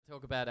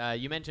talk about,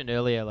 you mentioned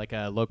earlier, like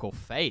a local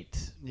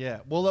fate.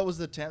 Yeah. Well, that was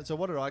the town. So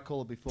what did I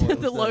call it before? It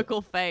was The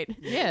local fate.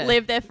 Yeah.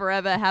 Live there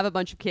forever, have a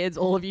bunch of kids,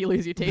 all of you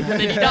lose your teeth,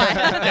 and then you die.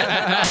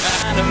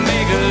 To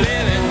make a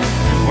living,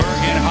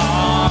 working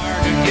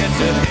hard to get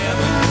to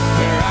heaven,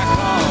 where I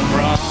come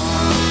from.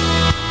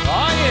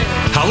 Oh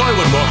yeah. Hello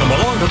and welcome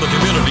along to the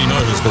Community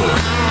Notice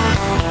Board.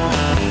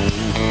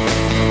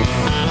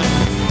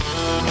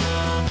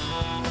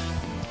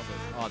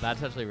 Oh,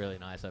 that's actually really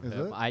nice. Is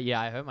it?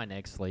 I hurt my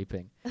neck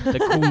sleeping. The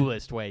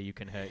coolest way you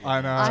can hurt your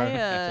I neck.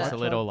 know. Just a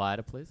little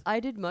lighter, please. I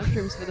did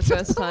mushrooms for the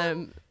first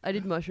time. I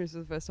did mushrooms for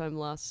the first time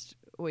last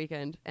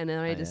weekend, and then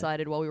I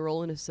decided while we were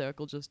all in a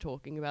circle just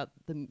talking about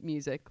the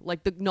music,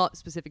 like the not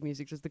specific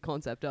music, just the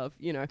concept of,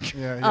 Yeah.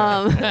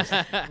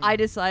 I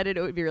decided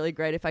it would be really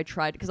great if I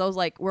tried, because I was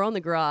like, we're on the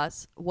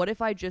grass, what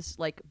if I just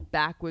like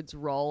backwards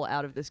roll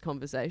out of this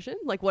conversation?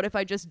 Like, what if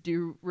I just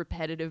do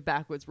repetitive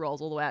backwards rolls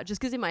all the way out? Just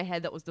because in my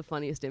head that was the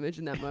funniest image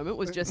in that moment,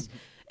 was just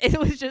it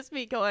was just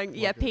me going,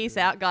 yeah, peace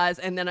out guys,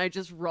 and then I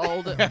just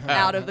rolled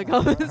out of the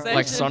conversation.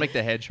 Like Sonic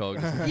the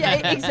Hedgehog.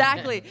 Yeah,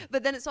 exactly.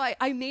 But then I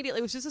immediately,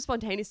 it was just a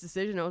spontaneous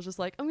decision. I was just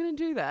like, I'm going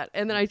to do that.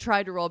 And then I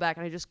tried to roll back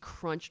and I just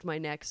crunched my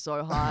neck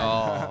so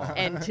hard. Oh.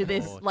 And to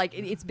this, like,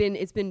 it's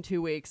been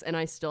 2 weeks and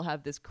I still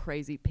have this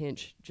crazy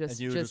pinch And just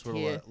you just would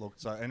here. have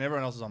looked so, and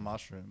everyone else is on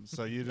mushrooms,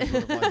 so you just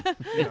would have like,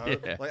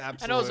 like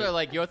absolutely. And also,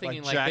 like, you're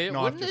thinking, like, jackknifed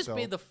wouldn't this be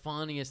yourself. the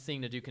funniest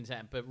thing to do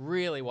consent? But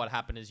really what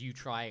happened is you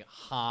try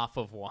half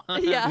of one.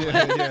 Yeah.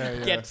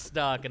 Yeah. Get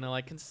stuck, and they're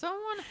like, can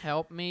someone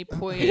help me,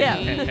 please?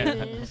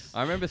 Yeah.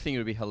 I remember thinking it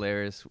would be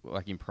hilarious,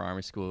 like in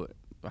primary school.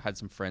 I had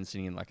some friends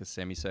sitting in like a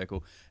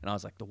semicircle, and I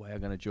was like, the way I'm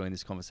going to join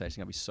this conversation is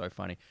going to be so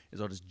funny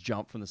is I'll just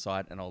jump from the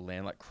side and I'll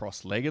land like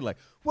cross-legged, like,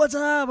 what's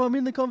up? I'm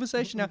in the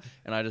conversation now.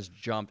 And I just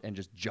jumped and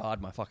just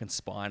jarred my fucking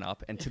spine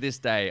up. And to this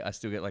day, I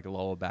still get like a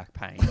lower back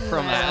pain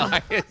from that.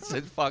 Like,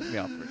 it fucked me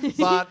up.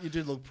 But you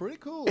did look pretty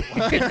cool.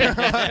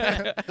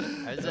 I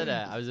was at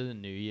a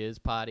New Year's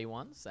party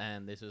once,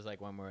 and this was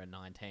like when we were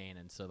 19,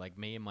 and so like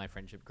me and my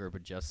friendship group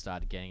had just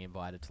started getting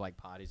invited to like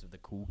parties with the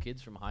cool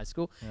kids from high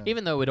school,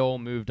 even though we'd all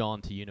moved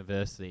on to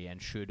university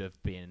and should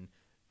have been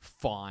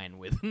fine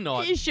with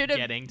not You should have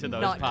getting to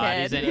those not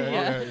parties cared. anymore.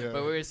 Yeah.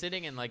 But we were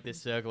sitting in like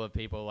this circle of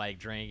people like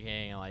drinking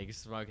and like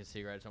smoking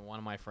cigarettes, and one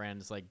of my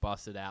friends like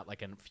busted out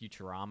like a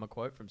Futurama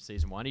quote from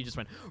season 1. He just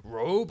went,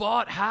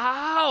 "Robot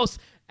house,"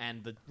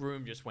 and the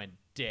room just went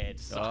dead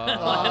silent. And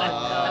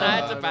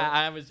I had to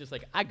I was just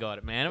like, I got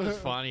it, man. It was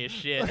funny as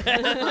shit.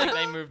 Like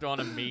they moved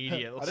on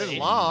immediately. I didn't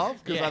laugh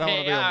because I don't want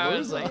to be a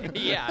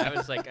loser. I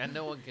was like, and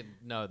no one can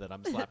know that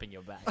I'm slapping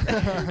your back.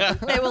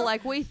 They were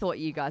like, we thought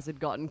you guys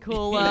had gotten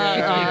cooler.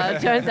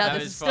 Turns out That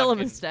this was is still a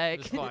fucking-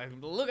 mistake. it was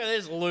fucking- Look at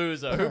this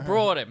loser. Who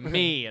brought it?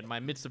 Me and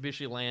my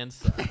Mitsubishi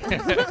Lancer.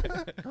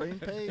 Green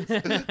peas.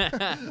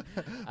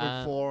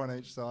 With 4 on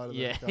each side of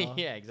Yeah, the car.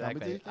 yeah,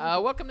 exactly. Can't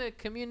be Welcome to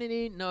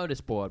Community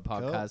Notice Board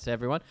podcast,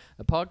 everyone.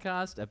 A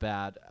podcast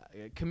about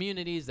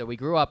communities that we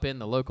grew up in,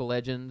 the local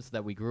legends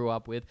that we grew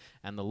up with,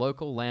 and the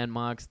local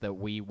landmarks that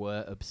we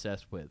were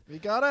obsessed with. You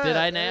got it. Did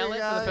I There nail you it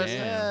for the go. first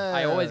time? Yeah.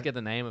 I always get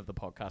the name of the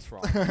podcast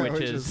wrong,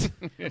 which is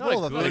not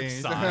all a the good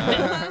things.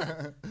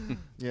 sign.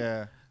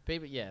 Yeah.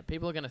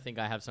 People are going to think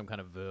I have some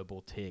kind of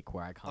verbal tick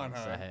where I I can't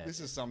know. say it. This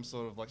is some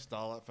sort of like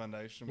Starlight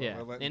Foundation Yeah.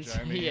 where we're letting Ins-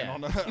 Jamie yeah.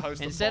 in on a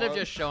host Instead the of pod.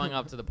 just showing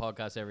up to the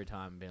podcast every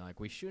time and being like,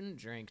 we shouldn't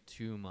drink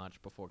too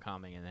much before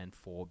coming, and then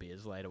 4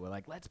 beers later, we're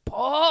like, let's We're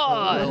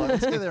pause. like,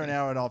 let's get there an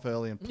hour and a half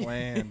early and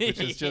plan, which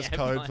is just Yeah,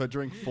 code plan. for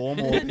drink 4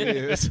 more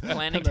beers.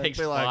 Planning And then takes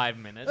be like, 5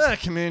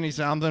 minutes. Community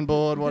something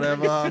board,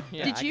 whatever.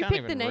 Yeah, Did I you can't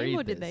pick the even name read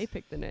or did this. they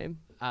pick the name?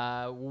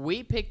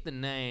 We picked the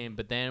name,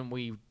 but then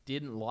we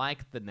didn't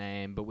like the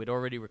name, but we'd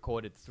already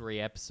recorded 3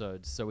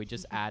 episodes, so we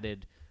just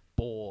added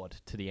board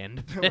to the end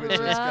of Which is it. going to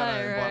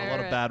invite a lot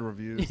right. of bad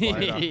reviews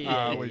later,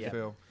 Yeah, we yeah.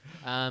 feel.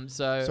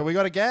 So So we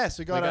got a guest.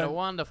 We we got, got a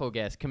wonderful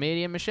guest,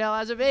 comedian Michelle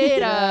Azavita. Yay.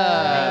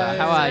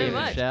 How are so you,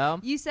 much. Michelle?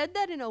 You said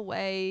that in a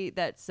way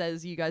that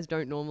says you guys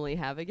don't normally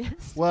have a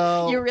guest.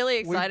 Well, You're really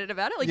we- excited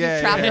about it? Like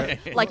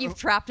Yeah, you've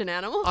trapped an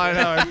animal? I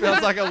know. It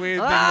feels like a weird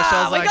thing. Ah,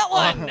 Michelle's we like, got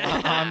one.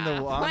 I'm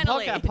the one.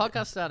 Finally.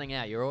 Podcast starting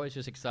out, you're always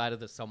just excited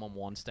that someone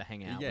wants to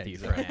hang out Yeah, with you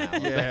exactly. for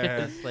an hour.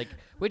 Yeah. It's like,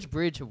 which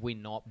bridge have we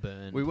not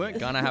burned? We weren't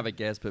going to have a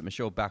guest, but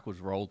Michelle backwards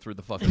rolled through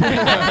the fucking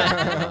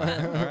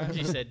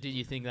She said, "Did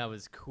you think that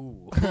was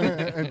cool?"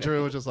 And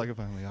Drew was just like, if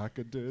only I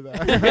could do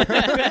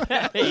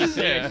that. He's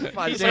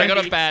I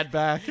got a bad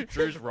back.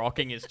 Drew's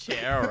rocking his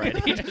chair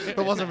already. If it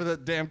wasn't for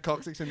that damn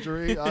coccyx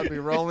injury, I'd be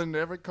rolling into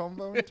every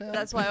combo in town.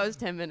 That's why I was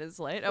 10 minutes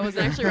late. I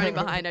wasn't actually running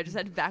behind. I just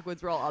had to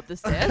backwards roll up the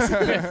stairs. It's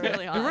really It'd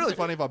be hard. really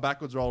funny if I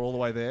backwards rolled all the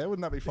way there.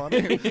 Wouldn't that be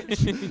funny?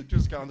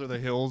 Just going through the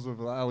hills of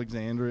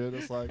Alexandria.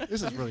 Just like,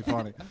 this is really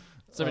funny.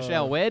 So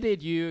Michelle, where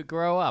did you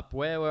grow up?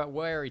 Where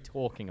are we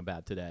talking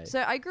about today?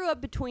 So I grew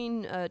up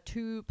between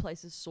 2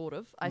 places, sort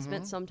of. I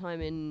spent some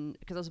time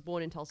because I was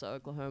born in Tulsa,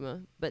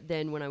 Oklahoma. But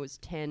then when I was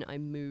 10, I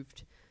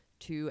moved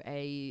to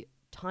a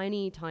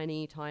tiny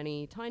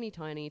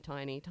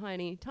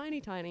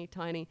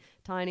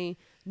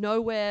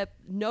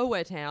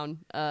nowhere town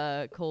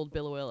called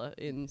Billawilla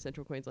in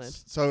central Queensland.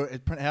 So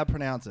how to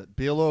pronounce it?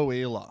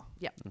 Billawila.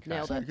 Yep,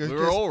 nailed it. We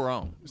were all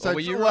wrong. So Or were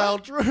you well,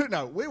 right? Drew,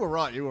 no, we were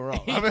right. You were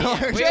wrong. I mean,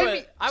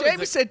 like,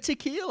 Jamie said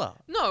tequila.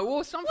 No,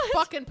 well, some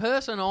fucking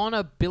person on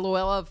a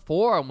Billawilla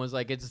forum was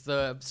like, it's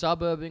the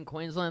suburb in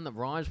Queensland that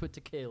rhymes with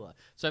tequila.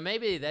 So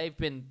maybe they've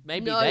been,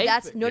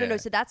 No.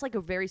 So that's like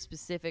a very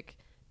specific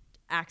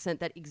accent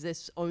that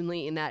exists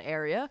only in that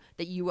area,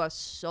 that you are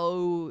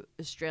so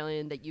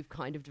Australian that you've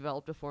kind of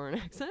developed a foreign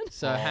accent.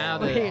 So how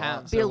Like, the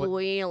how, so what-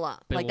 Billawilla.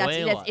 Like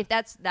Billawilla. if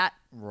that's that.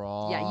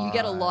 right. Yeah, you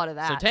get a lot of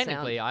that. So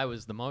technically, sound. I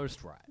was the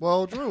most right.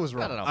 Well, Drew was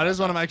right. don't know I just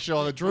about want to make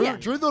sure that Drew Yeah.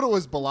 Drew thought it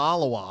was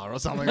Bilalawa or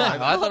something No, like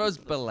that. I thought it was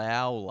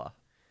Bilawla.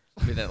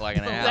 With it like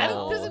an That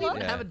owl. doesn't even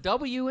Yeah. have a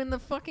W in the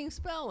fucking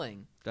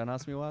spelling. Don't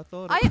ask me why I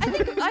thought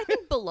it. I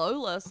think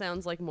Billola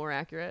sounds like more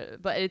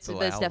accurate, but there's Billowa.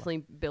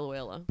 definitely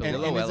Billawilla. And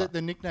is Billawilla. it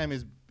the nickname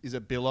is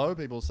it Billow?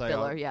 People say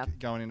Billow, oh, yeah.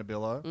 going into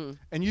Billow.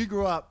 And you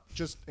grew up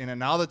just in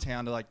another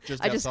town to like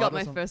just I just outside got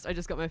or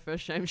something? my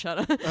first shame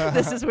shutter.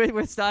 This is where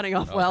we're starting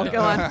off well.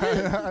 Go on.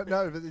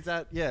 No, but is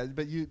that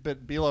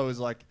but Billow is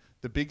like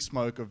the big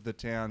smoke of the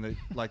town that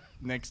like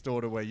next door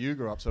to where you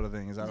grew up, sort of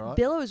thing. Is that right?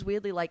 Billow is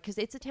weirdly like, because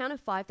it's a town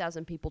of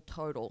 5,000 people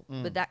total,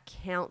 but that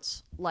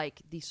counts like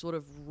the sort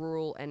of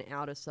rural and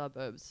outer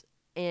suburbs,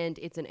 and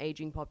it's an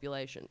aging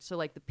population. So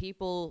like the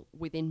people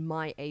within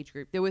my age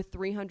group, there were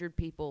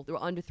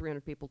under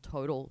 300 people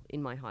total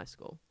in my high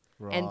school,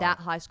 and that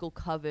high school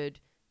covered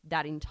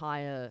that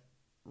entire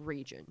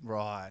region.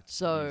 Right.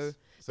 So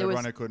Yes. there was-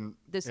 everyone who couldn't.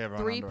 There's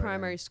everyone 3 under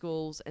primary 18.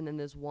 schools, and then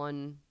there's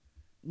 1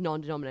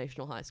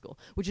 non-denominational high school,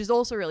 which is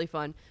also really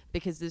fun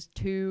because there's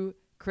 2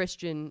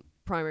 Christian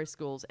primary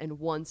schools and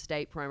 1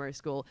 state primary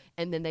school,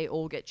 and then they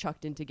all get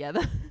chucked in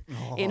together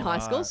in high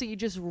school. right. So you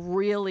just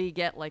really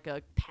get like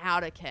a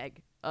powder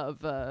keg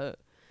of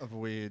Of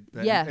weird,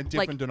 Yeah, and like-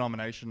 different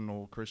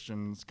denominational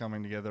Christians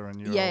coming together, and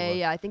you're yeah, all yeah, like-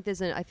 yeah. I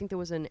think there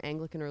was an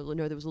Anglican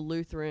there was a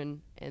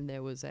Lutheran, and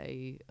there was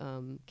a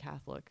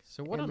Catholic.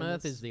 So what and on then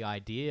earth there's- is the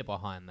idea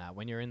behind that?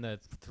 When you're in the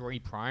 3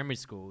 primary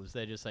schools,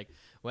 they're just like,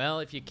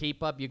 well, if you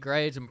keep up your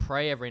grades and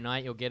pray every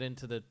night, you'll get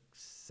into the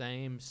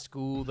same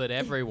school that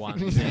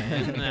everyone's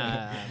in.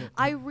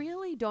 I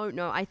really don't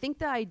know. I think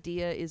the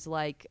idea is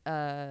like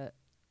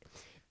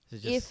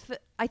It's just-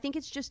 I think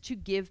it's just to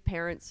give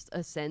parents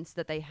a sense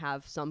that they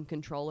have some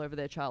control over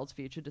their child's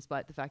future,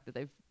 despite the fact that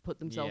they've put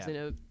themselves Yeah.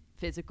 in a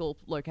physical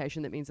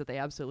location that means that they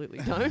absolutely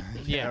don't.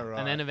 Yeah, right.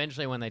 and then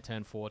eventually when they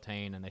turn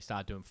 14 and they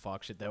start doing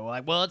fuck shit, they're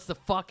like, well, it's the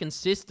fucking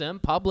system,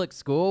 public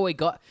school,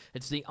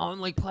 it's the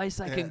only place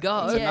I can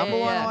go. It's the Yeah, number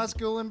yeah, one yeah. high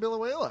school in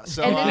Billawila.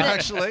 So And then the-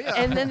 actually,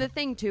 And then the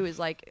thing too is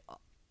like,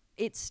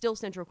 it's still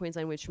Central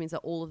Queensland, which means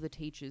that all of the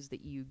teachers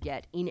that you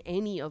get in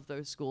any of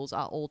those schools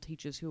are all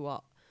teachers who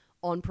are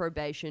on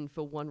probation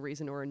for one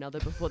reason or another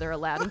before they're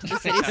allowed into the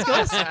city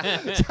schools.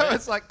 so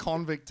it's like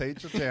convict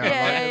teacher town. Yeah, Like,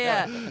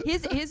 yeah, yeah.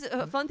 Here's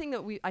a fun thing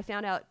that I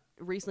found out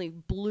recently,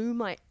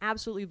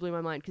 absolutely blew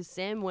my mind, because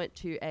Sam went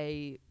to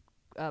a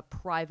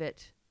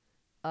private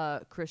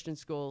Christian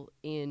school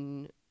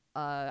in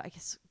I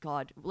guess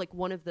like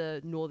one of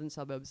the northern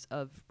suburbs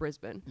of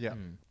Brisbane. Yeah.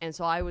 And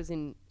so I was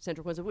in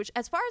Central Queensland, which,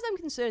 as far as I'm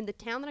concerned, the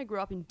town that I grew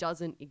up in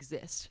doesn't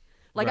exist.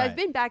 Like, Right. I've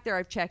been back there,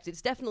 I've checked,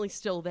 it's definitely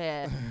still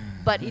there,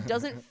 but it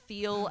doesn't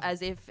feel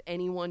as if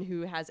anyone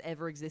who has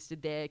ever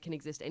existed there can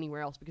exist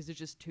anywhere else, because it's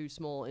just too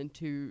small and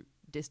too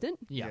distant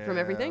Yeah. from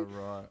everything.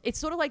 Right. It's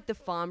sort of like the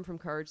farm from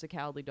Courage the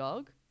Cowardly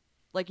Dog.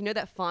 Like, you know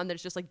that farm that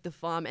it's just like the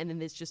farm, and then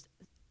there's just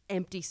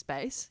empty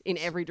space in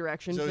every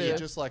direction. So for is it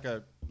just like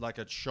a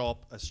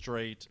shop, a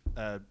street?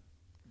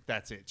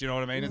 That's it. Do you know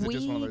what I mean? Is it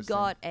just one of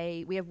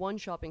those we have 1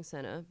 shopping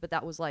center, but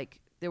that was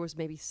like, there was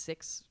maybe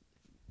 6,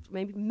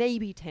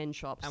 maybe 10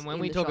 shops. And when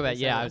in we the talk about,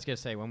 shopping I center. was going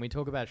to say, when we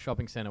talk about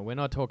shopping center, we're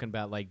not talking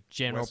about like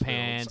General Westfields.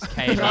 Pants,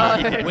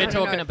 catering. We're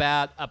talking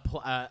about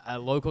a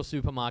local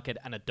supermarket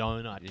and a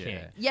donut Yeah. king,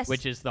 Yes.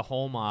 which is the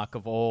hallmark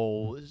of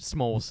all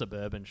small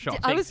suburban shopping.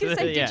 I was going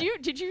to say, Yeah.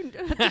 did you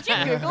Google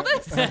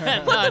this?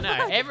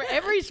 no.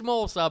 Every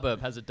small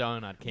suburb has a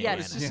donut king. Yeah, in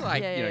it's it. Just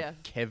like Yeah, you know, yeah.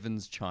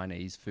 Kevin's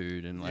Chinese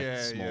food and like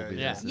Yeah, small yeah, yeah.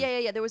 businesses.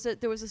 Yeah.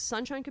 There was a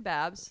Sunshine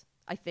Kebabs,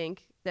 I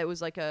think. There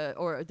was like there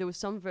was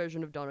some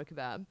version of doner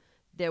kebab.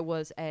 There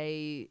was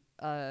a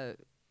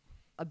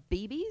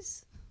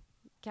BB's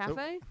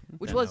cafe,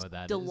 which Don't know was what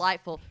that is.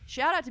 delightful.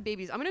 Shout out to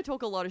BB's. I'm going to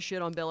talk a lot of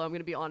shit on Bella. I'm going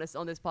to be honest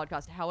on this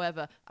podcast.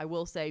 However, I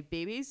will say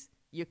BB's,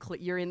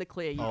 you're in the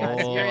clear, you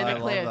guys. Oh, You're in I the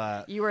love clear.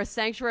 that. You are a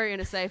sanctuary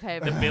and a safe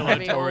haven. The for Billow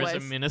me Tourism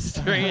always.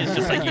 Ministry is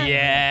just like,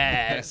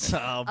 yes.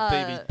 Oh,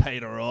 baby,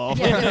 paid her off.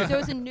 Yeah, there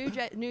was a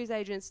news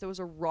agents. There was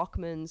a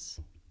Rockman's.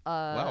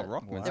 Wow,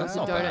 Rockman's. There was a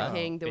That's not Donut bad.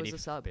 King. There was Bit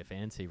a sub.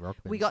 fancy rock.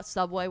 We got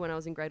Subway when I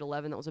was in grade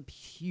 11. That was a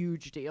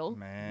huge deal.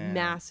 Man.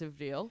 Massive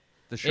deal.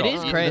 The shop. is You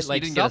didn't- crazy, You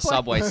like didn't get a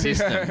Subway- Subway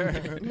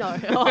system. No.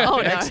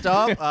 Oh, Next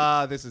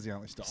stop. This is the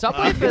only stop.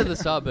 Subway for the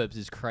suburbs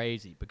is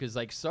crazy because,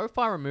 like, so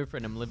far removed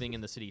from them living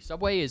in the city,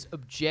 Subway is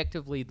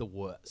objectively the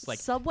worst. Like,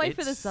 Subway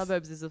for the it's-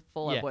 suburbs is a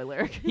Fall Out Yeah. Boy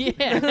lyric.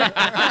 Yeah.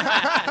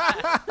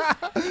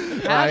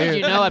 How did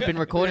you know I've been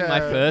recording my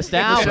first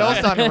hour? Michelle's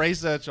done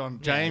research on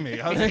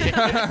Jamie.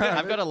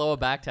 I've got a lower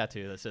back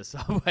tattoo that says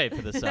Subway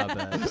for the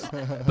suburbs.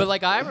 But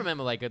like I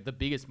remember like the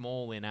biggest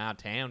mall in our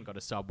town got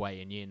a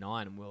Subway in year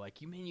 9 and we're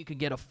like, you mean you can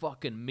get a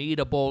fucking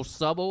meatball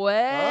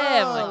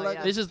Subway? Oh, Like,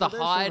 like this is the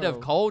height of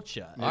traditional.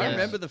 culture. I Yeah.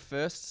 remember the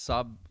first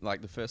sub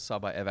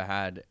I ever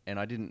had, and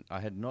I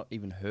had not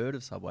even heard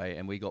of Subway,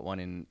 and we got one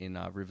in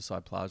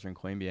Riverside Plaza in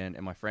Queanbeyan,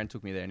 and my friend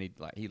took me there, and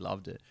he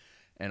loved it.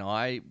 And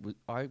I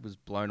was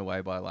blown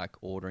away by like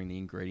ordering the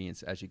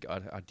ingredients as you go.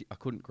 I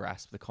couldn't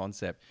grasp the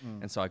concept,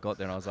 and so I got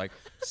there and I was like,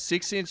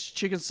 6-inch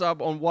chicken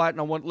sub on white, and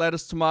I want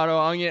lettuce, tomato,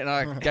 onion, and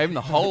I gave him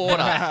the whole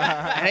order.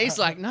 And he's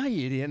like, "No,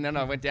 you idiot!" And then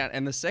I went down,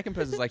 and the second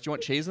person's like, "Do you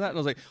want cheese on that?" And I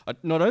was like,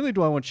 "Not only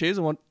do I want cheese,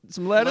 I want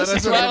some lettuce."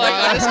 Lettuce So and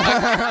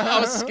I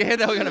was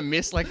scared they were gonna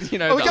miss like Are we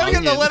going to get the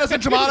onion. lettuce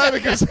and tomato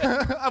because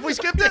have we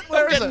skipped it?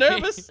 Where is getting it?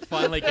 nervous.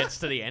 Finally gets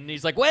to the end and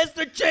he's like, where's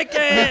the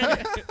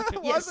chicken?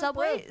 Yeah,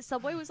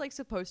 Subway was like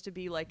supposed to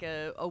be like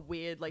a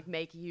weird, like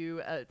make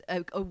you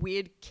a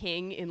weird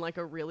king in like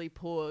a really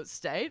poor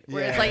state.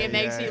 Whereas like it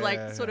makes you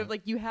like sort of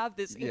like you have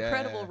this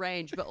incredible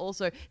range, but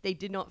also they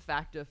did not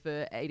factor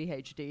for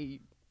ADHD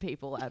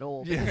people at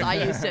all. Because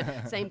I used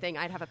to, same thing,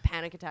 I'd have a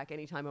panic attack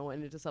anytime I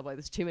went into Subway.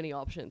 There's too many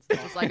options.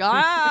 It's just like,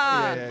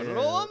 put it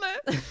all on there.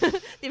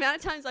 The amount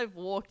of times I've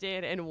walked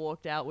in and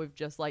walked out with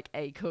just like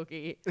a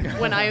cookie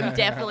when I am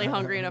definitely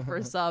hungry enough for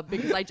a sub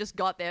because I just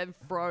got there and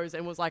froze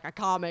and was like, I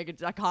can't make a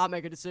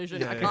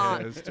decision. I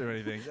can't. There's too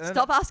many things.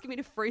 Stop asking me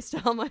to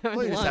freestyle my own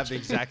Well, you just have lunch. the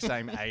exact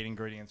same 8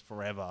 ingredients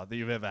forever that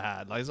you've ever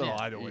had. Like, that's what Yeah.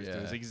 I'd always do.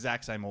 Yeah. It's the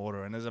exact same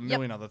order, and there's a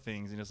million other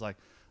things, and it's like,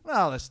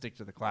 well, let's stick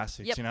to the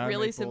classics, Yep, you know?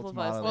 really Meatball,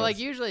 simplifies tomato, Well, like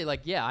lettuce. usually,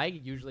 like I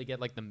usually get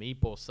like the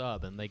meatball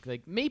sub, and like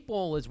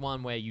meatball is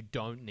one where you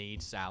don't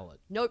need salad.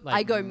 Nope, Like,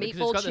 I go because it's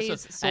meatball, got this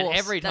cheese, sauce, and sauce.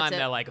 every That's time it.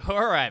 they're like,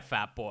 "All right,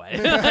 fat boy,"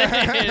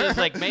 it's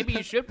like maybe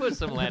you should put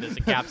some lettuce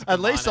and capsicum. At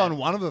least on on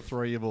one of the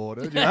 3 you've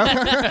ordered, you know?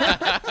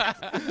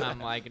 it. I'm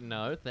like,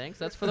 no, thanks.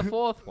 That's for the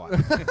 4th one.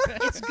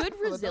 It's good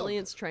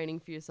resilience training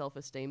for your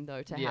self-esteem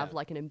though to Yeah. have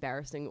like an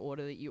embarrassing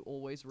order that you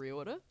always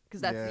reorder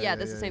because that's Yeah,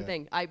 that's the yeah, same yeah.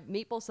 thing. I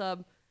meatball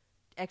sub,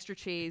 extra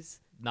cheese,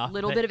 Nothing.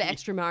 little bit of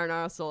extra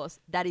marinara sauce.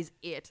 That is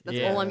it. That's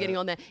Yeah. all I'm getting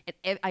on there.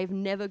 And I've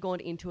never gone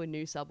into a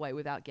new Subway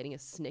without getting a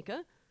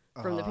Snicker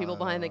from the people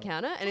behind the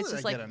counter, and it's They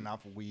just like get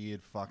enough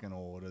weird fucking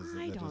orders.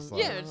 That I they're just don't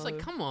like, Yeah, it's like,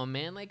 come on,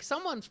 man. Like,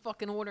 someone's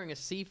fucking ordering a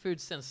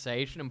seafood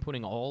sensation and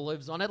putting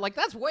olives on it. Like,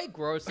 that's way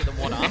grosser than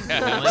what I'm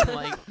doing.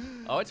 Like,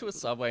 I went to a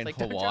Subway in like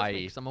don't judge me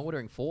Hawaii. 'cause I'm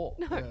ordering 4.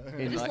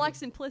 I just like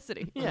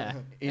simplicity. Yeah.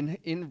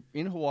 In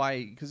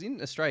Hawaii, because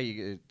in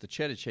Australia, the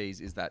cheddar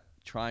cheese is that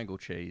triangle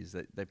cheese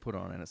that they put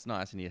on, and it's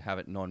nice, and you have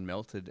it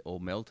non-melted or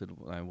melted,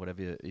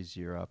 whatever is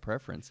your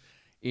preference.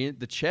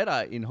 The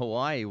cheddar in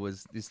Hawaii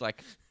was this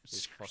like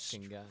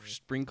fucking guy.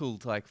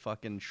 sprinkled like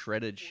fucking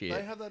shredded shit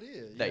they have that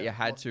here. that you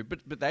had to,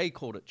 but they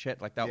called it cheddar.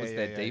 Like that Yeah, was yeah,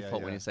 their yeah,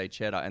 default yeah, when yeah. you say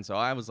cheddar, and so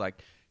I was like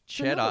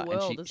cheddar, another and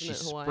world, she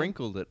isn't it, Hawaii?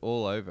 sprinkled it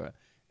all over.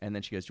 And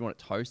then she goes, "Do you want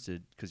it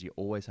toasted? Because you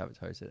always have it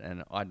toasted."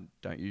 And I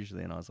don't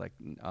usually. And I was like,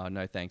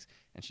 "No, thanks."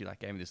 And she like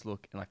gave me this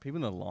look, and like people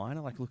in the line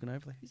are like looking over,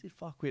 like, "Who's this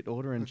fuckwit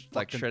ordering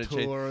like Fucking shredded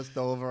cheese?" tourist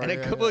over And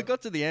here. it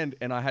got to the end,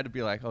 and I had to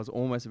be like, I was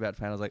almost about to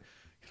faint. I was like,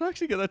 "Can I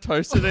actually get that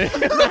toasted in?"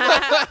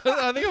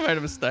 I think I made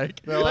a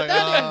mistake. They're like,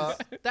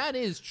 That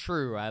is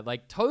true, right?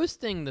 Like,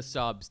 toasting the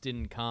subs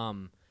didn't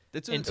come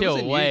It until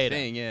was a new later.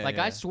 thing, yeah. Like,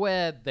 yeah. I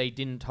swear they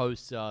didn't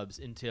toast subs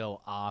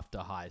until after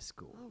high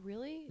school. Oh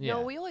really? Yeah.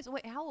 No, we always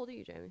wait. How old are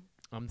you, Jamie?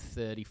 I'm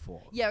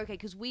 34. Yeah, okay,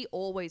 because we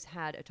always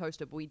had a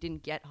toaster, but we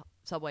didn't get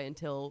Subway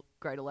until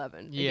grade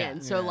 11 Yeah.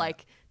 again. So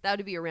like that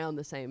would be around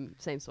the same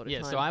sort of Yeah,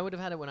 time. so I would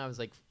have had it when I was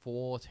like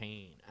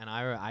 14, and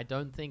I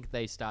don't think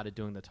they started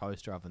doing the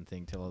toaster oven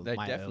thing till They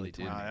my definitely early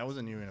did. 20s. that was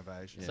a new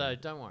innovation. So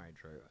don't worry,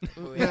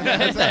 Drew. Ooh,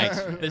 yeah.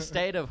 Thanks. The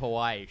state of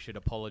Hawaii should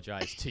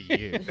apologize to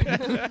you.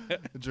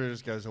 Drew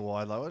just goes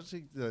Hawaii, like, what's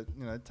he,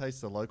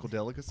 taste the local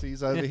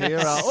delicacies over here.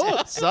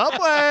 Oh,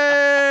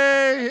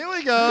 Subway! Here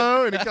we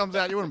go. And he comes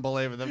out, you wouldn't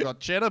believe it. They've got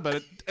cheddar,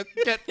 but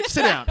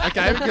sit down,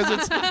 okay?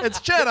 Because it's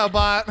cheddar,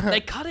 but,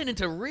 They cut it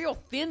into real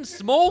thin,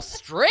 small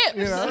strips.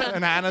 you know,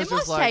 and Hannah's It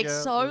must just like, take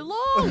so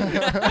long.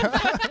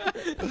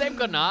 They've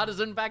got an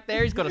artisan back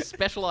there. He's got a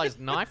specialized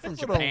knife from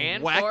what a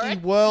Japan for wacky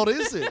it. world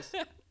is this?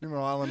 An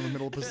island in the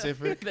middle of the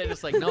Pacific. They're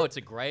just like, no, it's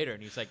a grater,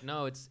 and he's like,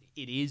 no, it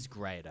is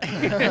greater.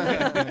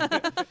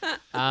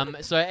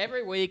 So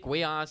every week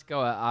we ask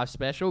our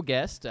special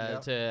guest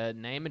to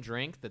name a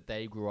drink that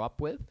they grew up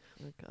with,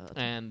 Oh, God.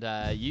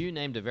 and you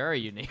named a very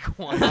unique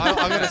one.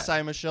 I'm gonna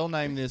say Michelle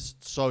named this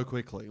so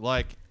quickly.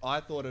 Like I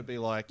thought it'd be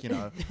like, I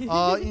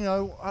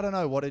don't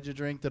know, what did you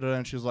drink?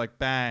 And she was like,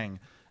 bang.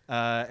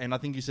 And I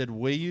think you said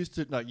we used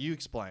to. No, you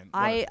explain.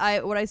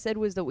 What I said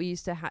was that we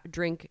used to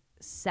drink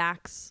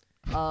Saks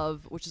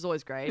of, which is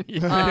always great.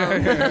 Not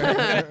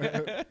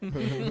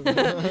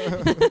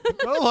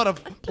a lot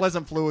of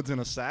pleasant fluids in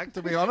a sack,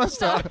 to be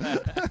honest. Yeah,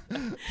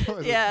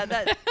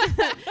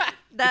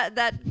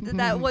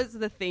 that was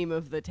the theme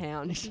of the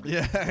town.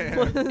 Yeah.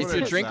 If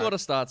your drink order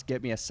starts,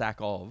 get me a sack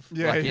of.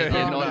 Yeah, Like,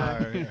 yeah.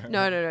 not-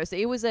 No. So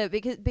it was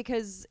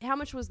because how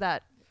much was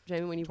that,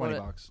 Jamie, when you bought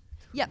it? $20.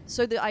 Yeah.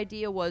 So the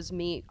idea was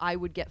I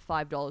would get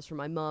 $5 from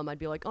my mum. I'd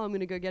be like, oh, I'm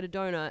gonna go get a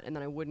donut, and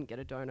then I wouldn't get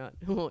a donut.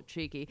 Oh,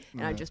 cheeky.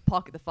 And I'd just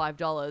pocket the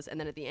 $5, and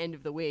then at the end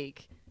of the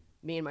week,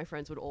 me and my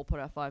friends would all put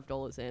our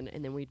 $5 in,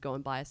 and then we'd go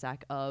and buy a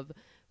sack of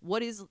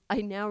what is,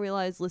 I now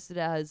realize, listed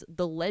as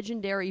the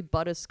legendary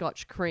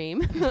butterscotch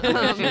cream, Put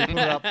it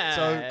up.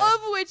 So, of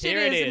which Here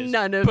it it is is.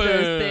 none of Boom.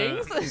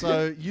 those things.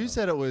 so you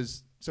said it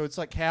was. So it's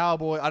like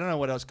cowboy. I don't know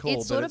what else called.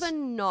 It's but sort of a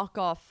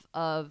knockoff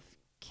of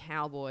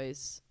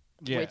Cowboys,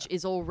 Yeah. which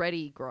is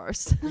already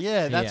gross.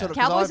 Yeah, that's Yeah. what. 'cause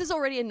Cowboys I've- is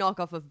already a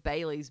knockoff of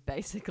Bailey's,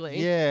 basically.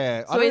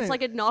 Yeah. I So don't it's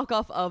like a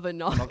knockoff of a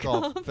knockoff. knock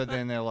off, but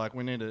then they're like,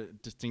 we need to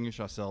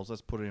distinguish ourselves.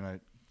 Let's put it in a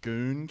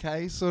goon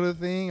case sort of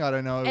thing. I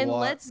don't know And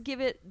why. let's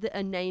give it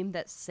a name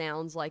that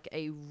sounds like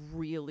a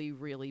really,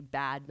 really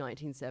bad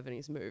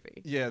 1970s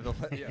movie. Yeah,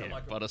 Yeah,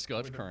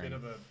 butterscotch cream.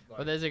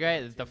 But there's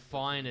the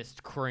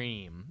finest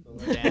cream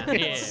down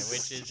here,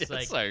 which is It's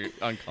like, so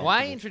uncomfortable.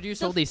 why introduce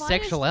The all these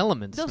finest- sexual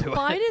elements The to it?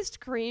 finest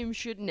cream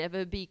should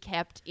never be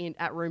kept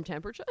at room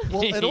temperature.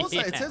 Well, it also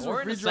it Yeah, says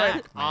or in a refrigerate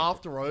sack, man.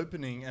 after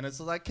opening, and it's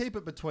like keep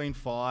it between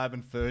 5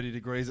 and 30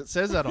 degrees. It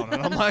says that on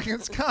it. I'm like,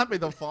 it can't be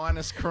the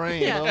finest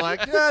cream. Yeah. They're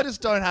like, yeah,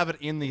 just don't have it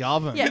in the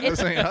oven. Yeah, it's-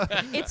 You know?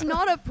 It's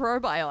not a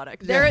probiotic.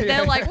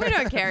 They're like, we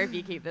don't care if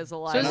you keep this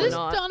alive So has or this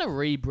not. done a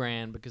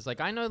rebrand? Because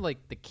like I know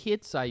like the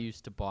kits I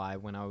used to buy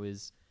when I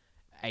was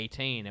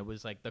 18, it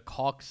was like the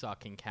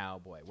cock-sucking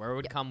cowboy, where it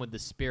would come with the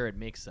spirit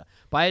mixer.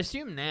 But I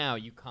assume now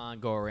you can't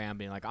go around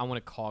being like, I want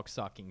a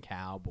cock-sucking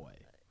cowboy,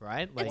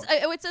 right? Like,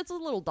 It's a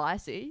little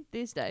dicey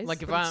these days.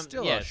 like if But it's I'm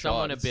still yeah, a someone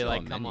shot, would it's be still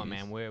like, on come on,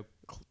 menus. man,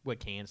 we're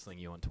canceling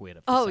you on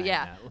Twitter. For Oh saying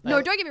yeah, that. no,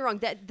 Like, don't get me wrong.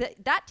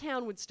 That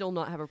town would still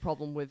not have a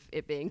problem with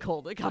it being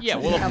called a cocksucking yeah,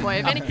 well, cowboy.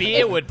 If, any,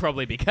 beer would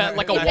probably be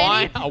like a If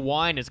wine. any- A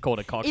wine is called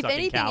a if cock-sucking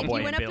anything, cowboy. if you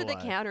in went up to the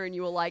Billow. counter and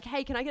you were like,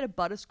 "Hey, can I get a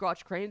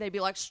butterscotch cream?" They'd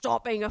be like,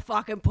 "Stop being a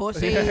fucking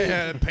pussy.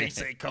 yeah,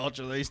 PC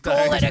culture these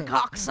days. Call it a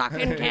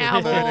cocksucking 13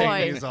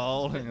 cowboy." years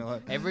old. And you're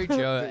like, Every Get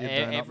your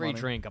donut every money.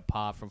 drink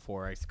apart from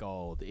 4X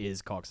Gold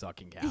is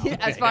cocksucking cowboy. Yeah,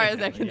 as far as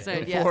they're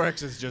concerned, yeah.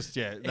 4X is just,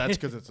 that's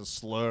because it's a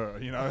slur,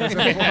 you know.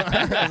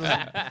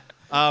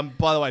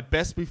 By the way,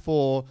 best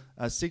before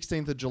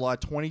 16th of July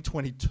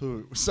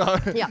 2022. So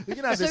Yeah. you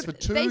can have this So for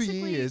 2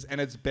 basically- years and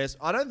it's best.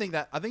 I think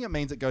it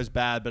means it goes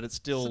bad, but it's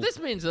still. So this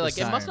means that, like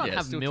it must same. not Yeah,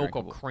 have still milk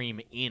or drinkable.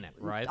 cream in it,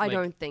 right? I Like,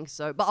 don't think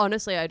so, but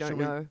honestly, I don't should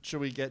know.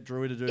 should we get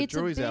Drewy to do it? It's a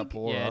Drewy's our big-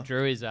 pourer. Yeah,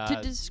 Drew is To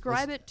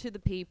describe it to the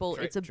people,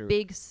 it's a Drew.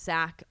 big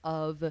sack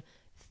of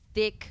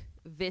thick,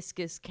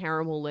 viscous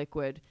caramel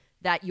liquid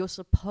that you're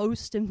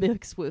supposed to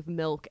mix with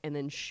milk and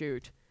then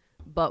shoot.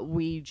 But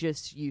we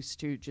just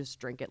used to just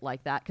drink it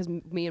like that because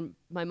me and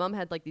my mum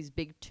had like these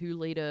big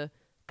 2-liter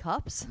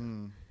cups.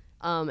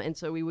 And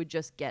so we would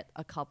just get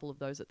a couple of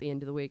those at the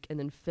end of the week and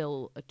then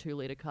fill a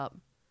 2-liter cup.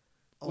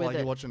 Oh, with like it.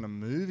 you're watching a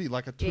movie,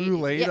 like a Yeah,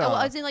 2-liter. Yeah, well,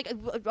 I was in like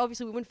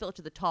obviously we wouldn't fill it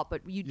to the top,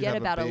 but you'd get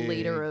have about a big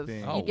liter of.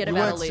 thing. You'd get you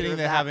about weren't a liter sitting of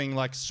there that. having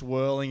like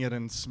swirling it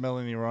and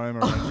smelling the aroma,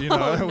 and, you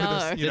know, No. with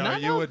this, you Did know,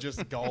 not you know. were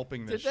just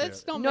gulping this That's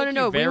shit. not No, make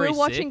no. you We very were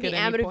watching sick the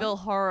at any point? Amityville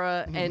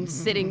Horror and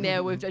sitting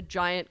there with a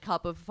giant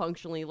cup of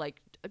functionally like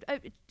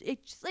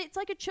it's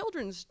like a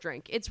children's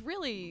drink. It's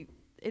really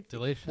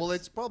Delicious. Well,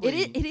 it's probably.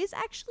 it is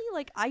actually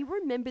like I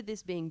remember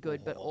this being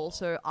good, but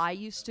also I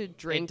used to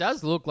drink. It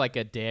does look like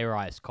a dare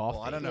iced coffee.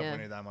 Well, I don't know Yeah. if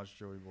we need that much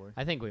Drewy boy.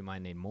 I think we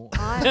might need more.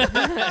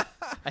 I,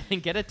 I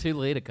think get a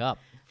 2-liter cup.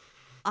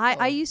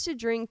 I used to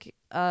drink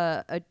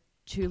a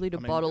 2-liter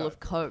mean, bottle go.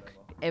 of Coke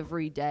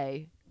every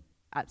day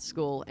at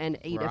school and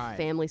eat Right. a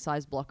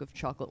family-sized block of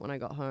chocolate when I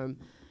got home.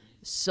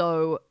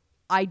 So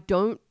I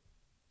don't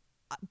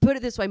put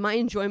it this way: my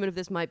enjoyment of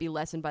this might be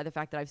lessened by the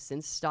fact that I've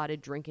since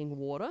started drinking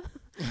water,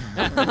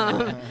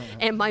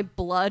 and my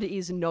blood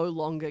is no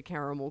longer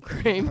caramel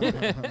cream.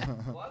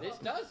 This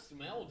does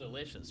smell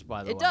delicious,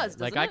 by the It way. does,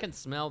 Like doesn't I it? can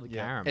smell the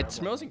Yeah. caramel. It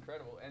smells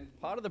incredible, and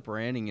part of the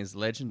branding is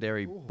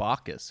legendary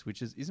Bacchus,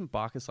 which isn't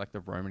Bacchus like the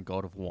Roman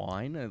god of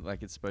wine?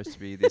 Like it's supposed to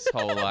be this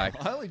whole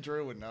like. Only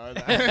Drew would know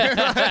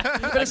that.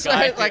 But it's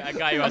guy, like a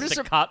guy who I'm has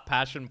just to cut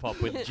passion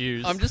pop with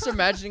juice. I'm just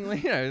imagining,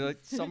 like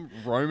some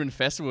Roman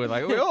festival,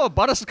 like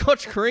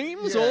butterscotch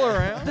creams all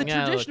around. The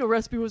Yeah, traditional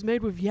recipe was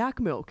made with yak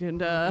milk,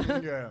 and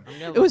yeah.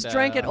 it was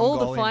drank at all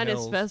the Mongolian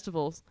finest hills.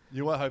 festivals.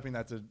 You were hoping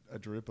that's a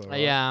drooper.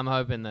 Right? Yeah, I'm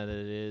hoping that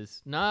it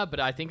is. No, but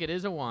I think it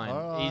is a wine.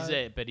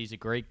 Alright. But he's a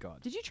Greek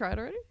god. Did you try it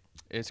already?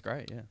 It's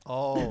great, yeah.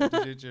 Oh,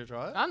 did you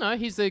try it? I know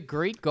he's the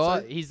Greek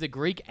god. So- he's the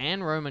Greek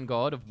and Roman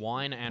god of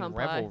wine and Kampai.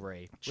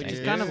 revelry, which is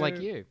kind of like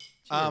you.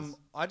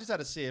 I just had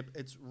a sip.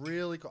 It's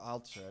really cool. I'll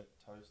toast everybody.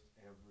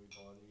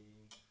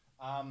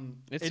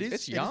 It's it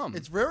is, yum.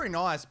 It's very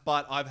nice,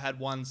 but I've had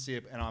one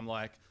sip and I'm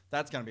like,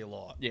 that's going to be a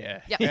lot.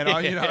 Yeah. Yep.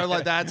 And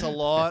like that's a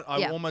lot. I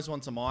Yeah. almost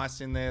want some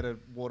ice in there to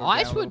water.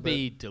 Ice it down a would little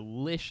be bit.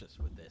 delicious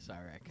with this, I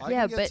reckon. I Yeah,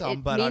 can get but some,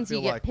 it but I means you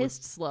feel get like with-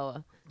 pissed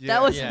slower. Yeah.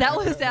 That was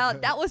Yeah.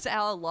 that was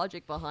our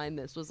logic behind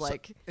this. Was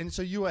like And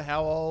so you were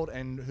how old,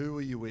 and who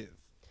were you with?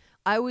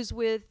 I was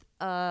with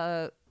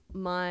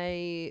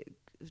my,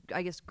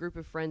 I guess, group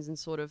of friends, and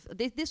sort of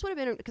this would have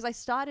been because I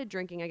started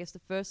drinking. I guess the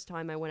first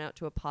time I went out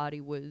to a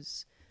party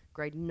was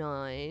grade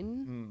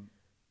 9.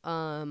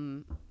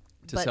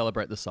 To But-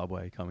 celebrate the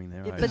subway coming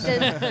there.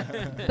 Yeah,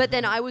 right? but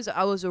then I was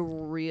a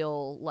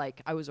real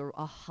I was a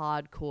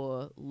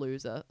hardcore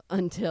loser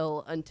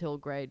until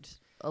grade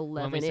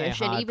When we say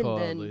 11ish, and even hardcore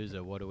then.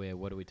 loser, what are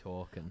we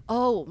talking?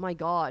 Oh my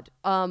god!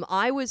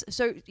 I was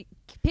so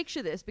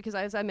picture this because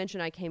as I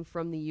mentioned, I came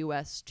from the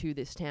US to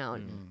this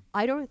town.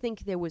 I don't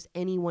think there was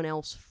anyone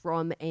else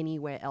from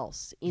anywhere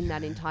else in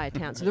that entire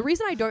town. So the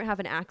reason I don't have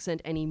an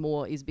accent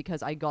anymore is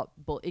because it got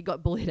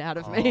bullied out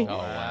of me. Oh,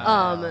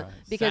 wow.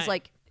 Because Same.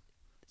 like,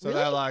 So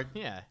really? they're like,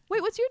 Yeah.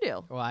 Wait, what's your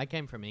deal? Well, I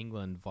came from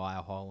England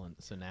via Holland,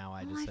 so now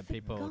I Oh, just I said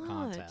people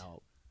can't forgot.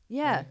 tell.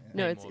 Yeah,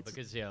 no, it's anymore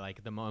because like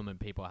at the moment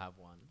people have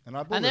one. and I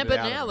And bullied then, it but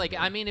out of now, them, like,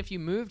 yeah. I mean, if you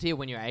moved here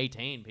when you're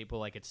 18, people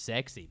like it's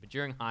sexy. But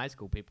during high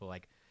school, people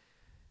like,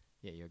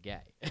 yeah, you're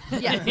gay.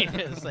 Yeah.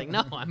 It's like,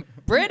 no, I'm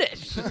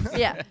British.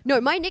 yeah.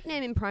 No, my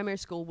nickname in primary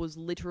school was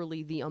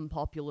literally the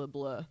unpopular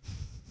Blur.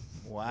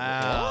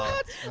 Wow.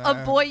 A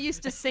boy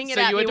used to sing it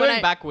So at you were me when doing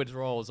I. backwards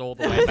rolls all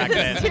the way back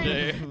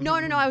then, too. No,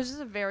 I was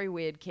just a very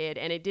weird kid,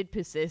 and it did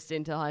persist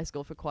into high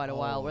school for quite a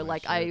while. Where Holy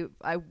like shit.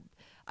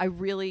 I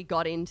really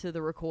got into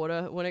the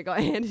recorder when it got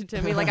handed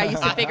to me. Like I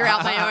used to figure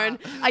out my own.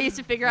 I used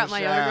to figure out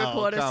my own Michelle,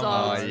 recorder come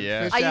songs. on. Oh,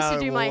 yeah. Fish I used out to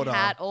of do my water.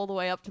 hat all the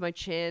way up to my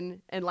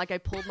chin, and like I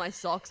pulled my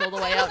socks all the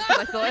way up because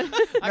I thought.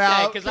 Okay,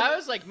 Now- because I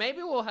was like, maybe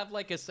we'll have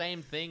like a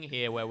same thing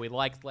here where we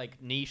liked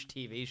like niche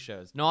TV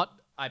shows. Not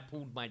I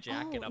pulled my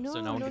jacket up so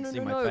no one can see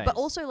my face. But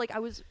also, like,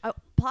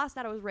 past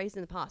that, I was raised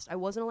in the past. I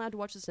wasn't allowed to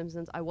watch The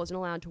Simpsons. I wasn't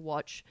allowed to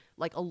watch,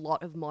 like, a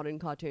lot of modern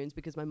cartoons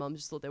because my mum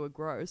just thought they were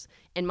gross.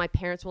 And my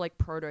parents were, like,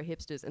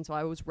 proto-hipsters. And so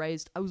I was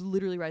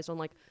literally raised on,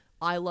 like,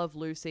 I Love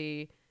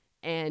Lucy.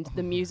 And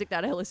the music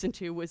that I listened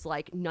to was,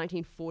 like,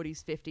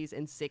 1940s, 50s,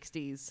 and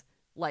 60s,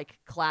 like,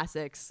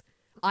 classics.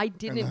 I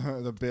didn't...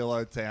 And the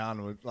Billow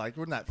town would like,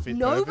 wouldn't that fit?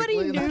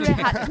 Nobody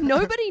perfectly?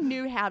 nobody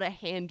knew how to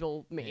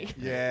handle me.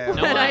 Yeah.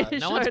 no, when I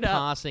no one's showed up.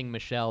 passing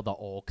Michelle the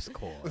aux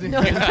cord.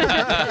 No.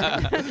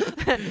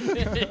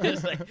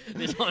 It's like,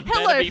 this one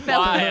Hello, better be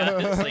fellow. fire.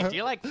 It's like, do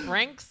you like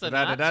Frank Sinatra?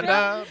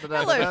 Da-da-da-da, Hello,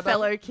 da-da-da-da.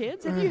 fellow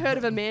kids. Have you heard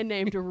of a man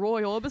named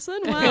Roy Orbison?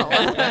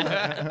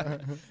 Well,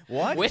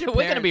 Why We're did your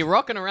going to be parents-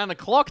 rocking around the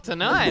clock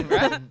tonight,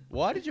 right?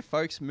 Why did your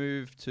folks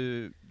move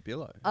to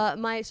Billow?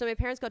 my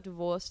parents got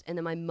divorced, and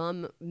then my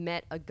mum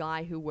met a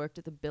guy who worked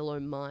at the Billow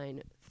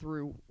mine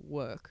through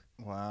work,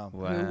 Wow. who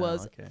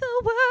was okay.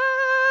 the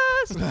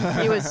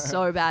worst. He was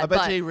so bad. I bet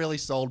but he really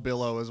sold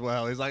Billow as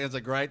well. He's like, it's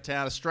a great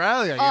town,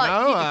 Australia, you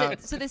Oh, know?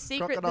 so the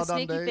Crocodile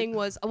sneaky Dundee. thing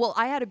was, well,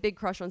 I had a big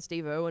crush on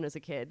Steve Irwin as a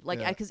kid, like,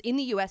 Yeah. because in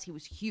the US he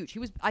was huge.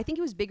 I think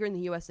he was bigger in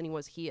the US than he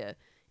was here.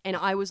 And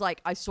I was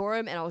like, I saw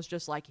him and I was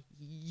just like,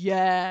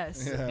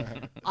 yes.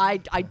 I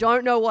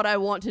don't know what I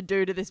want to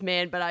do to this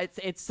man, but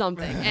it's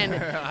something. And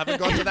I haven't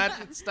got to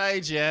that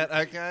stage yet.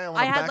 Okay,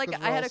 I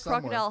had a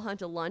Crocodile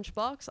Hunter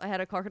lunchbox. I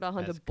had a Crocodile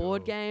Hunter That's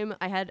board cool. game.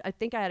 I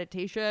think I had a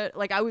T-shirt.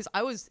 Like I was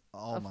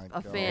Oh my a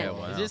God. fan. Yeah,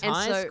 wow. Is this And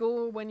high so-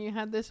 school when you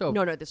had this? Or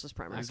No, this was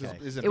primary. Okay.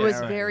 It was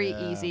parent, very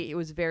yeah. easy. It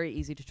was very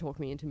easy to talk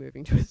me into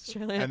moving to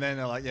Australia. And then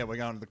they're like, yeah, we're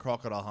going to the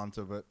Crocodile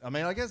Hunter. But I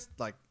mean, I guess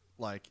like,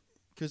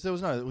 because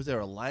was there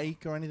a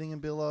lake or anything in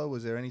Billow?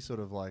 Was there any sort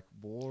of like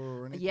bore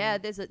or anything? Yeah,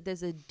 there's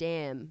a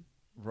dam,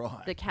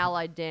 Right. the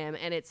Callide Dam,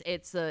 and it's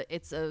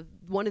a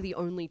one of the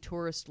only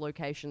tourist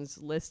locations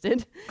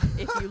listed.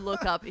 if you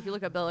look up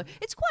Billow,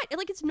 it's quite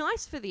like it's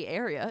nice for the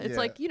area. It's Yeah.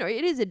 like, you know,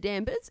 it is a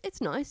dam, but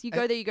it's nice. You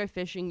go there, you go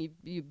fishing,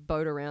 you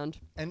boat around.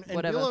 And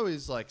whatever. Billow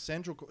is like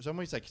central. So when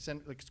we say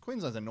like,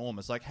 Queensland's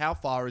enormous. Like, how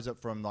far is it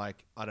from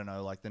like, I don't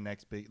know, like the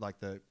next big, like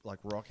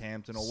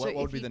Rockhampton, or So what if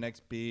would be you- the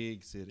next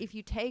big city? If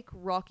you take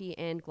Rocky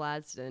and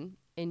Gladstone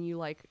and you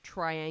like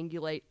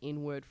triangulate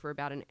inward for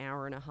about an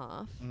hour and a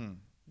half,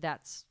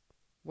 that's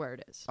where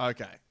it is.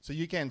 Okay, so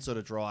you can sort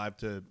of drive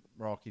to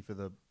Rocky for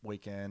the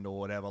weekend or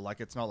whatever. Like,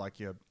 it's not like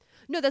you're.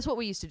 No, that's what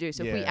we used to do.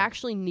 So if we Yeah.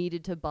 actually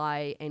needed to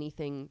buy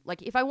anything,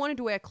 like if I wanted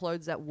to wear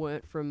clothes that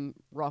weren't from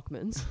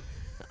Rockman's,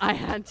 I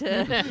had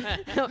to,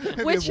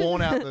 which You've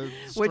worn out the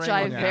which string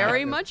I on your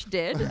very hat. much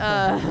did.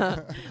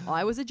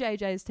 I was a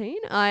JJ's teen.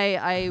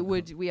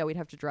 We'd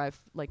have to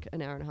drive like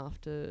an hour and a half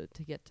to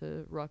get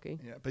to Rocky.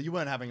 Yeah, but you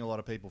weren't having a lot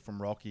of people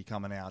from Rocky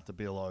coming out to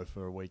Billow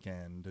for a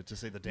weekend to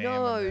see the dam.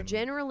 No, and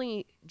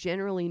then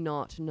generally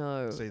not.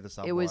 No, See the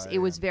it was subway it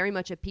was and- very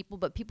much a people,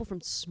 but people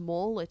from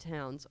smaller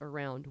towns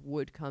around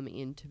would come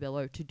into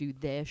Billow to do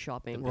their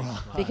shopping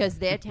because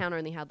their town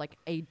only had like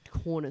a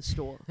corner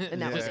store,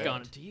 and that was just it.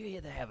 going, do you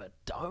hear they have a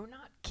Donut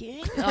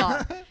King.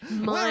 Oh,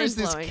 Where is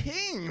this mind-blowing.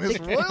 king? This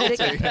royalty?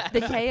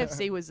 The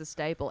KFC was a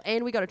staple,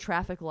 and we got a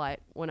traffic light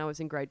when I was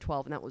in grade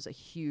 12, and that was a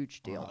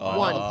huge deal. Oh,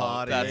 One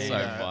party. That's so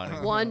Yeah.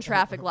 funny. one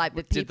traffic light,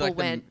 but Did, people like,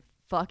 the- went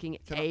fucking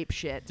ape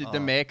shit. Did the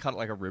mayor cut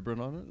like a ribbon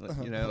on it?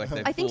 Like, you know, like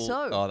their I think full-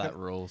 so. Oh, that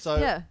rules. So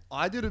Yeah.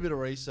 I did a bit of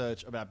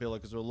research about Billo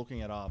because we were looking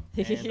it up,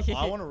 and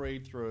I want to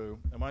read through.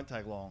 It won't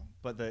take long,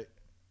 but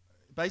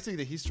basically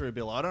the history of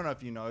Billo. I don't know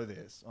if you know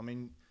this. I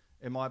mean,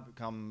 it might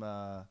become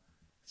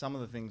some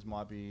of the things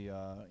might be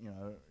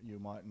you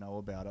might know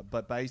about it,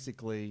 but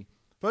basically,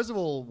 first of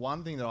all,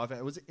 one thing that I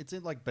found it's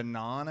in like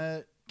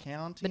Banana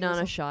County, or Banana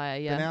something? Shire,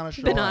 yeah. Banana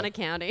Shire. Banana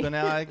County.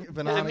 Banana I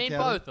mean, County.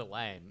 both are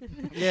lame.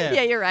 Yeah,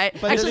 Yeah, you're right.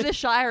 But Actually, there's- the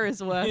Shire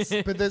is worse.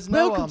 but there's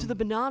no Welcome to the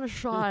Banana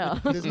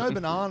Shire. there's no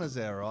bananas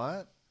there,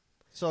 right?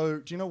 So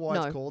do you know why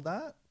No. it's called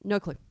that? No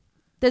clue.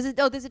 There's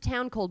a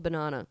town called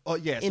Banana. Oh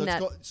yeah, so In it's that-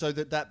 got, so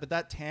but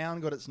that town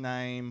got its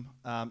name.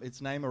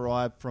 Its name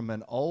arrived from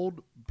an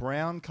old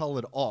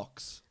brown-colored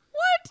ox.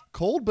 What?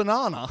 Called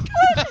Banana.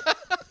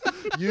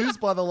 Used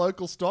by the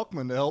local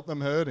stockmen to help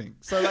them herding.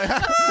 So they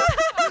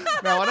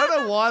now I don't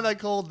know why they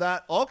called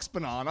that ox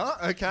banana,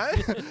 okay,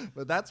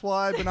 but that's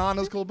why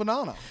banana's called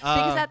banana.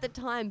 Because at the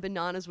time,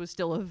 bananas was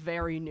still a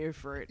very new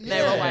fruit. They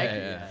Yeah. were like,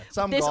 Yeah.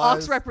 some this guys,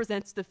 ox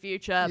represents the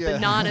future. Yeah.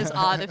 Bananas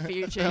are the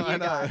future, I you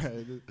know.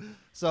 guys.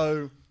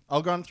 So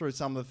I'll run through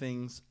some of the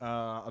things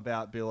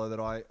about Billo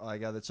that I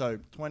gathered. So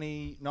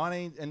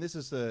 2019, and this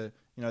is the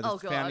the Oh,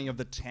 God. founding of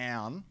the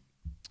town.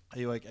 Are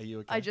you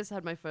okay? I just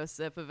had my first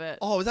sip of it.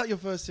 Oh, was that your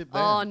first sip?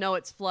 Then? Oh, no,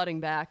 it's flooding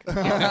back.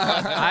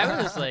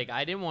 I was like,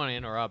 I didn't want to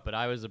interrupt, but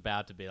I was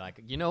about to be like,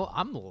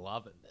 I'm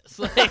loving this.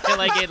 like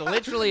it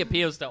literally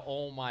appeals to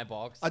all my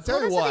boxes. I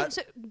tell you Well, what. that's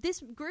the thing. So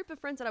this group of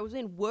friends that I was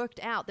in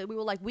worked out that we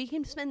were like, we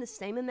can spend the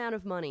same amount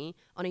of money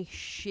on a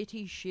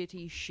shitty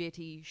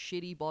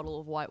bottle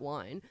of white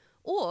wine,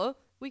 or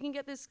we can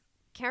get this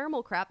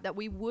caramel crap that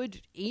we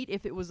would eat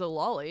if it was a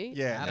lolly.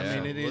 Yeah, I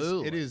mean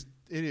Absolutely. it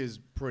is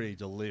pretty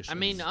delicious. I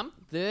mean, I'm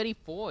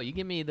 34. You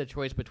give me the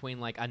choice between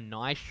like a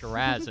nice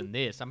Shiraz and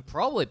this. I'm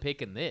probably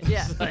picking this.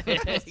 Yeah. Just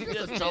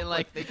being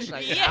like,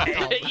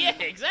 yeah,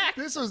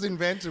 exactly. this was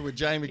invented with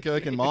Jamie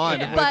Kirk in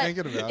mind. If we're But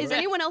thinking about is it.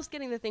 anyone else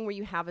getting the thing where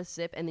you have a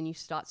sip and then you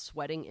start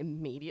sweating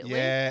immediately?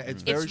 Yeah,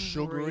 it's very It's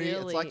sugary.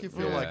 It's like you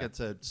feel really- like it's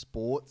a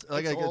sport.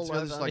 Like It's it's all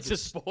just over. like It's a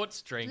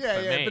sports drink. yeah,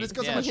 for yeah, me. but it's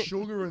got yeah. so much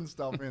sugar and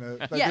stuff in it.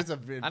 Like Yeah. it's a I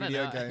don't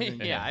video know. game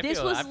thing. Yeah, I This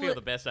feel, was I feel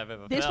the best I've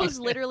ever This felt. was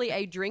literally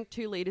a drink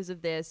 2 liters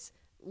of this,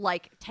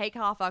 like take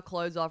half our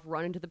clothes off,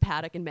 run into the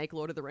paddock, and make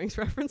Lord of the Rings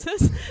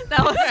references.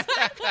 That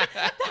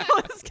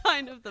was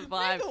kind of the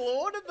vibe.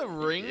 Lord of the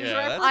Rings Yeah,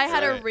 reference? I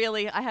had great. a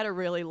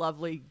really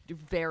lovely,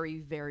 very,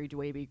 very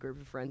dweeby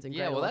group of friends in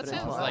Yeah, grade well, that 11 and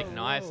sounds 12. like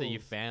nice that you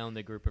found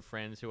a group of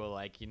friends who were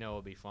like,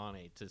 it'd be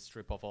funny to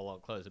strip off all our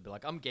clothes and be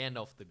like, I'm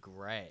Gandalf the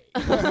Grey.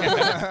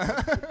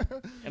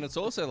 And it's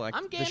also like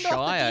I'm the Gandalf the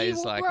Shire is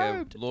evil like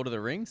robed. a Lord of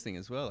the Rings thing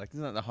as well. Like,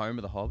 isn't that the home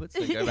of the hobbits?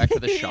 They go back to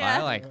the Shire,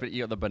 Yeah. like, but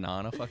you got the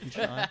banana fucking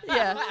Shire.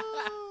 Yeah.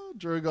 Oh,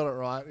 Drew got it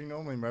right. He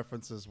normally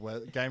references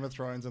Game of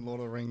Thrones and Lord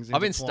of the Rings.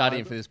 I've been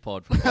studying for this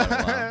pod for quite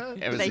a while.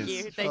 Ever Thank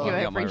since you, thank Oh, you. I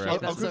I got my appreciate I'll,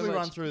 that I'll so quickly much.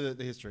 run through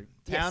the history.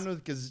 Yes. Town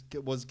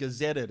was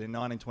gazetted in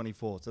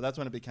 1924, so that's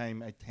when it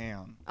became a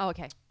town. Oh,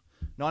 okay.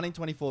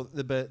 1924.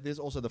 There's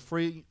also the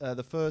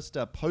first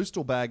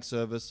postal bag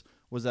service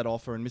was at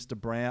offer in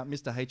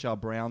Mr. H.R.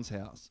 Brown's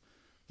house.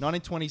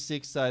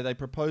 1926, they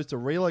proposed to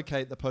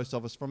relocate the post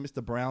office from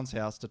Mr. Brown's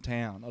house to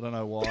town. I don't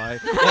know why.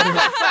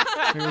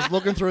 He was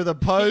looking through the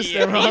post.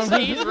 everyone-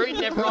 he's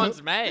reading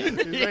everyone's mail.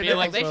 reading Be like,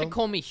 everyone's they should mail.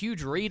 call me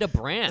Huge Reader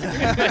Brand.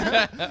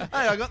 Hey,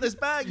 I got this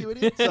bag, you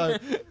idiot. So,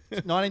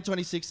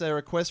 1926, they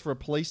request for a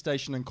police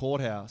station and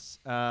courthouse.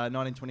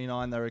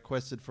 1929, they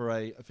requested for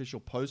a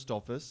official post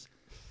office.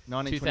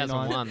 1929.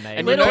 2001, they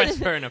And little request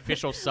did- for an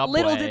official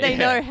subway. Little did they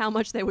know how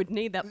much they would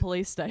need that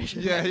police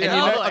station. Yeah, you yeah.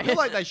 know- I feel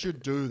like they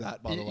should do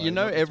that, by the way. You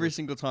know, Not every just-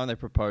 single time they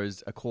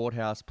proposed a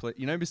courthouse,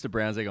 Mr.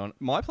 Brown's, they're going,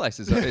 my place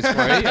is free.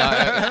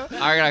 I Hey,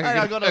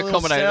 I got a little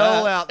accommodate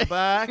cell that. out the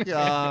back.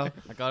 I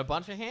got a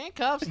bunch of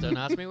handcuffs. Don't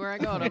ask me where I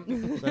got them.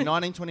 So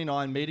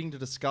 1929, meeting to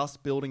discuss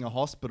building a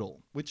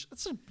hospital, which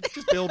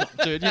just build it,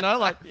 dude. You know,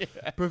 like,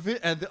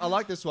 and I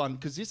like this one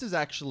because this is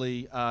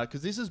actually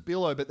because this is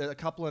Billo, but there are a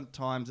couple of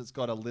times it's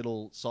got a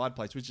little side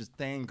place, which is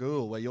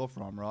Thangool, where you're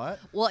from, right?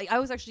 Well, I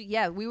was actually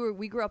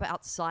we grew up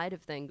outside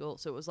of Thangool,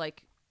 so it was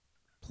like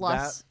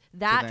plus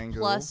That that to Thangool.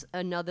 plus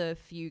another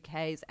few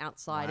Ks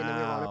outside, and then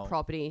we were on Wow. a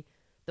property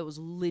that was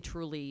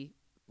literally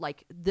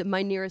like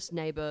my nearest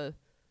neighbor.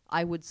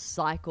 I would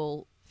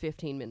cycle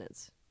 15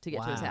 minutes to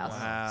get to his house.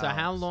 Wow. So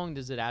how long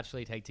does it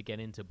actually take to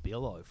get into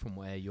Billo from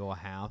where your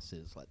house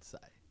is, let's say?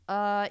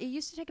 It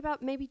used to take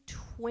about maybe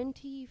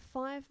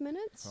 25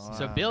 minutes.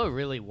 So Billo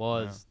really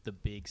was the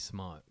big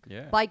smoke.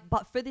 Yeah.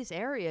 But for this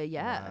area,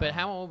 yeah. But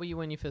how old were you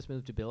when you first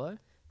moved to Billo?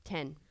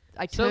 10.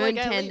 I So, turned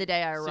like, at 10 lea- the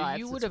day I So arrived.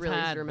 you so would it's have really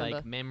easy had to remember.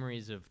 like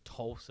memories of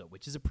Tulsa,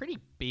 which is a pretty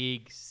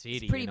big city.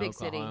 It's a pretty in big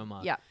city.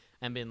 Oklahoma. Yeah.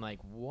 and been like,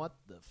 what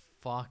the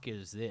fuck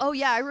is this? Oh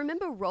yeah, I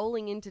remember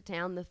rolling into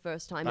town the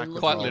first time and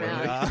looking Quite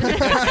around. literally.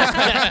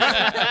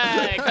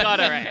 Got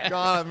her out.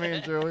 God, me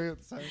and Julie at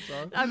the same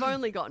time. I've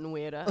only gotten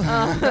weirder.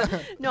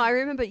 No, I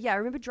remember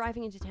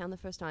driving into town the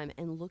first time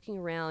and looking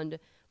around.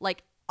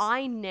 Like,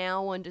 I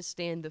now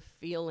understand the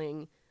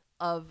feeling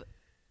of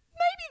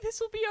maybe this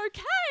will be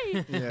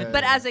okay. Yeah,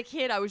 But yeah. as a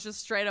kid, I was just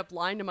straight up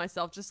lying to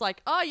myself, just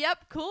like, oh,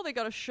 yep, cool, they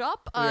got a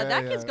shop. Yeah,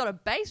 That kid's yeah. got a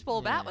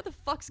baseball bat. What the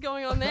fuck's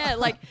going on there?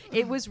 Like,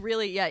 it was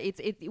really,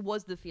 it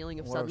was the feeling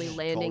of What a suddenly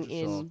landing culture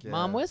in. shock, yeah.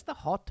 Mom, where's the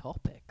hot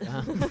topic?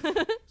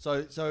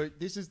 So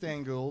this is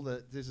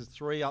Thangool. This is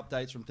 3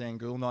 updates from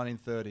Thangool,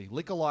 1930.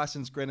 Liquor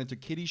license granted to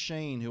Kitty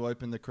Sheen, who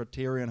opened the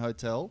Criterion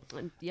Hotel.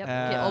 Yep,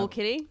 Um, old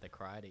kitty. the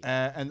karate.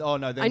 And oh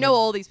no, then I know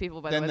all these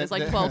people, by the then way. There's the-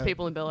 like the- 12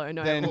 people in Billow. I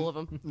know then all of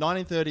them.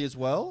 1930 as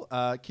well.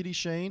 Kitty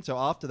Sheen. So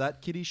after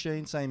that, Kitty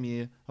Sheen, same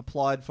year,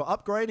 applied for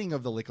upgrading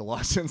of the liquor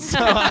license. A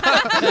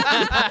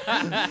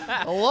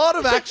lot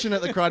of action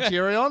at the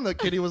Criterion. The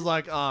Kitty was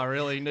like, "Oh,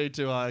 really need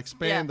to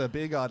expand Yeah. the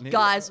beer garden here."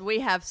 Guys, we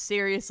have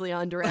seriously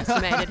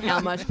underestimated how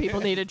much people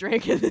need a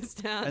drink in this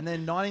town. And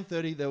then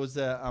 1930, there was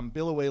the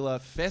Billawheeler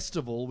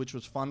Festival, which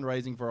was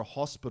fundraising for a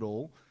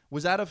hospital.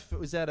 Was that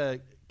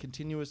a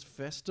continuous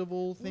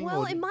festival thing?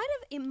 Well, or it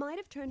might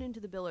have turned into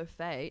the Bill of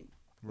Fate,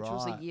 which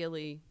was a Right.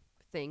 yearly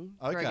thing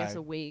for I guess Okay.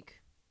 a week.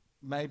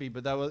 maybe,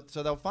 but they were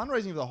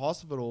fundraising for the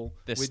hospital.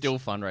 They're which- still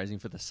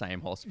fundraising for the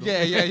same hospital.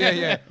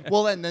 Yeah.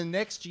 Well, then the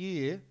next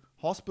year,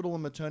 hospital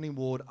and maternity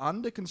ward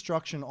under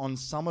construction on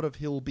Summit of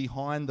Hill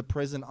behind the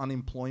present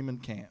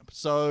unemployment camp.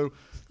 So,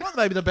 not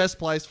maybe the best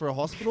place for a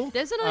hospital.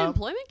 There's an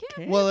unemployment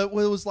camp? Well, it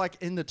was like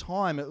in the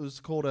time, it was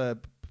called a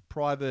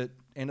private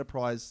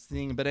enterprise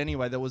thing. But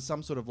anyway, there was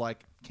some sort of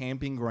like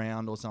camping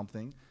ground or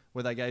something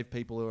where they gave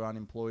people who were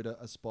unemployed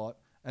a spot.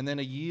 And then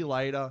a year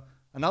later,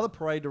 another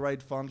parade to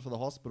raise funds for the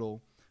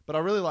hospital. But I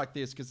really like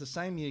this because the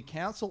same year,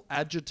 council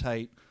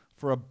agitate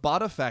for a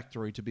butter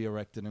factory to be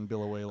erected in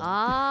Billawheeler.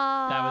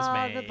 That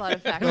was me. The butter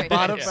factory.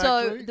 butter So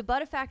factory? the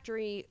butter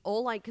factory,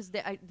 because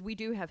we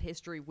do have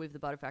history with the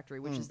butter factory,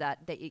 which is that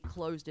it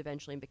closed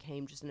eventually and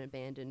became just an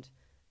abandoned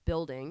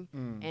building,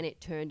 and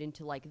it turned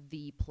into like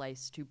the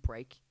place to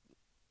break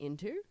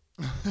into.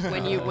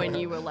 when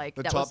you were like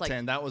The that top was like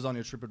 10, that was on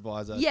your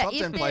TripAdvisor. Yeah, top if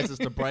 10 there- places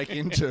to break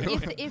into.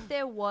 if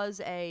there was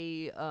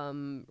a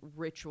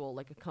ritual,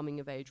 like a coming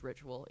of age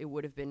ritual, it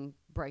would have been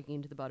breaking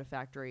into the butter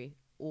factory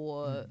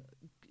or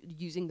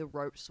using the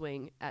rope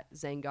swing at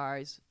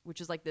Zangari's,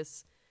 which is like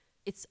this.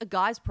 It's a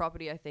guy's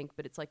property, I think,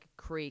 but it's like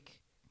a creek,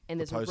 and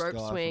there's a post rope guy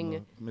from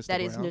swing the Mr.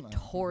 that is Brown?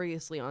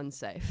 notoriously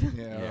unsafe.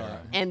 yeah, right.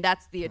 And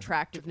that's the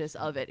attractiveness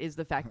of it, is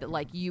the fact that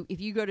like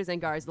if you go to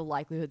Zangari's, the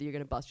likelihood that you're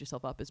going to bust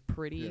yourself up is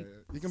pretty. Yeah.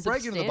 You can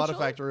break into the butter substantial.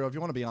 factory, or if you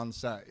want to be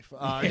unsafe,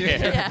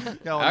 Yeah.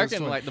 go on I the reckon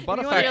swing. like the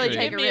butter You wanna really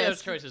factory. take Give a me those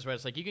risk. choices where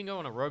it's like you can go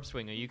on a rope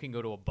swing or you can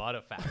go to a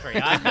butter factory.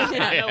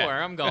 I know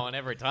where I'm going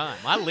every time.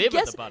 I live at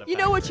Guess the butter you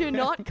factory. know what you're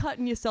not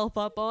cutting yourself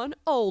up on?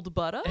 Old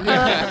butter.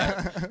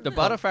 The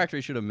butter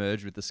factory should have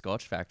merged with the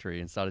Scotch factory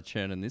and started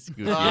churning this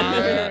good. Oh,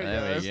 There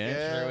yes, we go.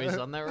 yeah.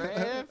 Screwies on the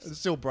riffs. It's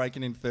still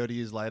breaking in 30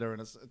 years later,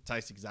 and it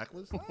tastes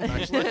exactly the same,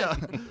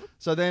 actually.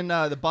 So then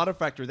the butter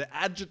factory, they're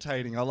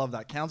agitating. I love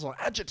that. Council are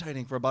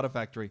agitating for a butter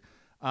factory.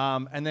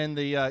 And then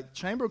the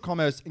Chamber of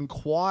Commerce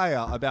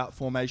inquire about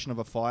formation of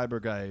a fire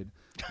brigade,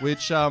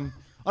 which I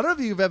don't know if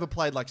you've ever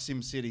played like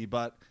SimCity,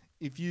 but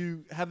if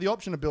you have the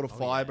option to build a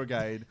fire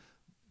brigade,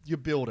 you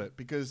build it.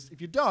 Because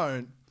if you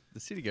don't, The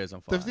city goes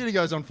on fire. the city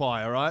goes on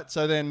fire, right?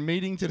 So then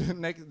meeting to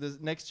the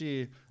next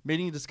year,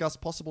 meeting to discuss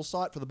possible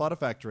site for the butter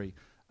factory.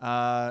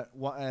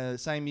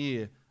 Same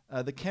year,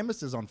 the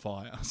chemist is on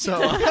fire. So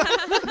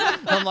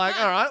I'm like,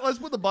 all right, let's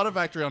put the butter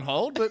factory on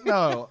hold. But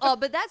no. Oh,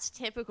 but that's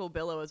typical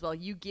Billow as well.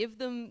 You give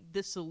them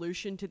the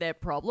solution to their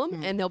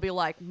problem, and they'll be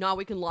like, "No,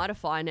 we can light a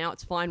fire now.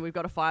 It's fine. We've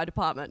got a fire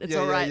department. It's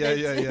all right."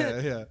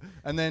 Yeah.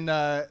 And then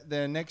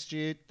the next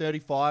year,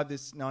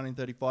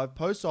 1935,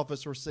 post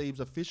office receives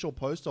official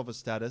post office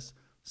status.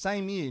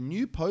 Same year,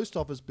 new post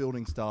office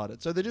building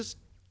started. So they're just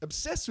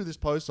obsessed with this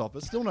post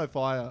office. Still no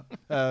fire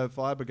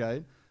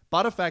brigade.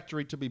 Butter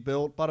factory to be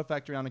built. Butter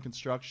factory under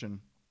construction.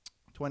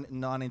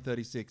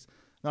 1936.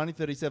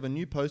 1937,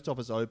 new post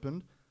office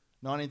opened.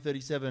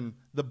 1937,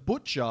 the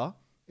butcher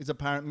is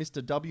apparent.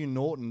 Mr. W.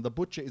 Norton, the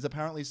butcher, is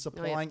apparently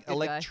supplying good guy.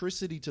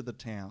 electricity to the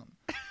town.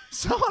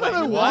 So I don't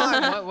know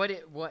why.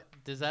 What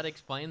does that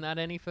explain that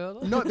any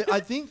further? No, I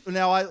think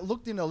now I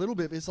looked in a little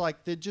bit. It's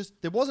like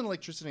there wasn't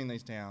electricity in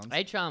these towns.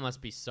 HR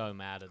must be so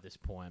mad at this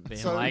point, being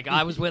So- like,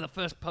 I was where the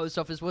first post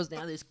office was.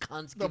 Now this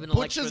cunt's The giving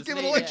butcher's electricity.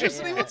 giving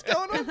electricity. Yeah. What's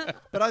going on?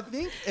 But I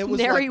think it was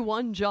Nary like,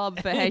 one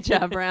job for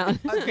HR Brown.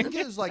 I think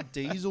it was like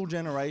diesel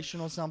generation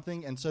or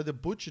something, and so the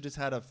butcher just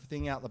had a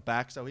thing out the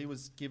back. So he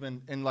was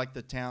given in like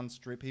the town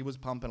strip. He was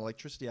pumping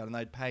electricity out, and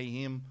they'd pay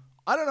him.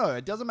 I don't know.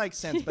 It doesn't make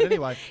sense, but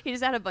anyway. He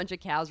just had a bunch of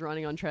cows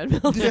running on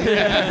treadmills. Run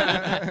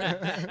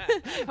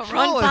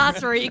Surely.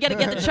 faster, or you got to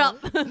get the chop.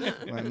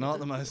 Well, not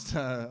the most,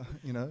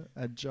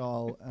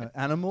 agile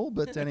animal,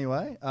 but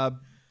anyway.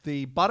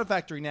 The butter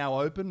factory now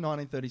open,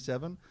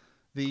 1937.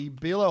 The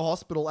Bealo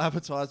Hospital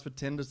advertised for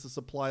tenders to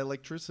supply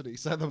electricity.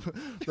 So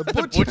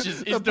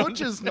the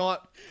butcher's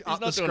not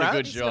up not to doing a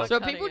good scratch. job. So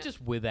cutting people it.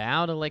 just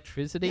without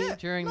electricity Yeah,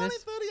 during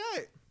this?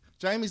 1938.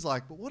 Jamie's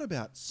like, but what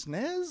about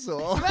SNES? Or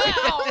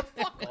Wow,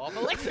 fuck off.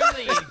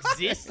 Electricity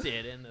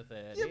existed in the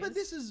 30s. yeah, but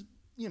this is,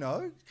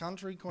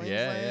 country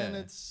Queensland.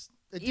 yeah.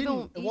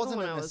 It wasn't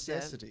when a I was there.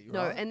 necessity,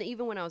 No, right? and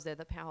even when I was there,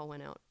 the power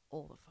went out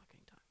all the fucking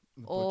time.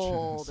 The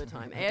All butchers. the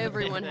time.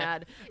 Everyone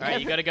had. All right,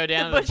 you got to go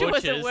down the to the butcher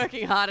wasn't butchers.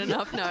 working hard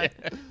enough. No.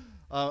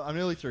 I'm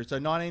nearly through. So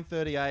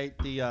 1938,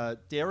 the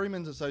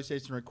Dairymen's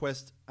Association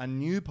requests a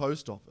new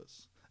post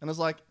office. And it's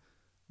like,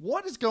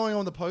 what is going on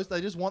with the post?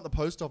 They just want the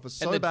post office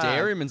so and the bad.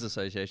 Dairymen's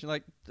Association,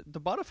 like the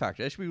butter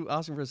factory. They should be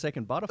asking for a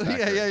second butter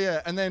factory.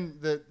 Yeah. And then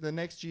the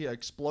next year,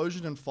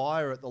 explosion and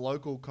fire at the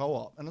local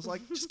co-op. And it's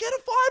like, just get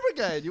a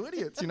fire brigade, you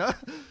idiots,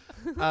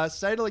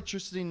 State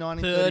electricity,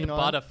 1939. Third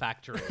butter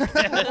factory.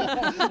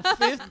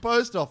 Fifth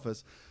post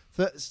office.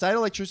 State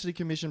Electricity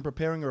Commission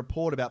preparing a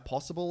report about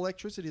possible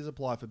electricity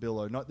supply for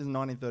Bealo. This is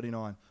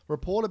 1939.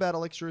 Report about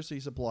electricity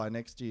supply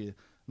next year.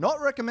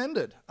 Not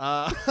recommended.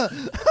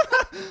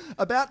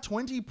 About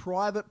 20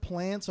 private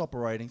plants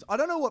operating. I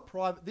don't know what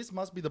private... This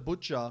must be the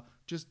butcher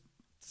just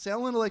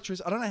selling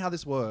electricity. I don't know how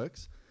this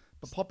works,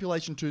 but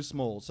population too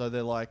small. So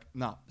they're like,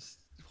 nah.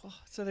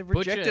 So they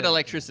rejected Butcher.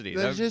 electricity.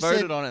 They They just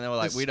voted said on it and they were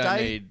like, the we don't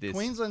state- need this.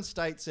 Queensland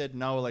State said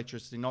no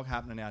electricity, not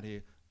happening out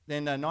here.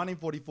 Then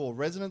 1944,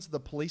 residence of the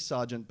police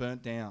sergeant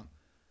burnt down.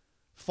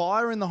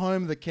 Fire in the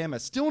home of the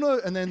chemist. Still no,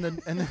 and then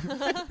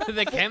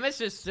The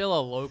chemist is still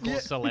a local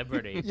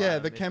celebrity. yeah, by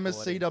the chemist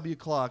mid-40s. C.W.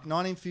 Clark.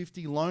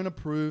 1950, loan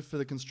approved for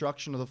the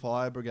construction of the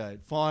fire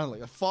brigade.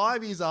 Finally,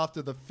 5 years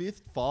after the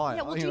fifth fire.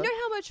 Yeah, well, do you know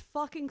how much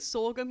fucking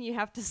sorghum you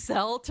have to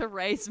sell to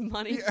raise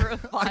money for a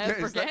fire Okay,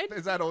 brigade?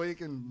 is that all you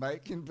can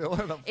make in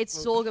Bealo? It's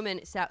sorghum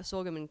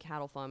and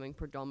cattle farming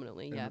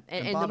predominantly, yeah,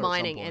 and and butter the at some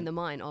mining point. and the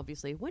mine,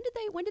 obviously. When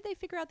did they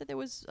figure out that there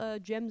was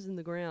gems in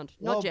the ground?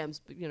 Well, Not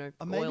gems, but Maybe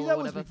oil that or was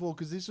whatever. before,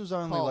 because this was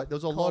only Coal. like there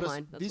was a Coal lot of.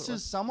 mine, that's This what it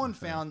is was. someone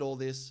found all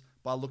this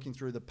by looking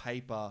through the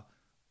paper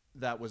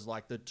that was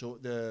like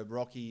the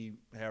Rocky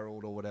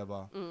Herald or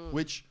whatever, Mm.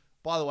 which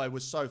by the way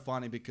was so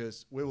funny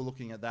because we were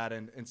looking at that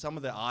and some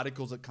of the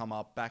articles that come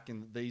up back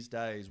in these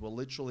days were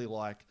literally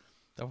like.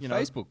 They were you know,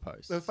 Facebook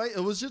posts. It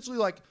was literally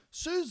like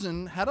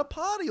Susan had a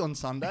party on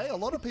Sunday. A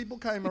lot of people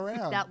came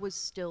around. That was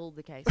still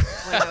the case. When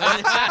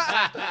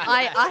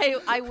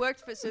I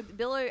worked for... So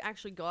Bealo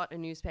actually got a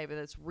newspaper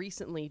that's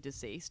recently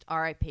deceased,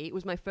 RIP. It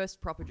was my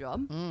first proper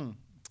job.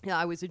 Yeah,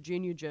 I was a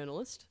junior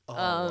journalist.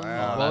 wow. What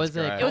that's was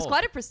it? great. It was called?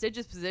 quite a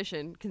prestigious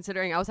position,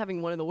 considering I was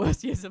having one of the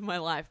worst years of my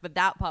life, but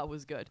that part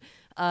was good.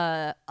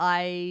 What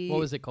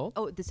was it called?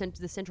 Oh, the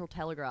Central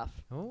Telegraph.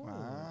 Oh.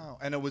 Wow.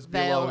 And it was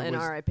Vale Bealo and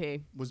was,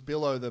 RIP. was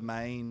Bealo the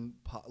main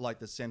part, like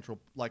the central,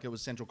 like it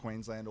was Central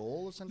Queensland,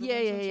 all of Central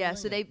Yeah. Queensland?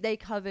 So they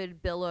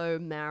covered Bealo,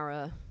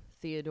 Mara,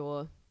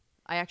 Theodore.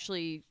 I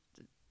actually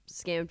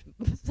scammed.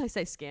 I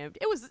say scammed.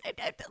 It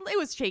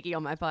was cheeky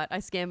on my part. I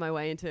scammed my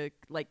way into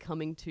like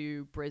coming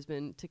to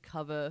Brisbane to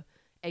cover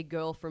a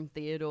girl from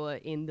Theodore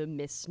in the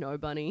Miss Snow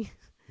Bunny.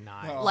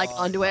 Nice. like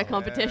underwear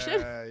competition.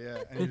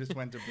 Yeah. And you just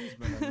went to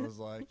Brisbane and was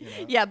like,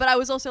 Yeah, but I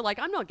was also like,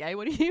 I'm not gay.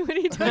 What are you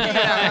talking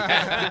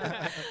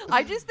about?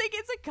 I just think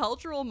it's a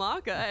cultural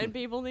marker and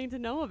people need to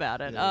know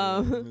about it.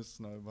 Miss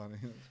Snow Bunny.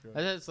 That's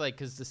great. It's like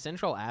because the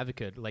Central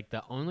Advocate, like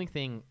the only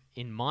thing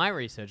in my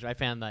research, I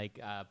found like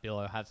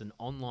Bealo has an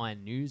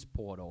online news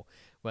portal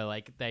where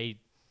like they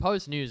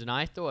post news, and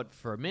I thought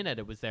for a minute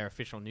it was their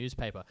official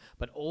newspaper,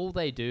 but all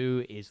they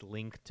do is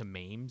link to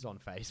memes on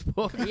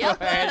Facebook.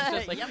 Yep. Where it's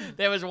just like, Yep.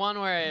 there was one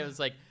where it was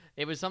like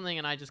it was something,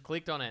 and I just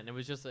clicked on it, and it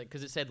was just like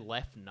because it said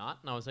left nut,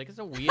 and I was like, it's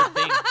a weird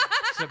thing.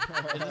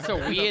 It's a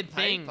weird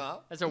thing. paper.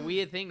 It's a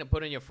weird thing to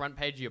put on your front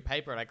page of your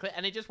paper, and I clicked,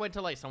 and it just went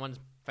to like someone's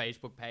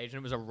Facebook page, and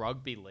it was a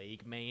rugby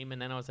league meme,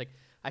 and then I was like,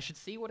 I should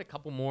see what a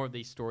couple more of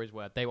these stories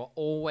were. They were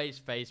always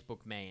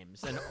Facebook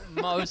memes, and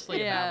mostly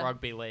Yeah. about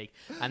rugby league.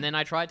 And then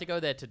I tried to go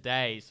there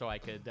today so I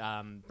could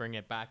bring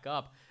it back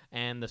up,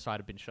 and the site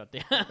had been shut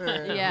down.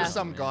 Yeah. There's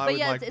some guy But with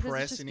yeah, like it's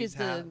press just in his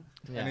 'cause hat.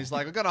 the- Yeah. And he's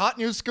like, I got a hot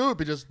new scoop.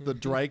 He just the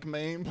Drake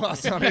meme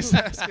plus on his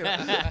desk.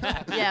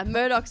 Yeah,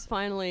 Murdoch's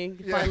finally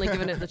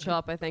given it the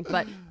chop, I think.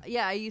 But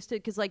yeah, I used to,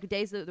 because like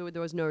days that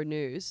there was no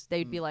news,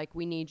 they'd be like,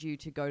 we need you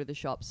to go to the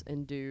shops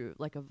and do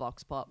like a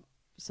Vox Pop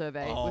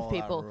survey with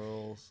people.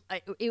 Rules.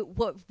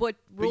 What But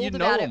ruled you know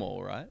about them it?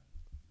 all, right?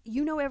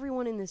 You know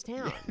everyone in this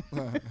town.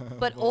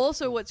 But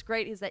also what's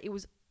great is that it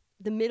was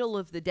the middle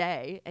of the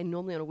day and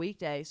normally on a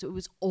weekday, so it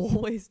was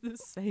always the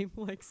same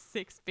like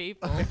 6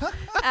 people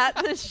at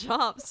the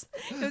shops.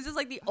 It was just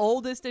like the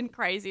oldest and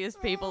craziest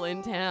people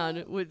in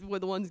town were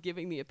the ones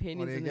giving the What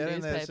opinions are you in the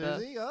getting there, newspaper.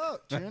 Susie? Oh,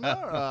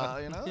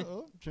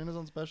 tuna. Tuna's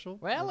on special.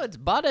 Well, it's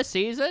butter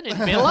season in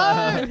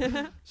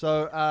Bealo.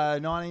 So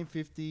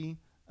 1950,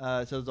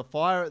 so there's a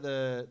fire at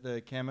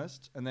the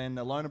chemist, and then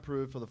a loan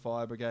approved for the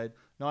fire brigade.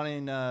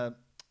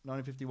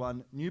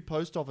 1951, new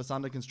post office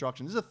under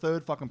construction. This is a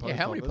third fucking post Yeah,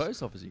 how office. many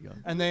post offices you got?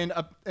 And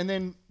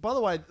then, by the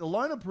way, the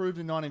loan approved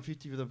in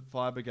 1950 for the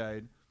fire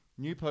brigade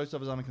new post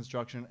office under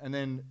construction, and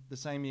then the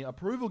same year,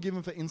 approval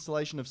given for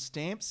installation of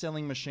stamp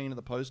selling machine at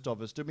the post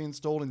office to be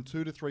installed in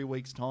 2 to 3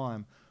 weeks'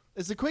 time.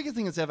 It's the quickest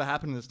thing that's ever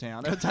happened in this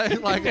town. It'll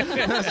take, like,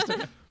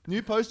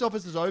 new post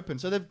office is open.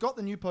 So they've got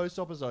the new post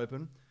office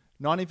open.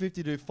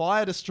 1952,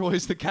 fire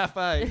destroys the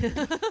cafe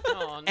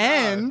Oh, no.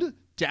 and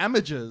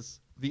damages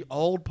the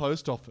old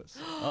post office.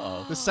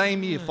 The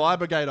same year, fire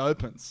brigade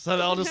opens. So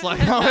they're just like,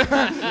 oh,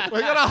 we're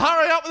going to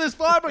hurry up with this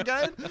fire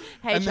brigade.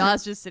 And then-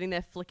 HR's just sitting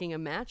there flicking a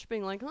match,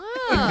 being like,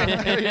 ah.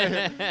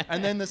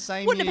 And then the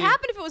same Wouldn't year, have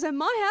happened if it was at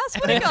my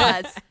house, would it,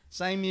 guys?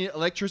 same year,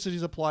 electricity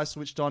supply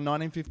switched on.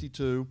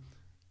 1952.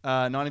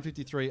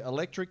 1953,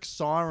 electric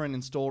siren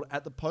installed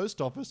at the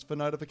post office for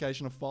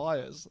notification of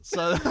fires.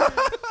 So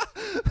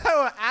they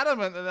were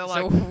adamant that they're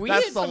like,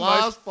 that's the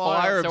last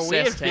fire. It's a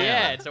weird, obsessed town.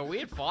 yeah, it's a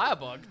weird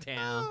firebug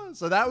town.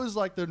 So that was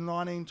like the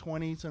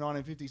 1920 to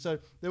 1950. So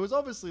there was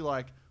obviously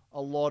like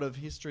a lot of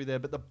history there,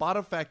 but the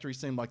butter factory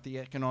seemed like the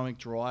economic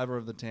driver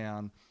of the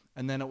town.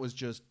 And then it was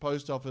just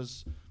post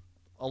office,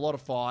 a lot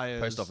of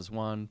fires. Post office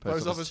 1,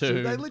 Post office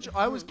 2. They literally,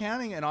 I was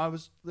counting, and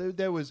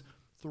there was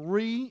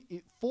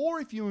 4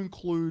 if you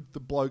include the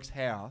bloke's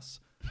house,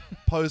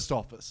 post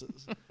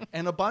offices,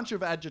 and a bunch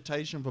of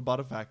agitation for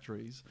butter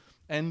factories.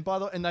 And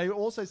and they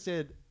also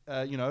said,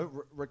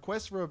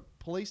 requests for a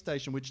police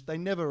station, which they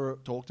never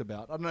talked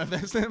about. I don't know if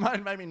they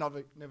maybe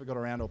never got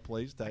around to a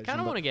police station. I kind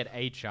of but- want to get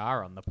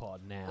HR on the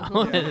pod now.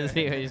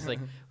 He's like,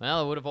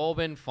 well, it would have all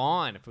been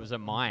fine if it was at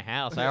my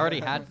house. I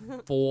already had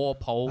 4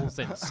 poles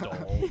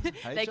installed.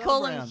 They HR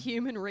call Brown. him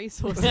Human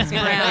Resources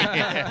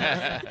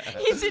Brown.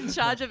 He's in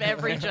charge of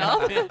every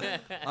job.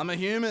 I'm a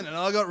human and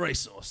I got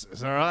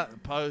resources. All right,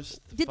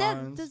 post.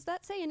 phones. Does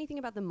that say anything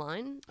about the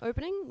mine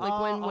opening? Like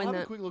I'll when have a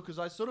that? quick look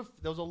because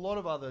there was a lot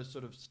of other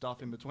sort of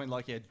stuff in between.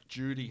 Like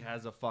Judy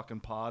has a fucking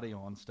party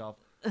on stuff.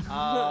 Do you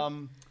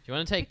want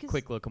to take a Because-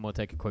 quick look and we'll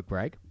take a quick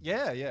break?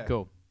 Yeah.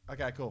 Cool.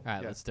 Okay, cool. All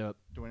right, Yeah. let's do it.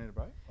 Do we need a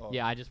break? Oh.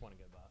 Yeah, I just want to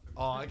go back.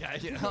 Oh, okay.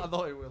 Yeah, I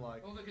thought we were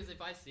like. Well, because if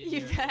I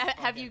sit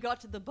Have you got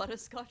to the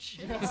butterscotch?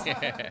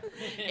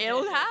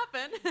 It'll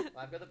happen.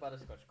 I've got the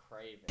butterscotch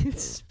craving.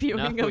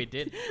 Spewing No, we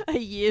did. a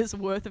year's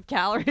worth of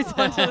calories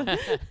onto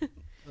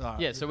All right.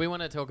 Yeah, so we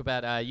want to talk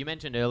about. You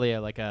mentioned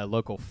earlier, like a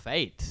local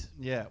fate.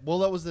 Yeah. Well,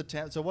 that was the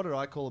town. So what did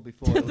I call it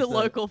before? It the was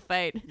local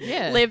fate.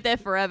 Yeah. Live there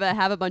forever,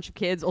 have a bunch of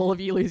kids, all of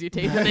you lose your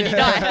teeth, and then you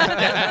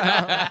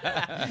die.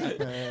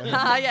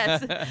 Ah,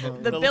 yes.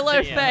 The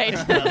billow fate.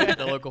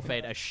 The local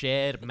fate, a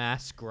shared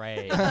mass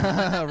grave.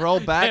 roll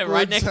backwards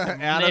right next to,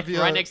 out of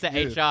your right next to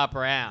youth. HR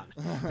Brown,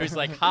 who's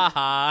like,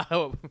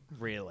 haha,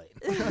 really?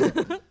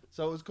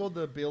 So it was called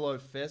the Billow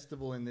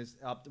Festival in this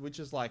which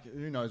is like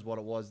who knows what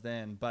it was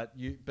then, but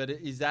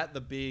is that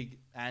the big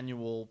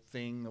annual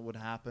thing that would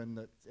happen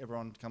that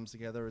everyone comes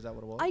together? Is that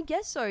what it was? I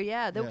guess so,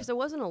 yeah. Because Yeah. there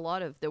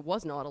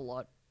was not a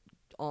lot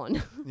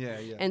on. yeah.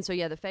 And so,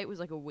 yeah, the fate was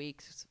like a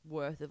week's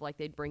worth of like,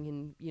 they'd bring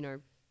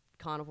in,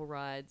 carnival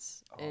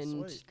rides Oh,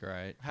 and sweet.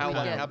 Great.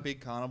 How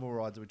big carnival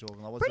rides are we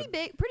talking? Like, what's pretty it-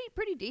 big,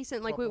 pretty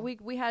decent. Like Proper?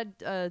 we had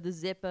the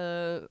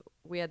Zipper,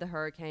 we had the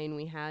Hurricane,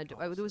 we had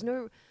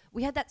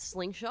we had that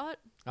slingshot.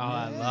 Oh,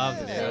 I love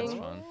Yeah, it. that's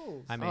fun.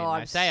 I mean, Oh, I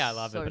I'm say I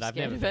love so it, but I've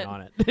scared never of been it.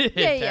 on it.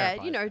 Yeah,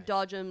 Terrifies me.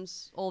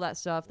 Dodgems, all that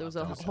stuff. There was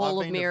a I've hall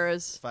of been to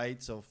mirrors.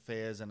 Fates or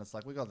fairs, and it's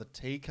like we got the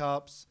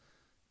teacups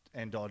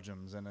and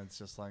Dodgems, and it's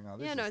just like, oh,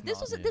 this Yeah, is no, this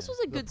nuts. was this was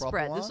a The good proper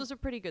spread. one? This was a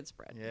pretty good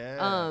spread. Yeah,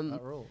 that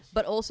rules.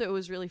 But also it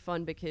was really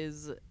fun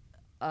because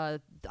I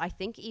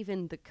think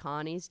even the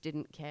carnies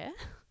didn't care.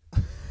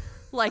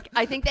 Like,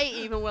 I think they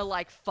even were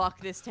like,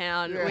 fuck this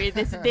town.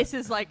 This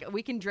is like,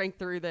 we can drink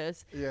through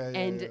this.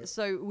 Yeah.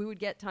 So we would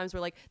get times where,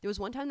 like, there was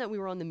one time that we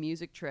were on the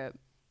music trip.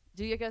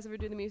 Do you guys ever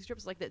do the music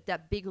trips? Like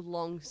that big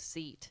long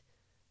seat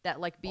that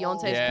like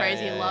Beyonce's Yeah,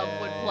 Crazy in Love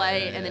would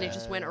play, yeah, and then it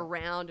just went yeah.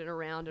 around and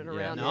around and Yeah.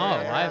 around. No,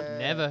 and around. I've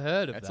never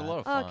heard of That's that. a lot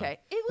of fun. Okay,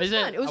 it was Is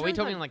fun. It was are we really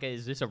talking fun. like,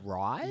 is this a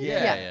ride?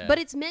 Yeah. But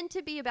it's meant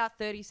to be about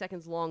 30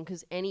 seconds long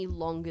because any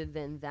longer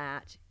than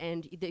that,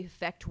 and the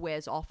effect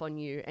wears off on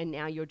you, and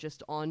now you're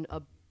just on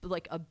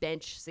a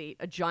bench seat,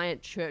 a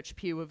giant church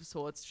pew of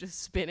sorts,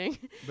 just spinning.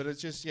 But it's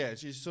just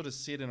you sort of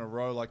sit in a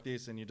row like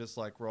this, and you just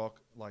like rock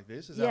like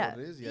this. Is that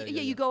what it is? Yeah,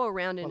 you go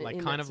around in What, like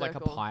in kind that of like a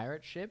circle.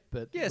 pirate ship,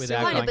 but Yeah,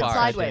 without Kind of, going but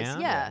upside sideways,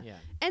 down? yeah.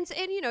 And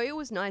it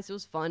was nice. It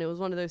was fun. It was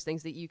one of those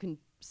things that you can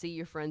see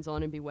your friends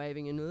on and be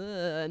waving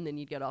and then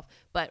you'd get off.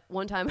 But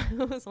one time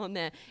I was on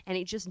there and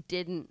it just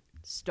didn't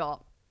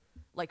stop,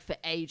 like for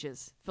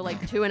ages, for like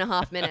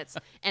 2.5 minutes.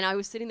 And I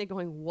was sitting there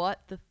going,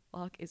 what the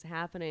fuck is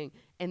happening?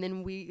 And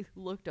then we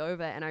looked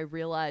over and I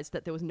realized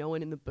that there was no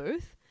one in the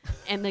booth.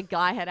 And the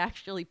guy had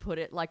actually put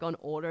it like on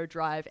auto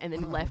drive and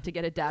then left to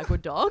get a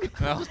Dagwood dog.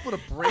 Just put a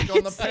brick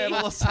on the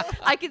pedal or something.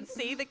 I could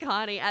see the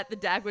carny at the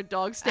Dagwood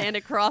dog stand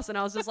across, and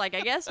I was just like,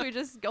 I guess we're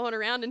just going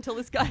around until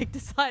this guy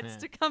decides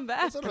to come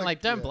back. Sort I'm of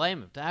like, don't yeah.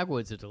 blame him.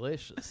 Dagwoods are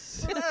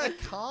delicious. Yeah,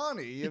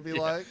 Carney, you'd be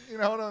like, you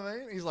know what I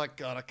mean? He's like,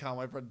 God, I can't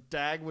wait for a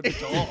Dagwood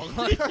dog.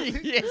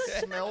 Like, Yeah.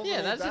 smells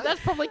Yeah, all day.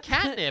 that's probably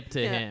catnip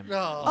to him.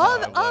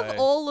 Oh. Of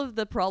all of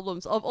the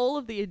problems, of all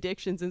of the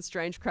addictions and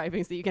strange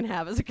cravings that you can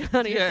have as a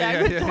carny, Yeah,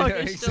 a Dagwood yeah, dog yeah.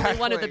 Still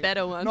one of the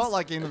better ones. Not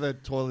like into the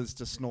toilets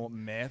to snort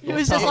meth. He or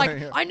was just like,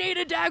 something. I need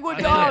a Dagwood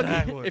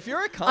dog. If you're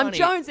a I'm carny,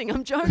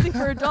 jonesing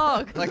for a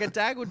dog. like a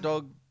Dagwood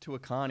dog to a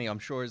carny, I'm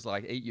sure is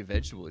like eat your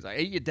vegetables. He's like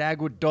eat your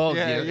Dagwood dog.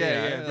 Yeah, you know,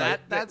 yeah, you know, yeah. like,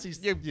 That's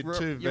his. you're, Your ra-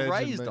 two you're veg and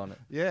raised meat. on it.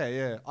 Yeah,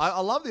 yeah.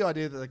 I love the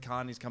idea that the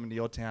carny's coming to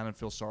your town and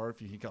feel sorry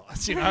for you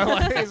guys. You know,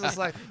 like it's just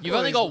like You've all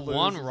only these got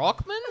one losers.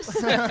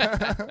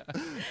 Rockman?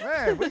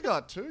 Man, we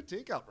got 2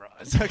 teacup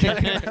rides. Okay.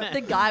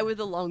 The guy with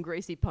the long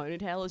greasy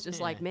ponytail is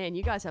just like, man,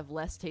 you guys have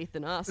less teeth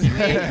than us.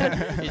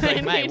 He's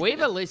like, mate,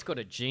 we've at least got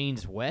a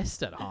Jeans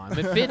West at home.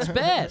 It fits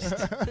best.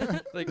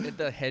 Like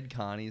the head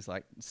carny's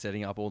like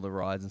setting up all the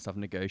rides and stuff,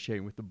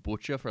 negotiating with the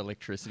butcher for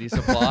electricity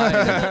supply.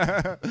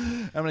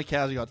 How many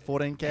cows you got?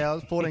 14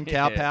 cows. 14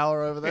 cow Yeah.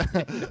 power over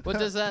there. What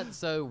does that?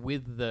 So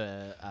with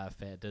the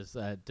fair,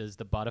 does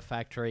the Butter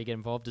Factory get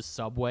involved? Does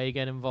Subway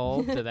get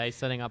involved? Are they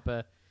setting up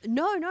a?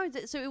 No.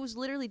 So it was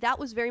literally, that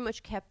was very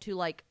much kept to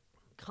like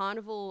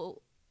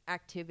carnival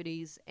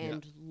activities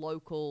and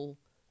local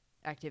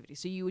activities.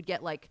 So you would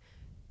get like,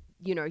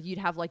 you know, you'd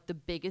have like the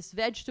biggest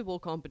vegetable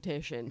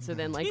competition. So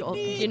then like, all,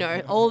 you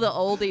know, all the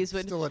oldies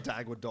would. Still a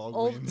Dagwood dog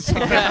all- wins.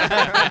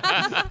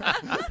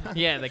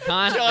 Yeah, the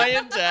kind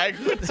Giant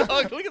Dagwood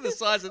dog. Look at the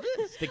size of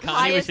this. the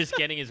carny was highest- just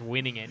getting his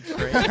winning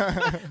entry.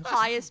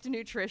 highest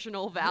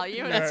nutritional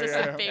value, and it's just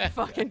a big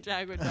fucking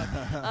Jaguar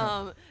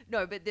dog.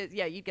 No, but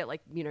you'd get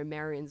like, you know,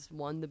 Marion's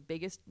won the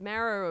biggest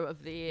marrow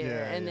of the year,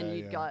 Yeah, and then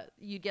yeah,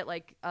 you'd get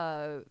like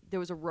there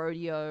was a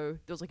rodeo,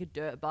 there was like a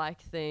dirt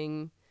bike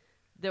thing.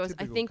 There was,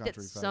 I Typical think that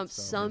country folk some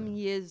stuff,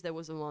 years there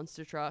was a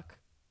monster truck.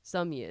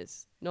 Some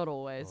years, not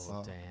always.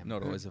 Oh, damn.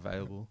 Not always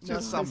available.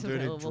 Just some always dude who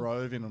available.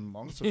 drove in a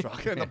monster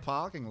truck in the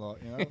parking lot,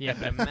 you know? Yeah,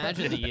 but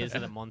imagine the years that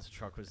the monster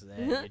truck was there.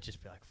 You'd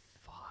just be like,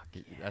 fuck.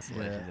 That's Yeah,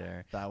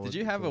 legendary. that would Did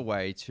you be have a cool.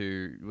 way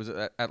to? Was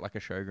it at like a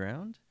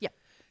showground? Yeah.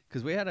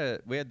 Because we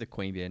had the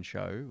Queen Band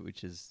show,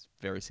 which is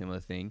very similar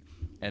thing,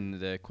 and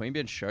the Queen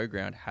Band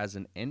showground has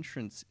an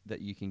entrance that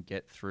you can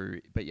get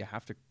through, but you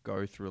have to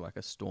go through like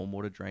a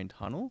stormwater drain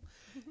tunnel,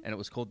 and it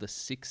was called the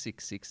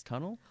 666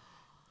 tunnel.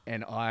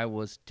 And I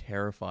was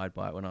terrified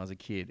by it when I was a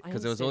kid I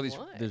because there was all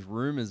understand why. there's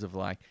rumors of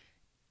like,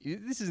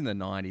 this is in the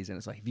 90s, and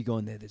it's like if you go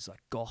in there, there's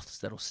like goths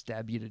that'll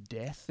stab you to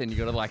death, and you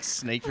got to like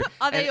sneak through.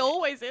 Are And- they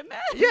always in there?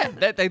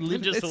 Yeah, they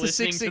live Just it's the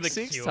listening to The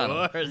 666 Cure.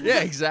 tunnel. Yeah,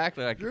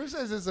 exactly. Like, Drew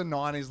says it's the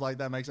 90s, like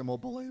that makes it more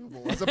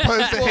believable. As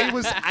opposed to he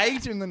was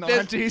 8 in the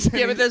 90s.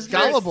 yeah, but there's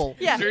gullible.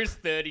 Yeah. Drew's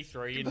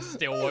 33 and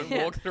still won't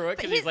Yeah. walk through it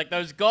because But he's like,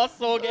 those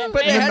goths all get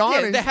but in the there,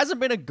 90s there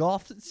hasn't been a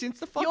goth since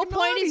the fucking Your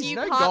point 90s. is you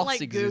No can't goths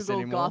like exist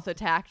Google anymore. goth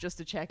attack just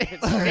to check if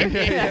it's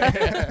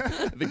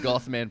real. The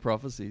Goth Man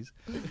prophecies.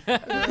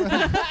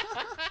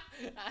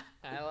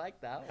 I like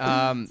that.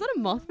 Is that a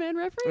Mothman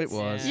reference? It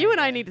was. You and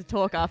I need to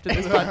talk after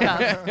this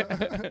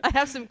podcast. I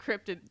have some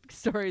cryptid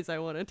stories I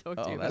want to talk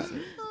to Oh, you that's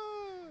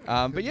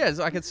about. it. But yeah, it's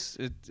like it's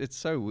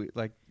so weird.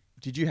 Like,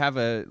 did you have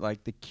the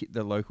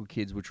local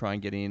kids would try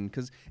and get in?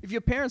 Because if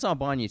your parents aren't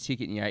buying you a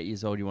ticket and you're 8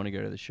 years old, you want to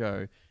go to the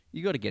show,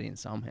 you got to get in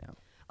somehow.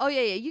 Oh,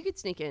 yeah, you could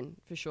sneak in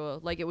for sure.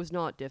 Like, it was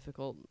not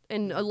difficult.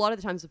 And a lot of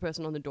the times the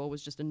person on the door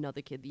was just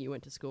another kid that you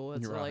went to school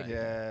with. So, Right. like,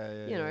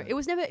 Yeah. you know, it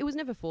was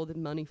never for the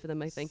money for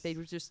them, I think.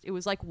 It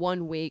was like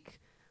 1 week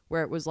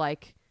where it was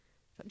like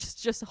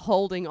just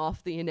holding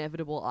off the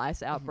inevitable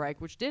ice outbreak,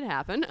 which did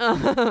happen.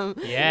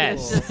 Yes.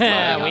 It's just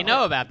like, We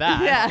know about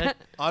that. Yeah.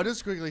 I'll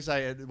just quickly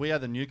say we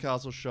had the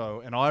Newcastle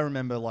show, and I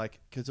remember like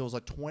because it was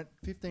like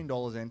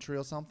 $15 entry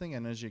or something,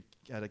 and as you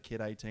had a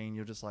kid 18,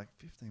 you're just like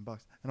 $15.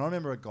 And I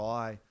remember a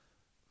guy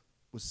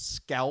was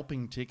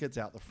scalping tickets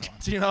out the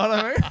front. You know what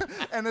I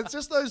mean? And it's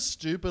just those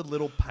stupid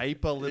little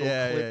paper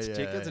clipped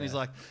tickets, and he's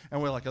like,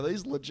 and we're like, are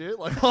these legit?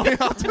 Like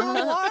holding up to the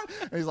line,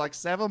 and he's like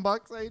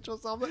 $7 each or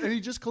something, and he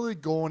just clearly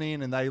gone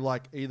in, and they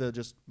like either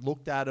just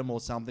looked at him or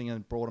something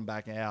and brought him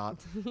back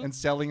out and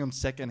selling them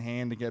second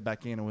hand to get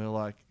back in, and we were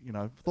like, you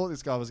know, thought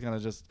this guy was gonna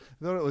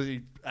thought it was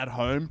he at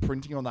home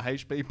printing on the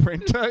HP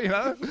printer, you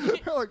know,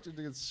 like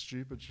it's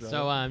stupid show.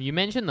 So you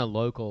mentioned the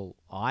local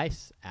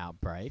ice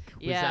outbreak.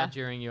 Was Yeah. that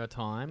during your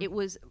time? It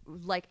was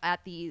like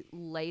at the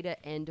later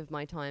end of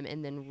my time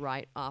and then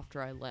right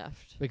after I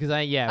left. Because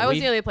I was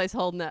the only place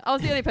holding that. I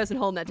was the only person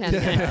holding that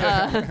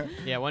tent.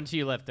 yeah, once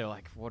you left, they're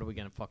like, what are we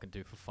going to fucking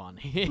do for fun?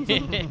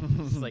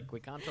 It's like, we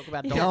can't talk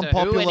about The Doctor Who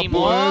unpopular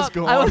anymore. blur's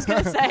gone. I was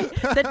going to say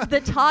that the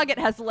target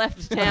has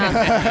left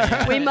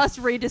town. We must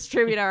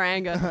redistribute our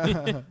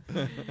anger.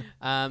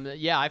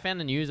 Yeah, I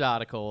found a news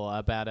article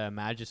about a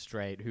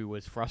magistrate who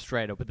was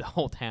frustrated with the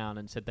whole town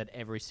and said that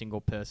every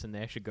single person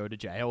there should go to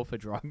jail for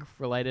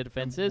drug-related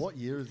offences. What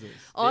year is this?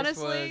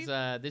 Honestly,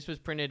 This was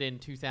printed in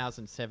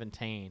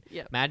 2017.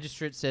 Yep.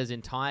 Magistrate says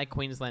entire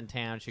Queensland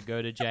town should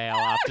go to jail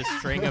after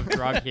string of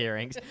drug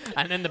hearings.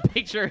 And then the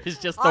picture is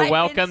just the I've been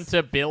welcome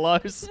to Billow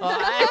sign.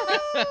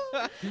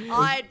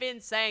 I'd been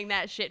saying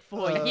that shit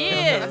for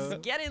years.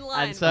 Get in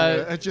line. And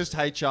so It's just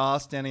HR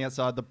standing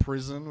outside the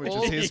prison, which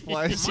is his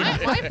place. my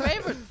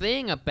favorite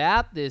thing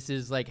about this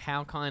is like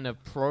how kind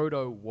of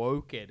proto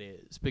woke it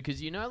is,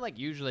 because you know, like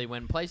usually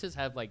when places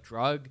have like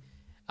drug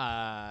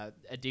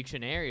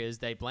addiction areas,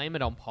 they blame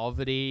it on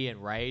poverty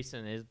and race,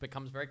 and it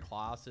becomes very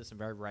classist and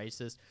very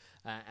racist.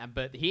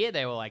 But here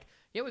they were like,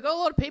 yeah, we got a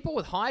lot of people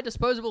with high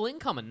disposable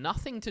income and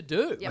nothing to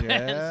do. Yep. And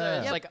so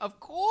it's Yep. like, of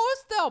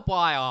course they'll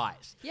buy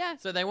ice. Yeah.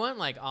 So they weren't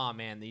like, oh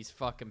man, these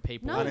fucking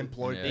people, No.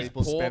 Unemployed Yeah. these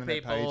people poor spending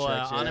their people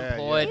paychecks. are yeah,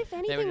 unemployed. If They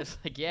anything, were just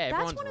like, yeah,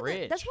 everyone's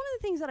rich. That's one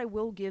of the things that I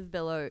will give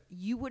Billo.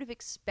 You would have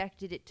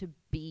expected it to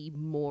be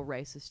more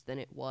racist than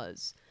it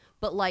was.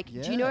 But like, do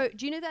you Yeah.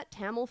 know that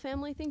Tamil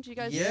family thing? Did you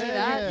guys Yeah, see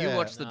that? yeah. You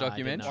watched the No, I didn't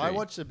documentary. know. I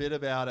watched a bit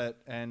about it,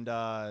 and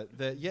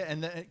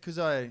because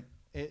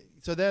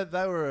so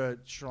they were a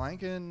Sri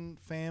Lankan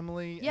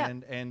family, Yeah.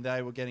 and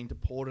they were getting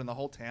deported, and the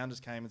whole town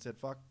just came and said,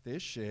 "Fuck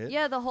this shit."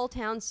 Yeah, the whole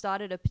town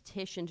started a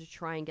petition to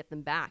try and get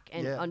them back,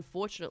 and Yeah.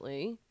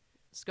 unfortunately,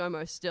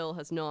 ScoMo still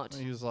has not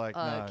And he was like,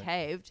 "No,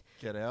 caved.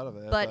 get out of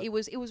there." But it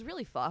was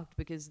really fucked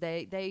because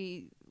they're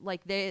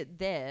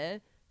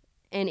there,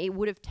 and it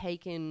would have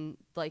taken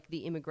like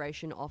the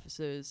immigration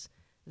officers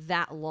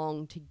that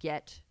long to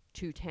get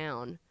to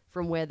town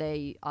from where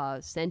they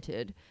are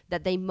centered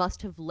that they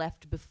must have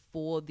left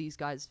before these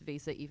guys'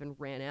 visa even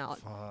ran out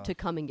to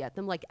come and get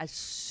them. Like as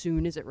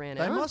soon as it ran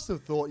they out. must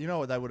have thought, you know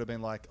what, they would have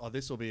been like, "Oh,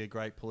 this will be a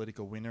great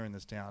political winner in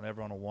this town.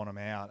 Everyone will want them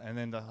out." And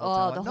then the whole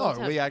town, the like, whole "No,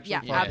 time. we actually yeah,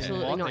 fucking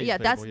absolutely want not. these Yeah,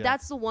 people."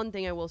 that's the one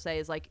thing I will say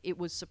is like it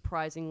was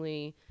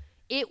surprisingly,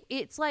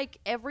 it's like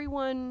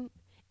everyone.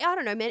 I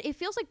don't know, man. It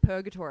feels like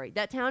purgatory.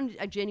 That town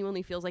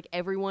genuinely feels like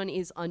everyone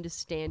is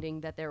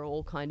understanding that they're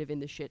all kind of in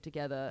the shit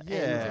together.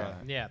 Yeah.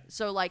 Yeah.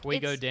 So like We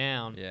it's- go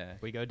down. Yeah.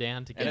 We go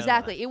down together.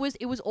 Exactly. It was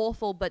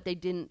awful, but they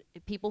didn't.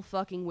 People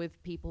fucking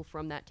with people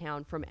from that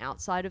town, from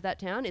outside of that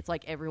town. It's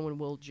like everyone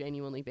will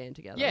genuinely band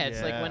together. Yeah, it's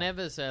Yeah.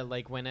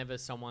 like whenever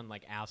someone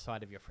like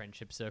outside of your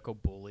friendship circle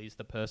bullies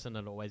the person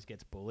that always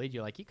gets bullied,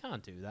 you're like, you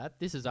can't do that.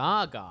 This is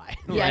our guy.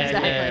 Yeah, Like,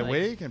 exactly. Yeah, like-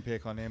 we can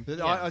pick on him. But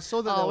Yeah. I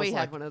saw that. Oh, there we was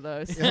had like, one of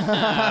those.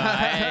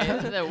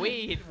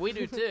 we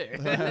do too.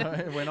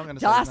 We're not going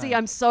to. Darcy,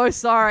 I'm so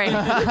sorry.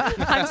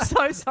 I'm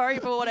so sorry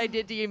for what I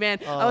did to you, man.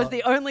 I was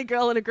the only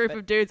girl in a group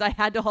of dudes. I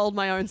had to hold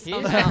my own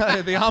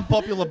somehow. The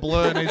unpopular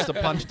blur needs to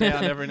punch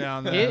down every now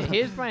and then.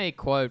 Here's my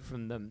quote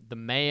from the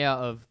mayor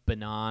of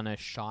Banana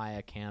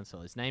Shire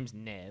Council. His name's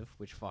Nev,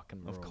 which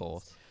fucking rules. Of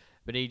course.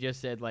 But he just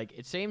said, like,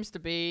 it seems to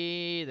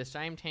be the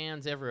same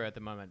towns everywhere at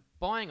the moment.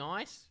 Buying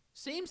ice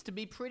seems to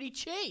be pretty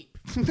cheap.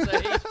 So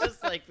he's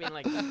just like being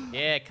like,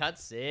 yeah, cut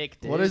sick,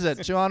 dude. What is it?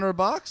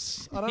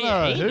 $200? I don't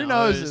Yeah, know. he Who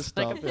knows this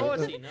stuff? Like, of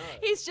course he knows.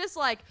 He's just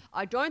like,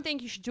 I don't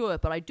think you should do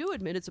it, but I do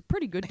admit it's a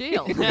pretty good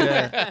deal.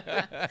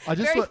 Yeah. I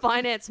just Very thought,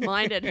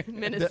 finance-minded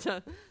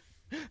minister.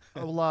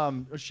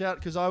 well, shout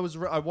because I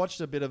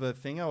watched a bit of a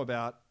thingo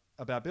about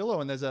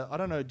Billo, and there's a, I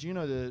don't know. Do you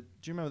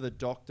remember the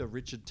doctor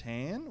Richard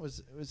Tan?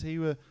 Was he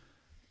were?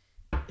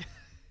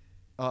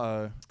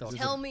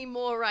 Tell me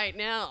more right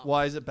now.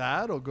 Why is it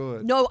bad or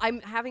good? No,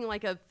 I'm having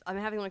like a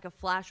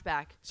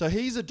flashback. So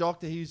he's a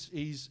doctor.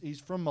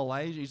 He's from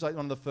Malaysia. He's like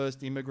one of the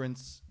first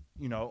immigrants,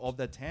 of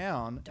the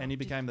town, and he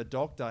became the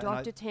doctor. and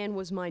Dr. Tan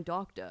was my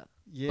doctor.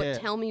 Yeah.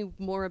 But tell me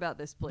more about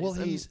this,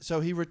 please. Well,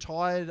 he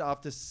retired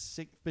after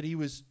 6, but he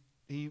was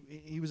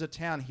a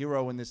town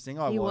hero in this thing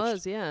I he watched.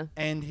 was, yeah.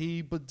 And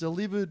he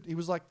delivered. He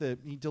was like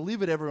he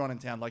delivered everyone in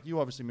town. Like you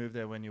obviously moved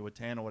there when you were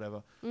 10 or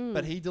whatever,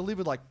 but he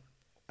delivered like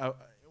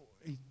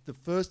the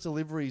first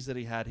deliveries that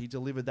he had. He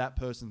delivered that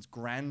person's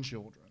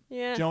grandchildren.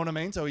 Yeah. Do you know what I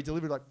mean? So he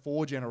delivered like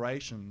 4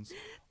 generations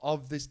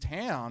of this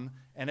town,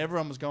 and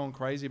everyone was going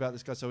crazy about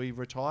this guy. So he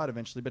retired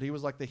eventually, but he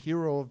was like the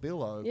hero of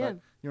Billo. Yeah. But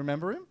you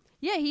remember him?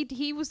 Yeah,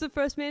 he was the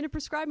first man to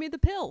prescribe me the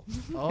pill.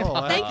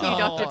 Oh, Thank you,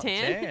 wow. Dr.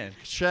 Tan. Tan.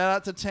 Shout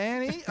out to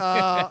Tanny.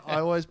 I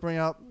always bring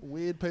up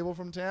weird people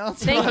from town.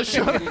 So Thank I you.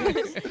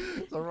 should-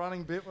 it's a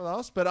running bit with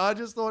us. But I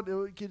just thought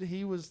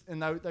he was,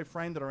 and they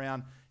framed it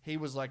around, he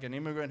was like an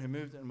immigrant who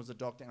moved and was a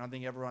doctor. And I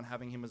think everyone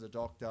having him as a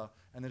doctor,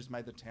 and they just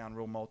made the town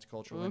real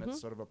multicultural in its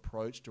sort of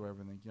approach to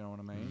everything. You know what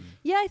I mean?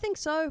 Yeah, I think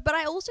so. But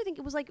I also think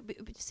it was like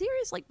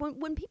serious. Like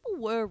when people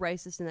were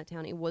racist in that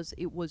town, it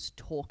was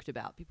talked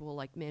about. People were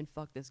like, "Man,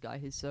 fuck this guy.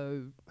 He's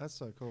so." That's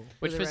so cool.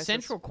 Which Really for racist.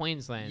 Central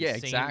Queensland Yeah,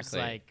 seems exactly.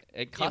 like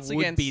It cuts would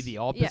be against- the Yeah.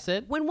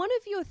 opposite. When one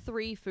of your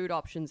 3 food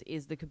options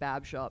is the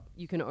kebab shop,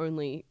 you can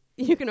only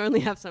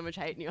have so much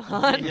hate in your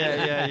heart.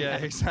 yeah,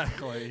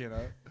 exactly.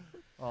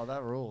 Oh,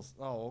 that rules.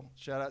 Oh,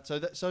 shout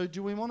out. So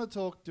do we want to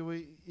talk?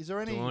 Is there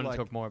any Do we want like?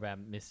 to talk more about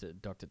Mr.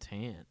 Dr.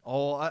 Tan?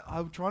 Oh,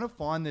 I'm trying to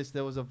find this.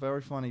 There was a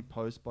very funny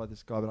post by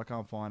this guy, but I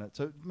can't find it.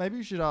 So maybe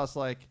you should ask,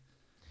 like,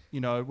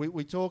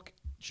 we talk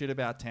shit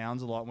about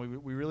towns a lot,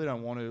 and we really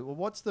don't want to. Well,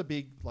 what's the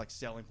big like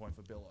selling point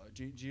for Billo?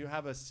 Do you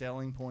have a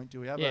selling point? Do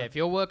we have Yeah, if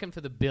you're working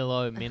for the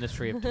Billo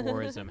Ministry of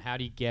Tourism, how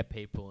do you get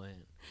people in?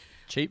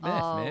 Cheap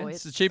meth, Oh, man.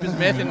 It's the it's- cheapest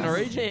meth in the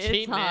region. It's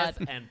Cheap hard.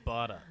 meth and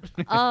butter.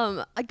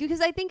 Because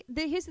I think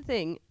here's the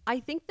thing. I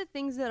think the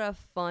things that are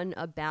fun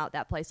about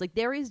that place, like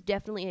there is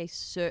definitely a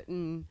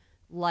certain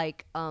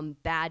like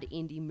bad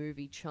indie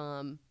movie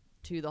charm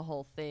to the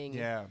whole thing.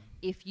 Yeah.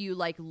 If you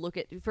like look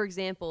at, for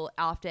example,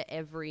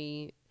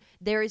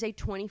 there is a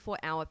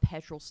 24-hour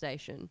petrol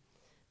station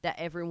that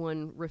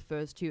everyone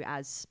refers to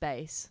as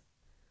Space.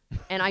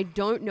 And I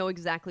don't know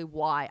exactly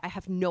why. I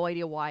have no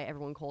idea why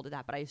everyone called it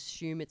that, but I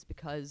assume it's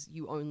because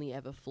you only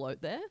ever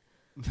float there.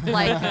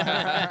 Like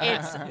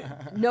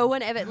it's no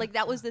one ever like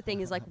that was the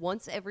thing is like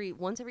once every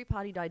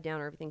party died down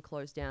or everything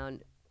closed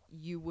down,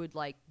 you would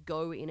like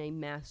go in a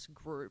mass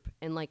group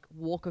and like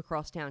walk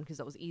across town because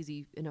that was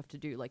easy enough to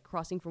do. Like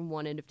crossing from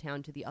one end of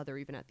town to the other,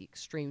 even at the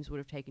extremes, would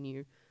have taken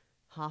you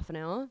half an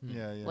hour.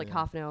 Yeah, yeah. Like yeah.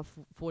 half an hour,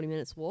 40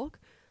 minutes walk.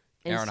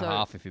 Hour and a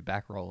half if you're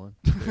back rolling.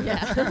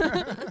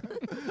 Yeah.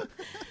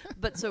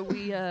 But so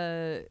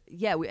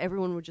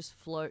everyone would just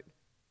float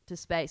to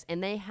space,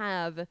 and they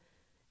have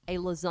a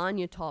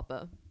lasagna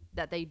topper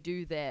that they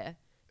do there.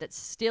 That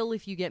still,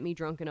 if you get me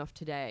drunk enough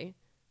today,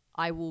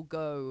 I will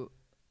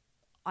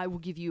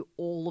give you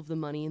all of the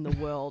money in the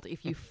world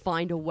if you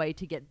find a way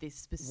to get this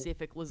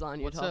specific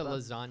lasagna What's topper. a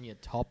lasagna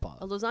topper?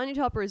 A lasagna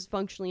topper is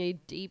functionally a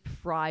deep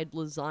fried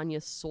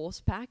lasagna sauce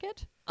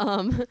packet.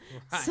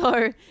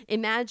 So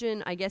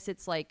imagine, I guess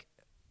it's like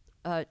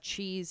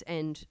cheese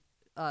and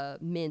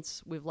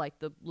mince with like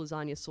the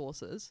lasagna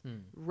sauces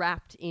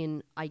wrapped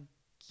in, I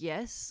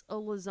guess, a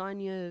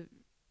lasagna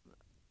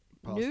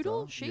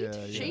noodle sheet,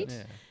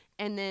 Yeah.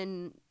 and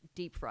then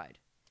deep fried.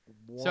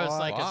 So it's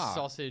like Wow. a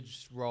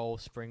sausage roll,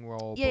 spring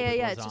roll, Yeah. but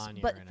with It's just,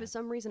 lasagna but in for it.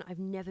 some reason, I've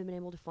never been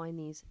able to find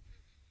these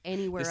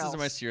anywhere This else. is the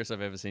most serious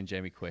I've ever seen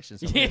Jamie question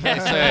Yeah.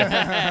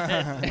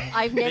 something.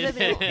 I've never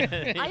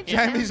been. I've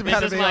Jamie's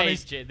about to be on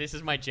his... This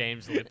is my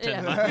James Lipton.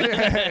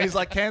 Yeah. He's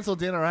like, cancel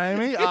dinner,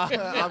 Amy.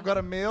 I've got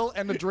a meal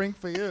and a drink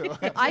for you.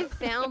 I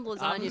found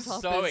lasagna I'm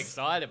toppers. so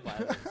excited by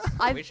this.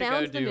 I've We should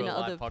found go them do in a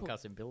other live pl-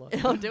 podcast in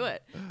Billa. I'll do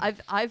it.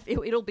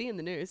 It'll be in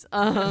the news.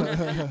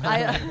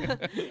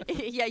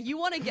 Yeah, you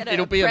want to get a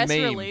It'll be a press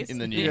meme release in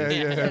the news.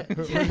 yeah.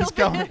 We're just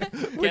going.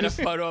 Get a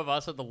photo of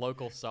us at the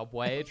local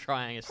Subway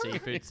trying a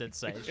seafood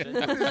sensation.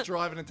 We're just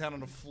driving in town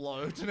on a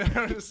float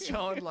and just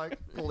showing like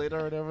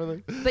glitter and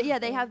everything. But yeah,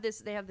 they have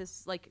this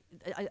like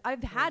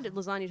I've had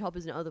lasagna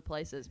toppers in other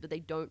places, but they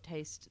don't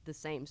taste the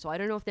same. So I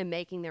don't know if they're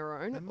making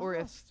their own or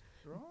if.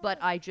 But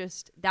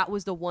that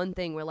was the one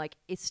thing where like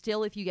it's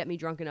still, if you get me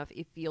drunk enough,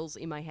 it feels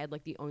in my head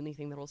like the only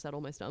thing that'll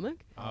settle my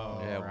stomach Oh,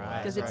 Yeah, right.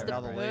 because it's the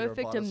Another liter of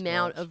perfect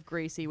amount butterscotch. of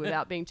greasy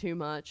without being too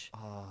much,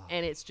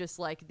 and it's just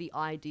like the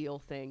ideal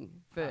thing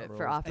for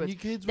And afterwards. you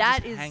kids would That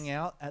just is- hang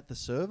out at the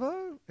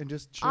servo and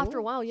just chill? After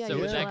a while, yeah. So you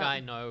would chill that out. guy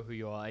know who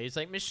you are? He's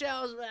like,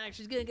 Michelle's back.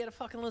 She's going to get a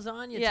fucking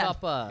lasagna Yeah.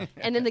 topper.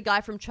 And then the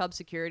guy from Chubb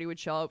Security would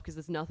show up because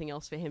there's nothing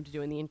else for him to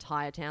do in the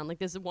entire town. Like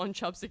there's one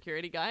Chubb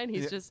Security guy, and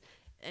he's Yeah. just.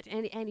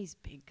 And he's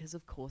big because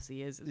of course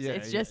he is. It's, Yeah,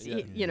 it's yeah, just yeah.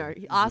 you know,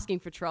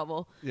 asking for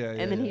trouble. Yeah,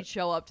 And then yeah. he'd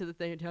show up to the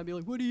thing in town and be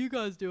like, "What are you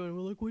guys doing?" And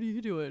we're like, "What are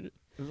you doing?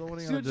 What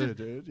are you Just- gonna do, just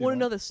dude? You Want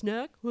know? another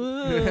snack?" Want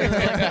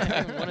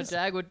a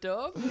Dagwood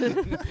dog?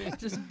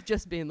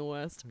 just being the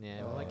worst.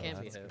 Yeah, well, I can't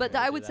be her. But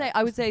I would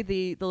say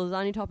the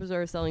lasagna toppers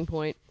are a selling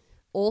point.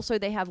 Also,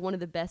 they have one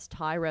of the best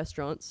Thai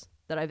restaurants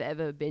that I've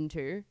ever been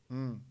to.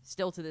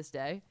 Still to this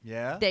day.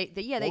 Yeah.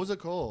 What was it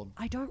called?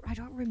 I don't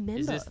remember.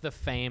 Is this the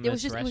famous it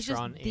was just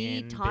restaurant the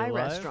in Thai Billow?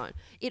 restaurant.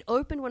 It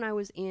opened when I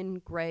was in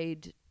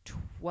grade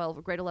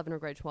 11 or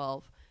grade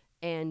 12,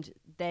 and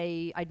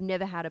I'd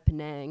never had a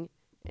Penang,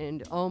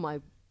 and oh my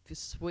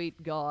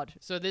sweet God,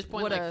 So at this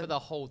point, What like a- for the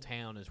whole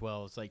town as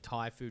well, it's like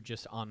Thai food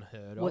just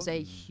unheard was of.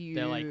 a huge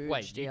They're like,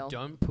 wait, deal. you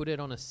don't put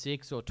it on a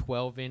 6 or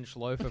 12-inch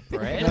loaf of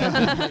bread?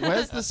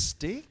 Where's the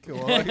stick?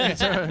 Or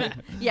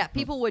Yeah,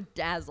 people were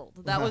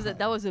dazzled. That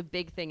was a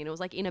big thing, and it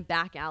was like in a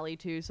back alley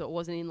too, so it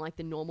wasn't in like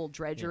the normal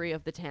drudgery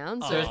of the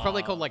town. So So it's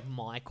probably called like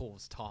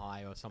Michael's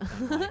Thai or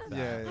something like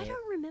that. yeah, I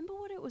don't remember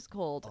what it was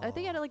called. I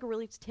think it had like a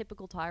really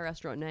typical Thai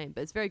restaurant name,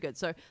 but it's very good.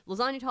 So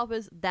lasagna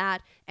toppers,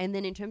 that, and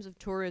then in terms of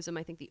tourism,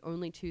 I think the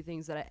only two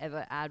things that I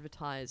ever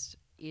advertised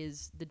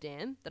is the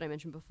dam that I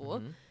mentioned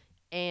before,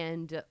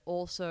 and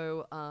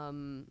also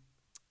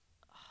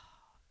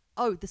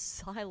the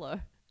silo.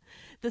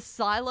 The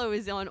silo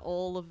is on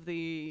all of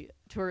the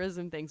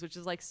tourism things, which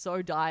is like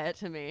so dire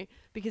to me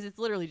because it's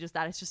literally just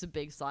that. It's just a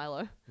big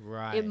silo.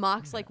 Right. It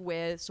marks like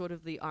where sort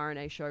of the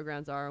RNA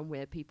showgrounds are and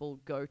where people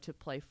go to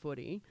play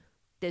footy.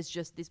 There's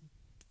just this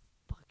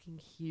fucking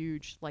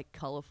huge, like,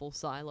 colourful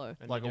silo.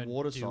 And Like you a don't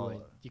water do silo.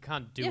 it- You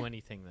can't do Yeah.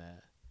 anything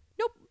there.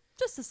 Nope,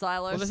 just a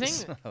silo. Well, the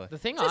just,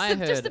 thing I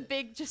heard,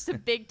 just a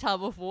big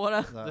tub of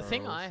water. the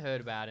thing I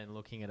heard about and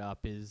looking it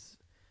up is,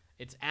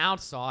 it's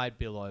outside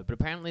Billow, but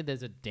apparently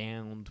there's a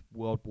downed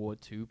World War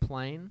II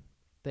plane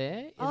there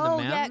in the Oh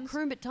yeah, mountains.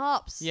 Croombit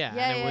Tops. Yeah,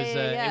 yeah, and it was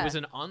yeah. it was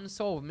an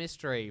unsolved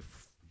mystery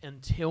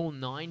until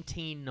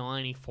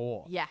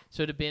 1994. Yeah.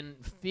 So it had been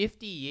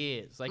 50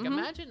 years. Like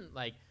imagine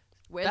like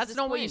Where's that's this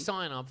not what you plane?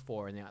 sign up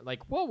for in the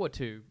like World War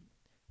II.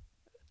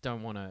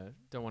 Don't want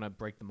to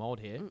break the mold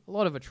here. A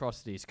lot of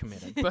atrocities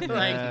committed, but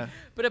Yeah.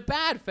 but a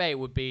bad fate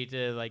would be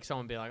to like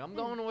someone be like, "I'm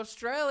going to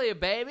Australia,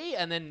 baby,"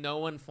 and then no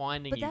one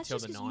finding But you that's till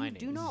just the 'cause 90s.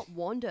 you do not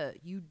wander.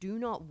 You do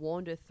not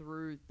wander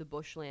through the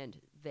bushland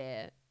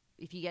there.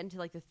 If you get into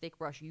like the thick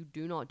brush, you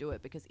do not do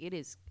it because it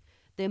is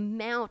the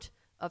amount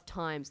of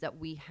times that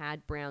we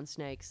had brown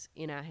snakes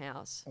in our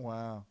house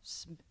Wow.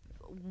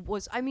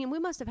 was. I mean, we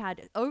must have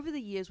had over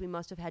the years. We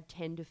must have had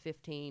 10 to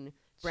 15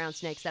 brown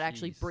snakes that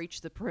actually Jeez.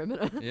 breached the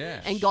perimeter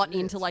Yeah. and got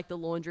into like the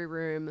laundry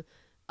room.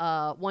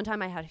 One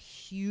time I had a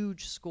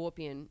huge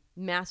scorpion,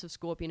 massive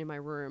scorpion in my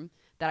room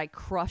that I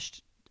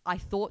crushed, I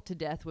thought to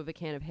death with a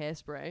can of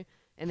hairspray.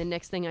 And the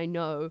next thing I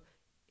know,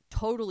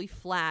 totally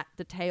flat,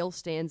 the tail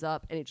stands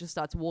up and it just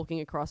starts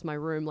walking across my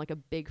room like a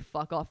big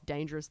fuck off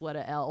dangerous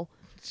letter L.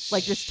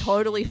 Like just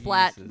totally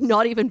flat, Jesus.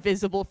 not even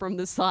visible from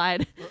the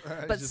side,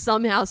 but Just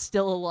somehow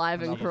still alive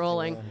and another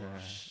crawling. form,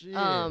 right. Shit.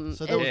 Um,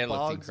 So there was Yeah, it looked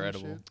bugs and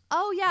incredible.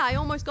 Oh yeah, I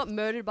almost got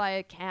murdered by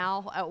a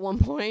cow at one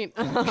point.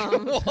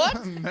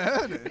 shit.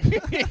 Murdered.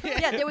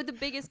 Yeah, they were the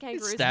biggest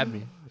kangaroos. Stab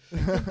me.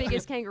 The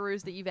biggest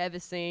kangaroos that you've ever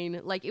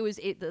seen. Like it was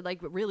like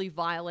really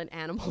violent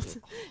animals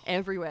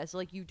everywhere. So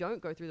like you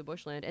don't go through the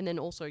bushland, and then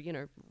also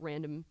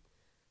random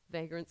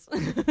vagrants.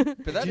 But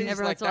that Every is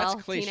like once in a that's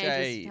while, cliche.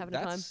 teenagers having a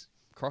time. That's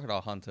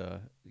Crocodile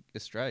Hunter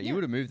Australia. Yeah. You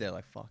would have moved there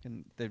like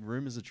fucking. The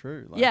rumors are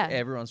true. Like, Yeah.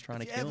 everyone's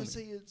trying If to you kill ever me.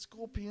 see a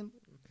scorpion,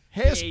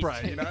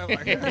 hairspray, you know,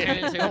 like Turn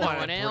into Come on,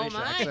 one L, British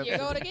mate. accent. You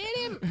gotta get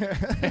him.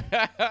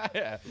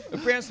 Yeah. A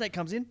brown snake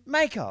comes in,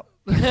 makeup.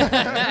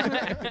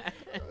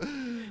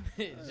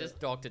 It's just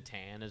Dr.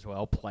 Tan as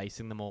well,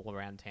 placing them all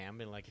around town,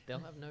 being like, they'll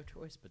have no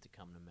choice but to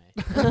come to me.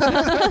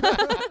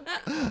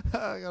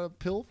 I got a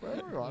pill for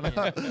everyone. I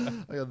got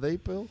the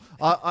pill.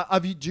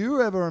 Do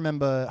you ever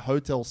remember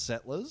Hotel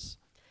Settlers?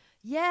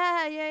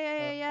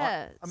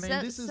 Yeah. I mean,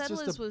 this is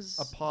Settlers just was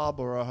a pub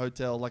or a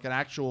hotel, like an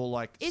actual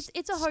like it's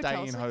a hotel.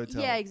 stay-in So-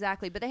 hotel. Yeah,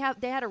 exactly. But they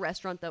had a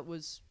restaurant that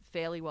was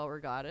fairly well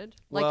regarded.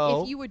 Like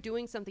Well- if you were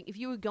doing something, if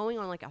you were going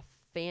on like a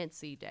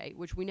fancy date,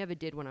 which we never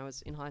did when I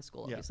was in high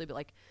school, Yeah. obviously, but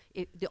like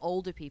the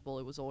older people,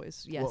 it was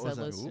always What was that?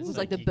 Settlers. Ooh. It was It's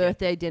like the you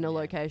birthday get- dinner yeah,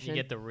 location. You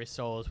get the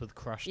rissoles with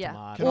crushed yeah,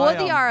 tomato. Can or I,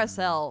 the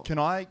RSL. Can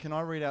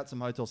I read out some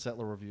Hotel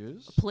Settler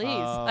reviews? Please,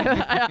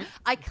 Um,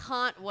 I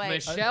can't wait.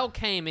 Michelle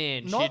came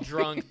in. She Not-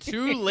 drunk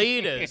 2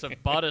 liters of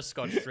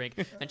butterscotch drink,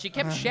 and she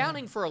kept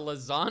shouting for a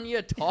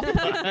lasagna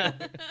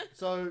topper.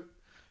 So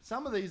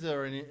some of these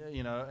are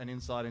an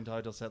insight into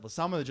Hotel Settlers.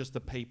 Some are just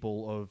the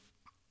people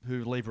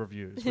who leave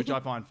reviews, which I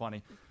find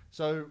funny.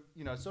 So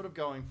sort of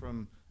going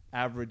from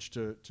average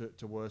to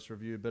worst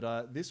review.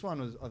 But this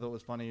one I thought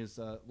was funny. Is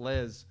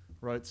Les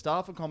wrote,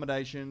 staff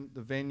accommodation,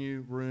 the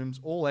venue,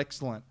 rooms, all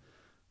excellent.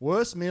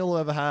 Worst meal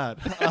I've ever had.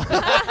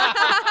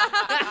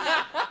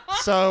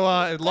 So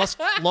it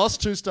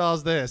lost 2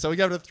 stars there. So we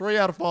gave it a 3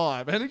 out of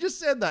 5. And he just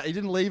said that. He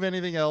didn't leave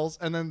anything else.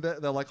 And then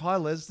they're like, hi,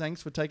 Les,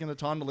 thanks for taking the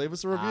time to leave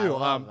us a review.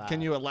 love that.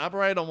 Can you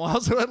elaborate on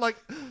what? So like,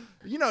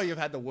 you've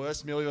had the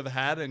worst meal you've ever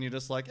had, and you're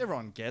just like,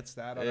 everyone gets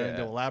that. I don't need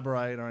to Yeah.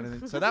 elaborate or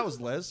anything. So that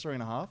was Les,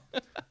 3.5.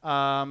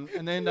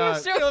 And then...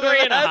 Still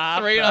 3.5.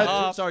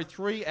 3.5. sorry,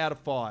 3 out of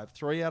 5.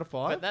 3 out of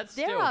 5. But that's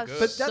There still are good.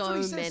 But that's what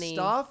he so says. many.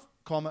 Staff,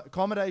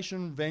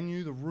 accommodation,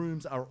 venue, the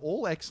rooms are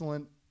all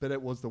excellent, but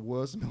it was the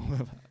worst meal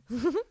I've ever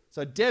had.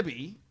 So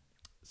Debbie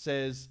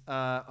says,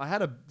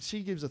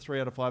 she gives a 3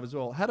 out of 5 as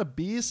well. Had a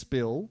beer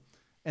spill,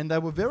 and they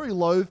were very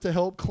loath to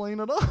help clean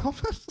it up.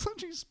 So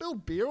she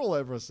spilled beer all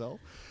over herself.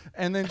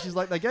 And then she's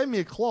like, they gave me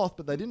a cloth,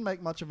 but they didn't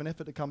make much of an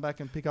effort to come back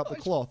and pick up the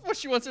cloth. What,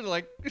 she wants her to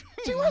like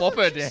mop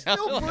her down?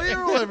 Spilled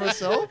beer all over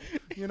herself,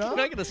 you know? Can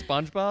I get a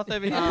sponge bath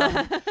over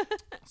here?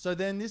 So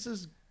then this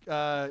is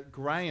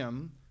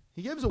Graham.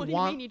 He gives a what do you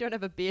 1. mean you don't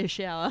have a beer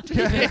shower?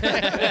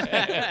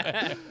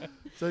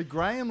 So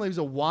Graham leaves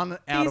a 1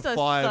 out These of are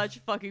 5. such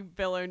fucking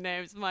billow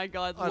names. My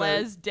God, I know.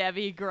 Les,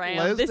 Debbie,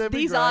 Graham. Les, Debbie,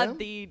 these Graham. are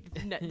the.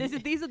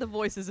 These are the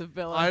voices of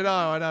billow. I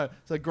know.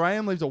 So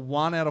Graham leaves a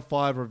 1 out of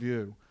 5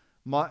 review.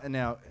 My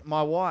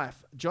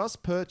wife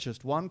just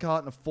purchased 1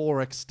 carton of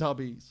 4X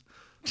Stubbies.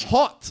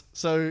 Hot.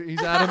 So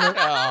he's adamant.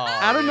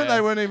 Adamant yeah.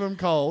 they weren't even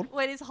cold.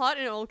 Wait, is hot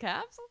in all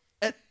caps?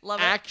 It Love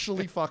it.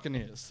 actually fucking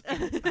is.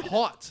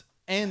 Hot.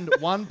 And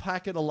 1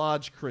 packet of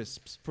large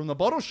crisps from the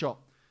bottle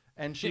shop.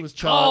 And she was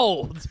charged.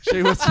 Cold.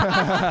 She was.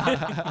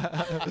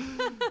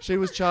 She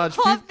was charged.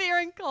 Hot beer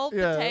and cold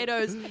Yeah.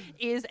 potatoes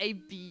is a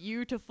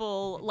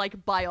beautiful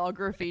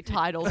biography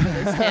title for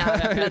this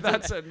town.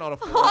 That's not a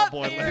Fall Hot Out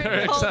Boy beer and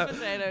lyric. cold So-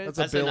 potatoes.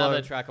 That's Billow.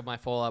 another track of my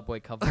Fall Out Boy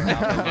cover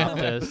album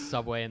after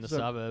Subway in the So-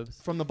 Suburbs.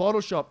 From the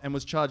bottle shop and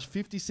was charged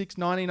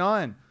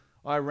 $56.99.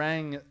 I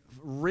rang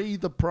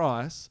the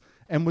price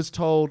and was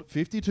told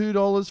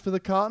 $52 for the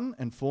carton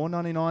and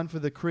 $4.99 for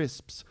the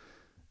crisps.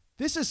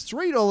 This is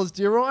 $3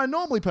 dearer. I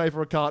normally pay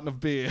for a carton of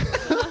beer.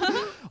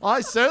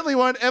 I certainly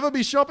won't ever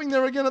be shopping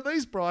there again at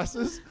these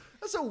prices.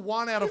 That's a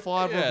 1 out of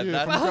 5 Yeah, review.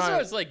 that's- from But also,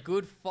 Graham. it's like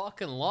good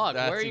fucking luck.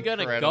 That's Where are you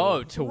gonna incredible.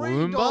 go? To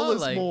 $3 Woomba?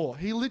 Like, more.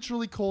 He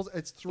literally calls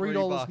it's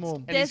 $3 more.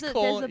 And There's he's a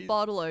calling-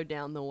 bottle-o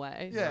down the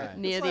way. Yeah.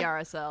 Near It's the like,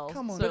 RSL.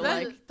 come on, So But man.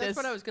 like, that's there's-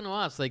 what I was going to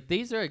ask. Like,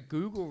 these are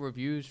Google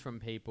reviews from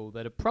people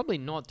that are probably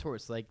not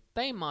tourists. Like,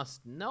 they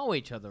must know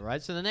each other,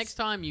 right? So the next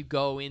time you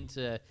go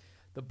into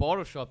the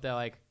bottle shop, they're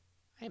like,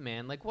 hey,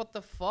 man, like, what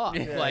the fuck?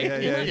 Like,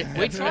 yeah.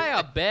 we try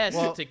our best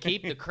Well- to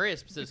keep the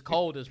crisps as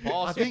cold as I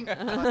possible. think, I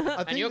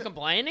and think you're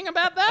complaining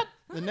about that?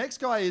 the next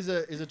guy is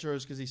a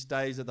tourist because he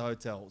stays at the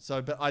hotel.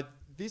 So, but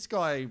this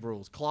guy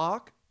rules.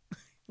 Clark,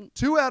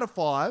 2 out of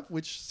 5,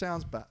 which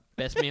sounds bad.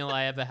 Best meal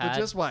I ever had.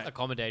 just wait.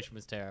 Accommodation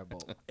was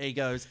terrible. He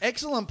goes,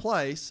 excellent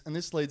place, and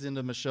this leads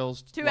into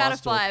Michelle's 2 out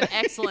of last talk. 5.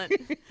 Excellent.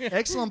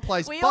 Excellent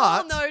place, We but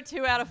all know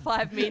 2 out of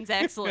 5 means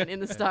excellent in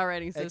the star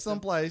rating system.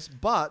 excellent place,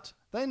 but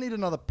they need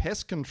another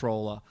pest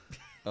controller.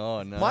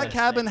 Oh no. My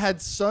cabin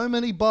had so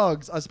many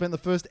bugs. I spent the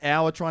first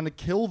hour trying to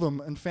kill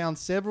them and found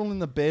several in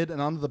the bed and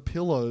under the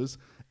pillows.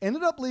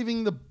 Ended up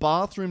leaving the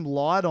bathroom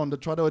light on to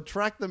try to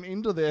attract them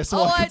into there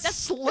so I could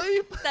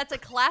sleep. That's a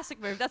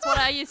classic move. That's what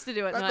I used to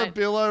do at At night. the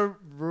billow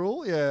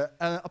rule, yeah.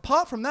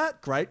 Apart from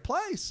that, great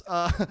place.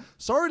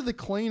 Sorry to the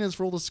cleaners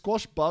for all the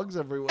squash bugs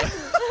everywhere.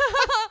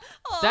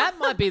 That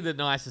might be the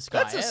nicest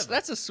guy ever.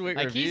 That's a sweet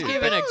Like review. he's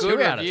given a Two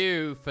good out of-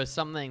 review for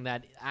something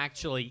that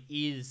actually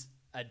is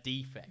a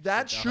defect.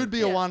 That of the should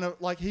be hotel. a one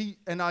of, like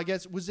and I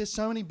guess, was there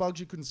so many bugs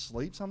you couldn't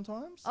sleep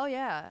sometimes? Oh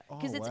yeah,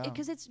 because Oh, wow.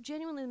 it's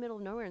genuinely in the middle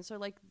of nowhere, and so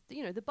like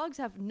the bugs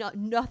have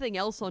nothing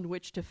else on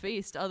which to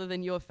feast other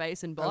than your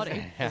face and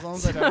body. As long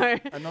as they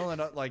don't, and long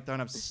as they don't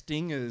have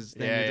stingers,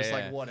 then you're just yeah.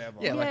 like, whatever.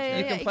 Yeah, like Yeah,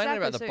 you're yeah, complaining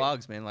about exactly. the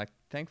bugs, man. Like,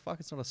 thank fuck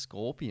it's not a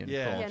scorpion.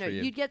 Yeah. crawling Yeah, no, through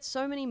you. you'd get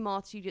so many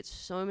moths, you'd get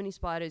so many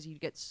spiders, you'd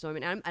get so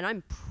many, and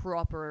I'm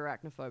proper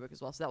arachnophobic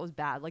as well, so that was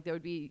bad. Like there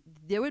would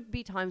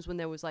be times when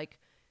there was like,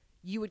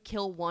 you would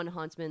kill one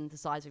huntsman the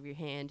size of your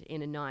hand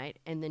in a night,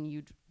 and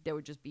then there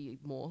would just be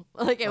more.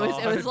 Like it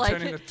was like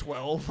turning to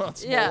 12 smaller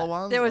yeah,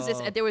 ones. there was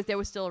Oh. they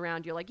were still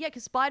around. You're like, yeah,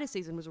 because spider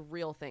season was a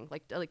real thing.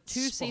 Like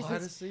 2 Spider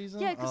seasons. season?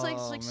 Yeah, because like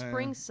Oh, man.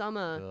 spring,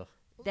 summer,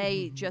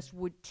 they just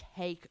would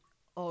take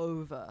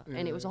over,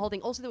 and it was a whole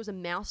thing. Also, there was a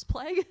mouse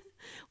plague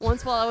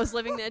once while I was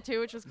living there too,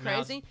 which was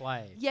Mouse crazy.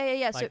 plague. Yeah.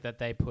 Like So that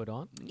they put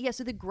on.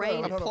 so the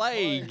grade. not a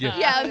plague.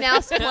 Yeah, a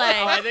mouse plague.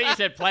 Oh, I think you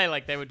said play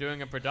like they were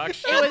doing a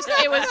production.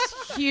 It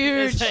was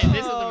huge. This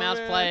is the mouse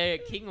play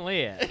at King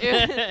Lear.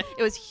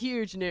 It was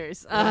huge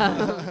news.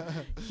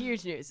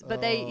 Huge news.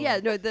 But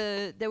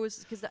there was,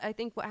 because I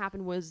think what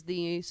happened was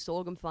the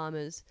sorghum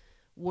farmers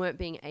weren't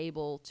being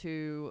able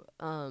to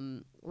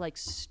like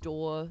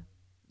store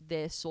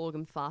their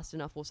sorghum fast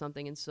enough or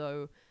something, and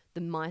so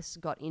the mice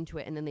got into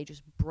it, and then they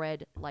just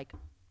bred like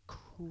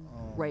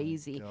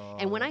crazy.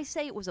 And when I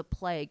say it was a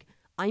plague,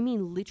 I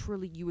mean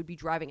literally you would be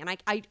driving, and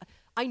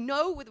I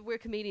know we're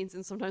comedians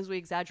and sometimes we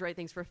exaggerate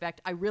things for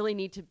effect. I really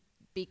need to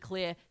be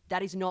clear,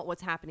 that is not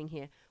what's happening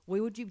here.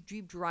 We would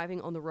be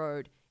driving on the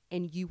road,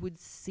 and you would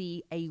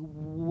see a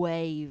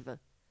wave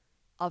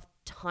of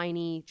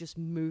tiny, just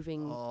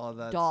moving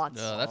dots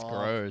Oh, that's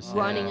gross.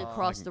 running Yeah.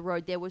 across the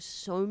road. There were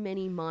so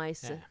many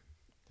mice. Yeah.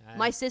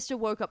 My sister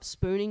woke up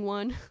spooning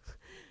one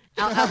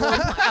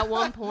at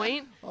one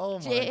point. Oh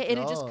my It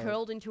had just God.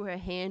 curled into her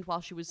hand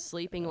while she was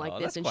sleeping like Oh,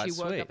 this, that's and she quite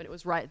woke sweet. up and it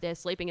was right there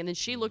sleeping. And then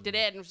she looked at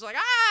it and was like,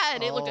 ah!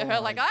 And it looked at her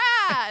like,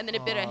 ah! And then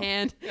it bit her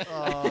hand.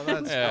 Oh,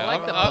 that's Yeah,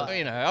 like the butt.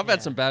 I've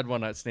had some bad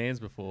one night stands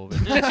before. But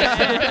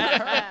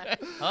I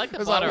like the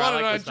It's like, butter. what I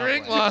did I like the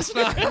drink subway. last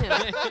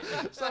night?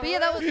 But yeah,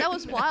 that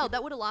was wild.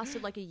 That would have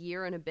lasted like a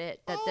year and a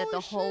bit. That the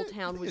Holy whole shit.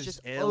 town They was just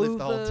just airlift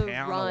the whole town away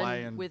overrun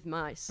and with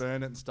mice.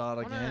 Burn it and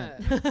start again.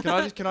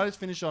 Wanna- Can I just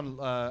finish on?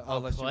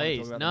 Unless you wanna please.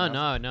 talk about No, the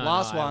mouse?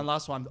 no,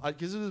 Last one.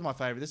 Because this is my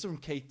favorite. This is from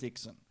Keith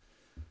Dixon,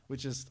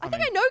 which is. I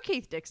think I know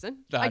Keith Dixon.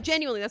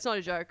 That's not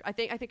a joke. I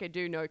think I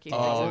do know Keith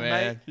Oh, Dixon.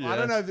 man. I Yeah.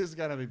 don't know if this is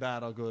going to be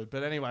bad or good,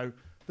 but anyway,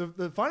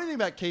 the funny thing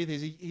about Keith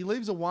is he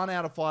leaves a 1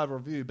 out of 5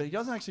 review, but he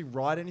doesn't actually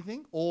write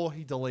anything, or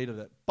he deleted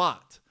it.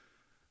 But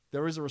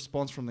there is a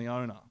response from the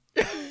owner.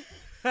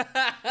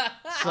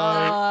 So.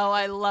 Oh,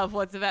 I love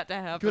what's about to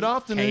happen. Good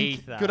afternoon,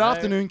 Keith, good though.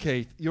 afternoon,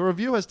 Keith. Your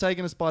review has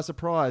taken us by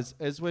surprise,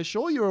 as we're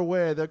sure you're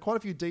aware there are quite a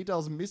few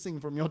details missing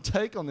from your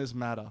take on this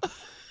matter.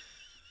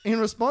 In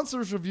response to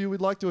this review,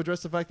 we'd like to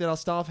address the fact that our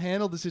staff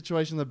handled the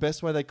situation the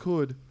best way they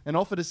could and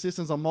offered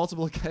assistance on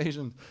multiple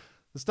occasions.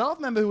 The staff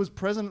member who was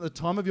present at the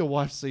time of your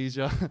wife's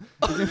seizure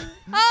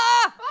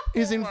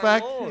is in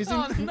fact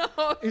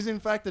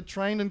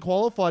trained and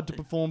qualified to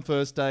perform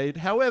first aid.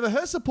 However,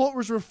 her support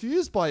was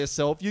refused by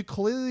yourself. You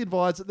clearly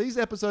advised that these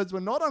episodes were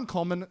not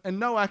uncommon and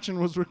no action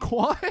was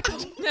required.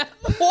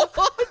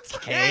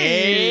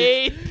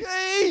 Hey.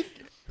 Keith!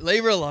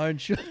 leave her alone.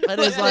 It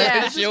is like, Yeah.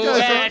 it just She'll, goes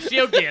yeah, on-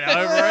 she'll get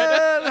over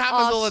it. It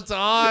happens all the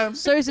time.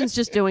 Susan's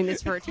just doing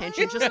this for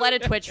attention. Just let her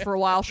twitch for a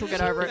while. She'll get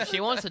over it.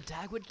 She wants a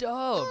Dagwood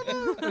dog.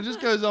 It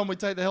just goes on. We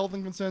take the health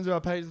and concerns of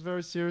our patients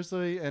very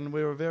seriously, and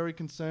we were very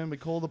concerned. We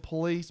called the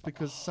police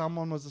because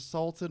someone was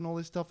assaulted and all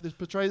this stuff. This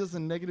portrays us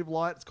in a negative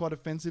light. It's quite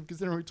offensive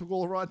considering we took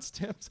all the right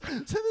steps.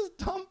 So this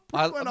dumb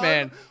prick went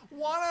man.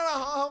 over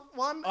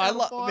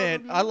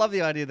 1.5. I love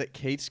the idea that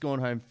Keith's gone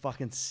home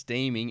fucking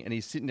steaming and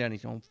he's sitting down.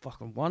 He's going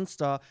fucking 1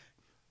 star.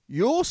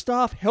 Your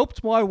staff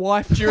helped my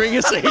wife during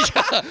a seizure.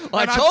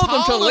 I told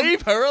them to told them-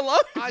 leave her alone.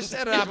 I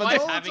said it His happens wife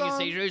all the having a time.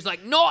 seizure. He's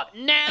like, not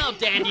now,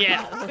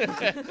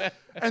 Danielle.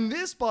 And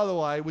this, by the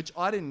way, which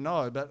I didn't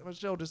know, but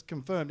Michelle just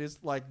confirmed, is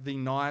like the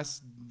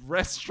nice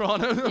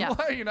restaurant.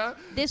 Yeah. You know,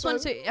 This So- one,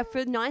 so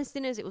for nice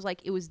dinners, it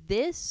was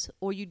this,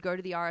 or you'd go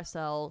to the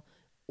RSL,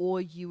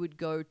 or you would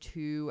go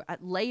to,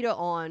 later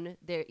on,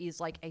 there is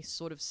like a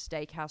sort of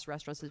steakhouse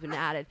restaurant that's been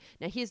added.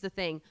 Now, here's the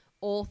thing.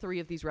 all three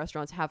of these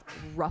restaurants have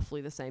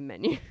roughly the same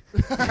menu.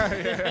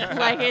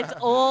 Like it's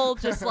all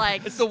just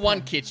like It's the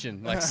one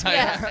kitchen, like say,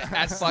 Yeah.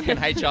 at fucking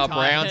HR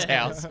Brown's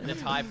house. The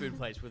Thai food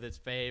place with its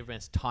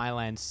famous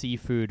Thailand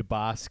seafood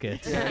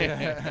basket.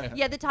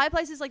 yeah, the Thai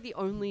place is like the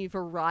only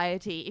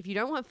variety. If you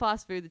don't want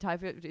fast food, the Thai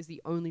food is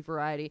the only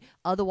variety.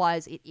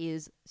 Otherwise, it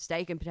is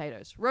steak and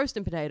potatoes, roast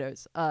and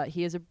potatoes.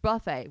 Here's a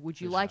buffet.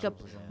 Would you like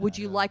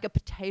a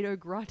potato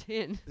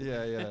gratin?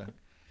 Yeah.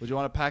 Would you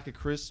want a pack of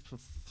crisps for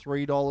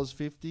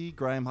 $3.50?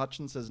 Graham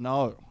Hutchins says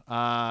no,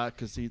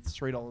 because it's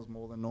 $3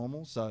 more than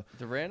normal. So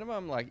The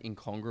random like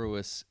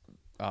incongruous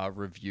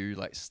review,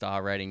 like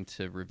star rating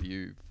to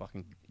review,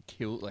 fucking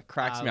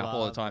cracks me up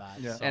all the time.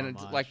 Yeah. And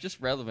it's like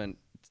just relevant.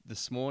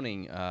 This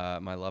morning,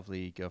 my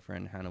lovely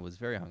girlfriend Hannah was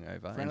very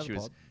hungover, and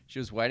she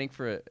was waiting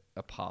for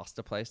a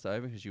pasta place to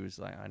open because she was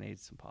like, I need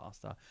some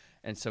pasta.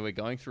 And so we're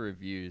going through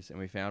reviews, and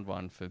we found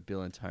one for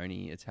Bill and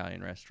Tony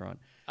Italian restaurant.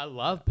 I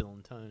love Bill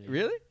and Tony.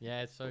 Really?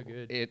 Yeah, it's so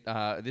good.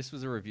 This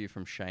was a review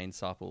from Shane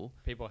Supple.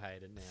 People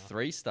hate it now.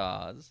 3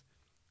 stars.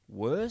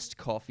 Worst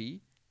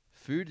coffee.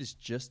 Food is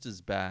just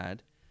as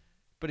bad.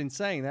 But in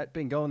saying that,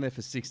 been going there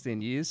for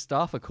 16 years.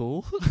 Staff are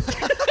cool.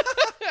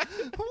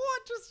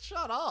 what? Just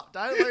shut up!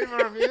 Don't leave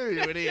a review,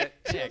 you idiot.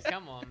 Yeah,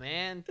 come on,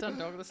 man. Don't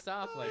dog the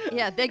staff like that.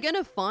 Yeah, they're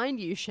gonna find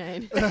you,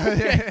 Shane.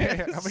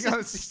 yeah. I've been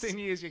going 16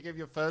 years. You give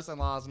your first and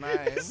last name.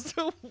 It's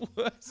the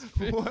worst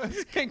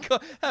food.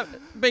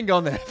 Been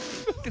gone there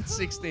fucking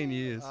 16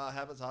 years.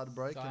 Habits hard to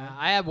break. So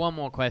I have one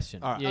more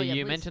question. All right. You, Oh, yeah,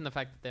 you please. mentioned the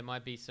fact that there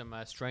might be some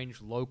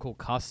strange local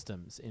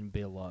customs in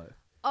Below.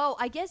 Oh,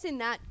 I guess in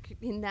that,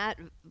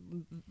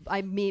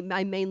 I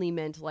mainly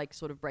meant like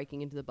sort of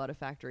breaking into the butter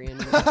factory and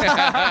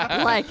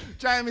like.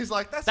 Jamie's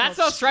like, that's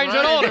not strange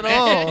at all.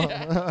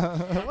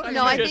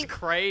 No, I just think.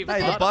 crave. But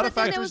Hey, then- the butter but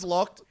then there factory's was-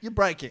 locked. You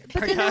break it.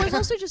 But then there was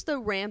also just the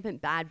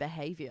rampant bad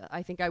behavior.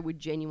 I think I would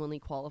genuinely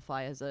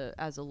qualify as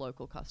a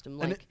local custom.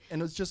 Like,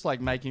 and it's just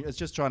like it's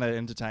just trying to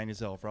entertain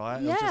yourself, right?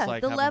 It was yeah, just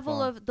like the having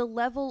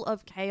level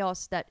of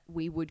chaos that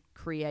we would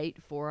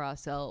create for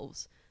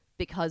ourselves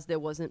because there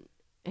wasn't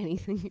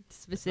anything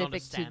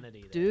specific to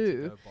sanity there to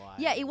do. go by.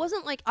 Yeah, it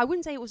wasn't like I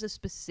wouldn't say it was a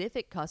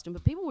specific custom,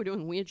 but people were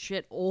doing weird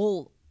shit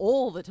all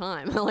the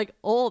time, like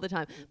all the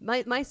time.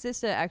 My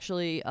sister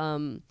actually,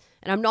 and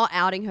I'm not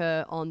outing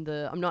her on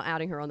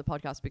the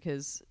podcast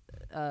because.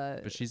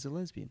 But she's a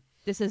lesbian.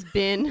 This has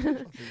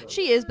been,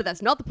 she is, but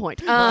that's not the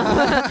point.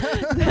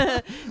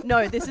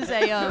 No, this is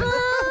a.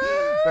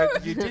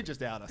 But you did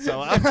just out her,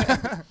 so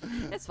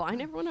It's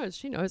fine. Everyone knows.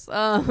 She knows.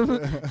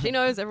 She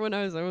knows. Everyone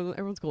knows.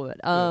 Everyone's cool with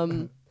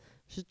it.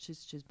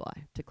 She's bi.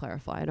 To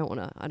clarify, I don't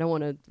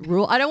want to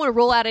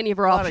rule out any of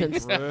her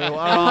options. All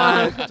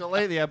right,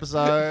 delete the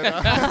episode.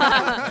 Alright,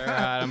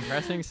 I'm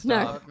pressing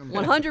No, stop.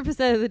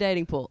 100% of the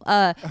dating pool.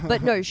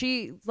 But no,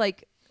 she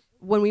like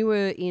when we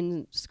were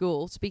in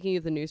school. Speaking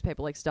of the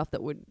newspaper, like stuff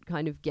that would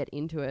kind of get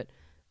into it.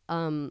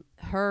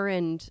 Her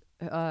and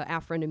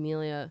our friend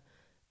Amelia,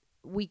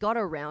 we got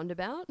a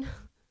roundabout.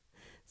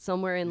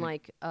 Somewhere in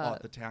like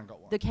the town got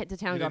one. the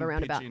town You got a didn't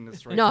roundabout. pitch in the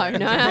street. No.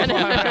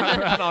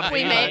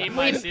 We Me, made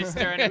my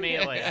sister, and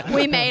Amelia.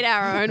 we made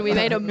our own. We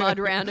made a mud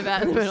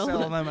roundabout in the middle.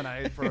 Sell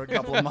lemonade for a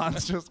couple of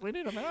months. Just we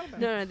need a roundabout.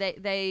 No,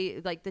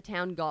 they like the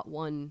town got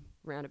one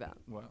roundabout,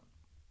 Well,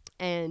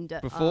 Before and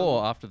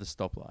or after the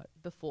stoplight?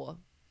 before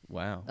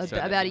Wow.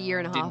 about a year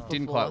and a half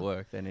Didn't before. quite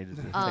work. They needed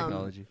the Um,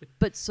 technology.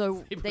 But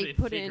so People they didn't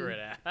put figure in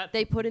it out.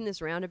 they put in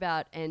this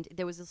roundabout, and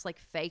there was this like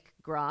fake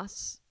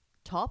grass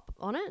top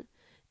on it.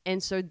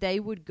 And so they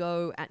would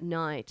go at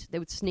night. They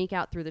would sneak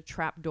out through the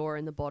trap door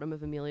in the bottom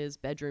of Amelia's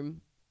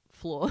bedroom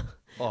floor,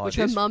 Oh, which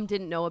her this- mum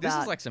didn't know This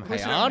about. is like some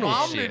which Hey your Arnold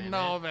mum shit. didn't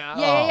know about.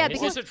 Yeah, Is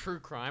because this a true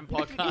crime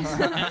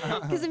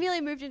podcast? because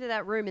Amelia moved into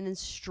that room and then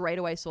straight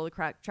away saw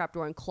the trap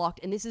door and clocked.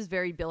 And this is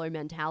very Billow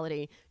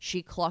mentality.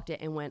 She clocked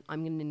it and went,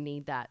 "I'm going to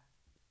need that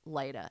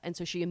later." And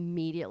so she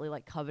immediately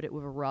like covered it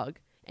with a rug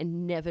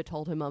and never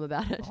told her mum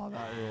about it. Oh,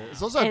 that rules.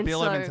 It's also And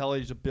Billow so-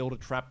 mentality to build a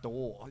trap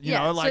door. You Yeah,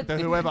 know, so like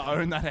whoever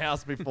owned that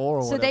house before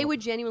or So whatever. they would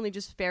genuinely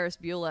just Ferris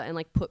Bueller and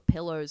like put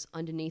pillows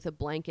underneath a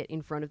blanket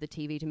in front of the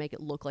TV to make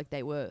it look like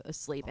they were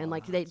asleep. And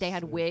like they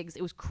had wigs.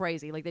 It was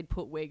crazy. Like they'd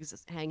put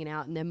wigs hanging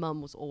out, and their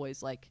mum was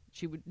always like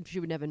she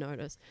would never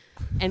notice.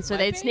 And so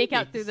they'd sneak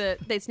out through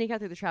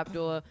the trap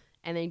door,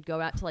 and they'd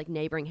go out to like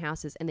neighboring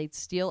houses, and they'd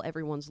steal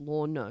everyone's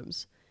lawn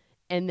gnomes.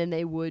 And then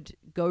they would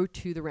go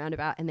to the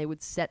roundabout and they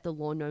would set the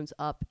lawn gnomes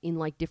up in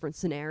like different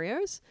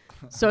scenarios.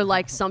 So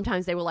like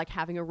sometimes they were like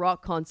having a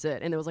rock concert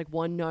and there was like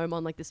one gnome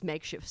on like this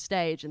makeshift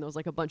stage and there was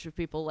like a bunch of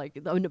people like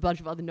a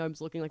bunch of other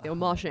gnomes looking like they were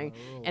moshing.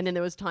 And then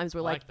there was times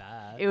where like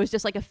that. it was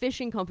just like a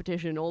fishing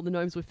competition. All the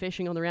gnomes were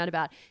fishing on the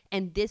roundabout.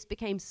 And this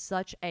became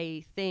such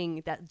a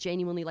thing that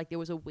genuinely like there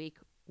was a week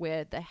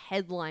where the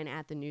headline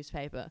at the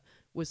newspaper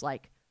was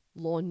like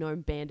Lawn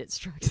Gnome Bandit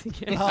Strikes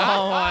Again.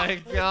 Oh my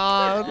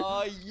god.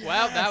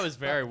 Well, that was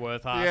very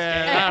worth asking.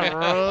 Yeah, that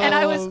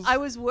And rules. I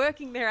was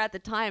working there at the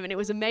time, and it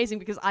was amazing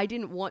because I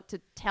didn't want to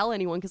tell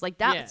anyone because like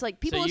that's Yeah. like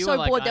people So are you so were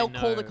like, bored I they'll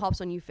call the know.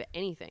 cops on you for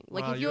anything.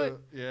 Like Wow, if you're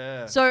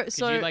yeah. so Could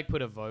so you like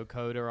put a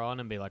vocoder on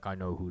and be like, I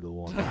know who the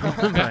one.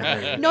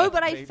 no,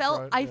 but I Deep felt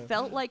throat, I yeah.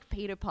 felt like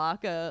Peter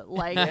Parker,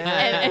 like, Yeah,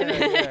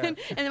 yeah. and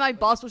then my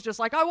boss was just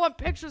like, I want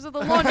pictures of the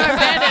Lawn Gnome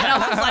Bandit, and I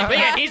was just like, But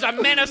yeah, he's a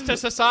menace to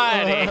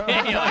society.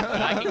 You're like,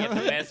 I can get the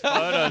best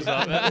photos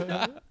of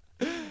it.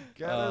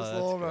 Get Oh, us that's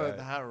all great.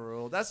 that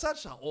rule. That's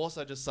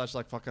also just such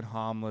like fucking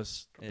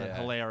harmless but Yeah.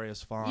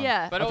 hilarious fun.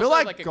 Yeah. But I also feel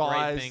like a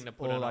guys great thing to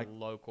put or on like a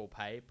local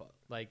paper.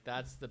 Like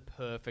that's the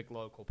perfect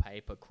local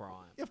paper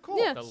crime. Yeah, of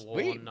course. Yeah. The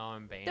Lawn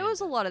Gnome Bandit. there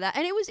was a lot of that,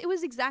 and it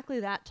was exactly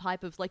that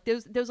type of like there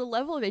was a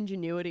level of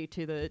ingenuity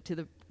to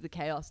the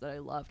chaos that I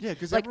loved. Yeah,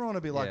 because like, everyone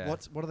would be like, Yeah.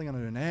 what are they going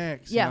to do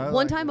next? Yeah, You know,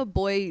 one like, time a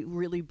boy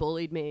really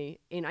bullied me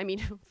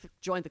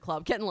joined the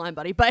club, get in line,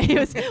 buddy. But it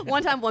was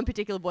one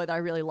particular boy that I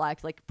really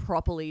liked, like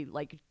properly,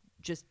 like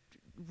just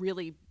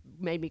really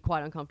made me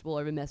quite uncomfortable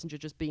over Messenger,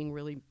 just being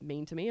really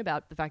mean to me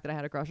about the fact that I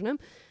had a crush on him.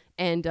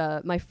 And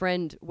my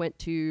friend went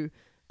to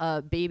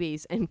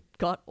BB's and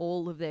got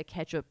all of their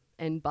ketchup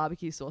and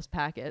barbecue sauce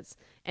packets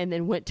and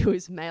then went to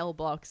his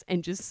mailbox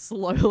and just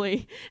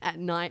slowly at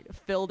night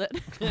filled it.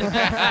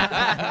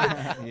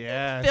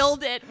 yes.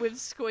 Filled it with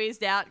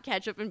squeezed out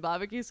ketchup and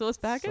barbecue sauce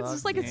packets. Suck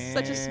It's like it's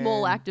such a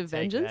small man. act of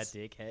Take vengeance. that,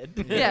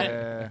 dickhead.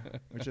 Yeah.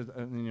 Which is,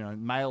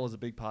 mail is a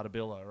big part of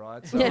Billo,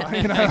 right? So, Yeah.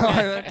 you know,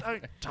 like,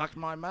 don't tuck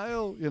my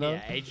mail, you know.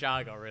 Yeah,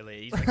 HR got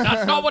really. He's like,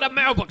 that's not what a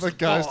mailbox The is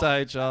ghost for.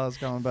 HR is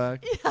coming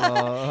back.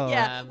 Oh.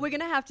 Yeah, Um, we're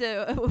gonna have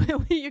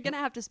to. You're gonna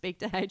have to speak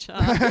to HR.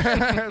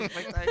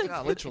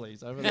 Literally,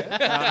 he's over there.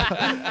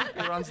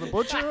 He runs the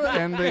butcher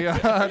and the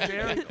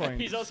Dairy Queen.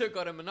 He's also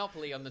got a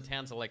monopoly on the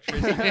town's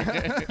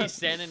electricity. He's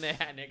standing there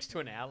next to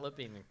an outlet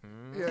being like,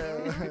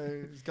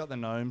 Yeah, he's got the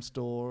gnome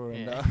store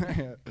and Yeah.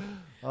 yeah.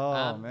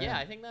 Oh man. yeah,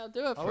 I think that'll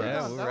do it Oh, for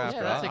yeah, us. we'll that wrap was it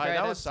great. that's a up. great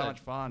That was so episode. much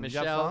fun. Did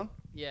Michelle, you have fun?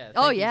 Yeah.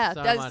 Oh, thank you yeah,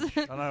 so that's- much.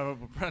 I don't know.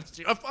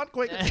 Have fun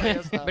quick. and say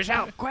your stuff.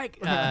 Michelle, quick!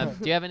 Do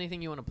you have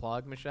anything you want to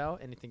plug, Michelle?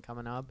 Anything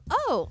coming up?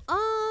 Oh,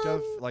 Do you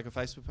have like a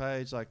Facebook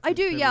page? Like I that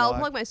do. people Yeah, I'll like?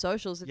 plug my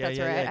socials if Yeah, that's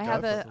yeah, all right. yeah, I go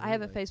have for it. I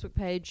have a Absolutely. Facebook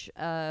page,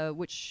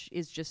 which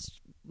is just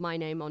my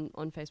name on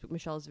Facebook,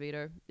 Michelle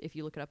Zvito. If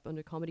you look it up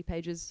under comedy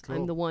pages, Cool.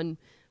 I'm the one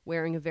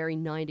wearing a very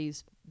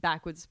 90s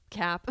backwards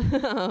cap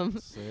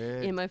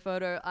Sick. in my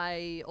photo.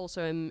 I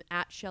also am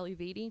at Shelly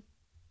Vitti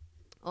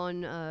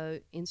on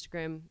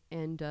Instagram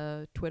and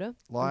Twitter.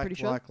 I'm pretty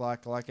sure.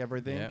 like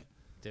everything. Yeah.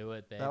 Do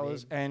it, baby. That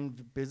was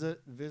and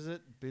visit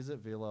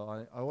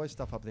Villa. I always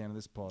stuff up the end of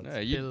this pod.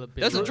 Yeah, Bill-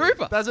 that's a Bill-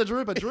 trooper. That's a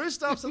Drew, but Drew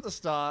stuffs at the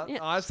start. Yeah.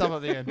 I stuff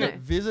at the end. But No.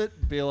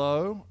 visit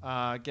Billo,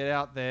 get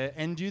out there.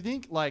 And do you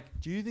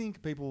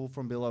think people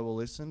from Billo will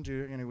listen? Do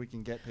you know we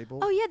can get people?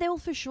 Oh yeah, they will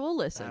for sure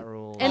listen. That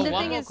rules. And Oh, the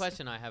one thing more is,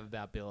 question I have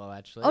about Billo,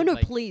 actually. oh no,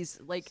 Like, please,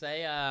 like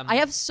Say, I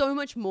have so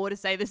much more to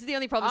say. This is the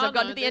only problem. is Oh, I've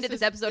gotten no, to the end of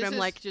this episode. This I'm is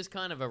like, just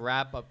kind of a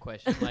wrap-up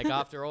question. Like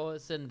after all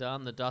is said and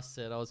done, the dust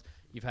settles.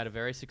 You've had a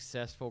very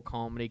successful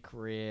comedy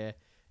career.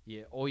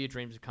 Yeah, all your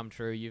dreams have come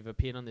true. You've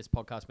appeared on this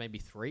podcast maybe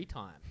 3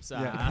 times.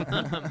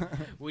 Yeah.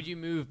 Would you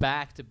move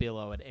back to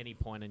Billo at any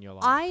point in your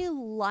life?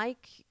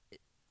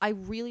 I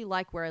really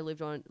like where I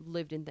lived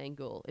in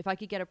Thangul. If I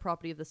could get a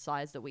property of the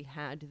size that we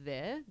had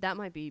there, that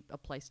might be a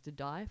place to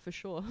die for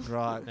sure.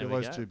 Right, There we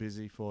Billo's go. too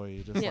busy for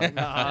you. Just Yeah. like,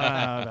 no, I don't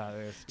know about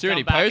this. Too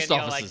many Come back post and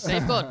you're offices. Like,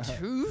 they've got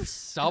 2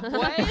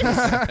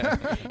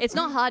 subways. It's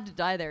not hard to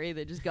die there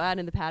either. Just go out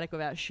in the paddock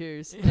without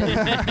shoes.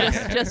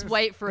 just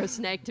wait for a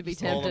snake to be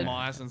Just all the tempted.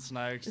 mice and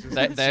snakes. just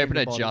They consume open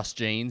your a body. Just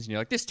Jeans, and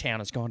you're like, this town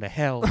has gone to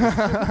hell.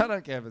 I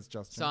don't care if it's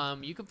just. So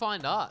you can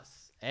find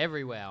us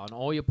everywhere on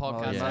all your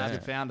podcast yeah. apps. You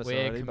found us We're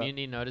already, but-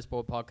 Community Notice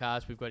Board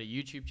Podcast. We've got a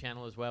YouTube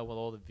channel as well where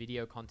all the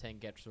video content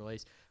gets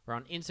released. We're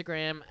on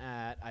Instagram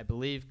at, I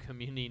believe,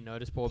 Community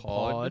Notice Board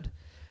Pod.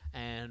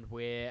 And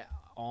we're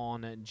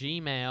on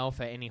Gmail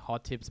for any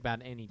hot tips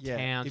about any Yeah,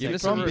 towns. if Give you're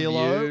us a from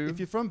Billo, review. if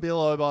you're from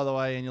Billo, by the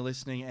way, and you're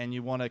listening, and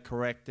you want to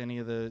correct any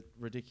of the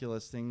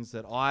ridiculous things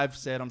that I've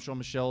said, I'm sure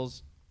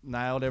Michelle's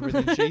nailed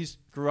everything. She's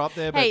grew up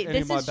there, but Hey, any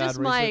this of my is bad just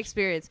my research-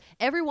 experience.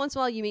 Every once in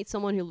a while, you meet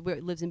someone who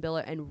lives in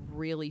Billo and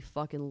really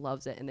fucking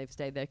loves it, and they've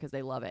stayed there because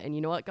they love it. And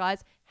you know what,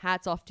 guys?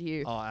 Hats off to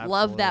you. Oh,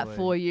 Love that absolutely.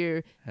 for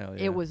you. Hell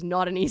yeah. It was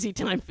not an easy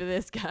time for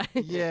this guy.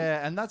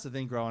 Yeah, and that's the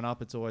thing. Growing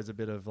up, it's always a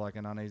bit of like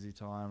an uneasy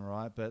time,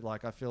 right? But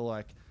like, I feel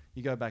like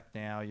you go back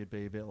now, you'd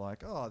be a bit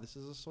like, oh, this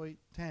is a sweet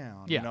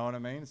town. Yeah. You know what I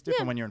mean? It's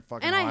different when you're in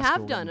fucking and high I school have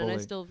done, getting and I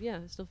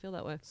bullied. still feel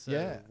that way. So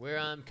Yeah. we're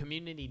on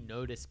Community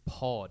Notice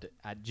Pod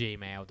at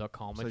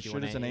gmail.com So if you shoot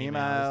want us to an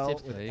email us email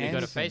tips. with We've got a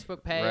anything.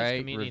 Facebook page, Rate,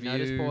 Community review.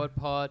 Notice Board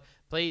Pod.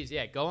 Please,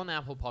 yeah, go on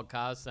Apple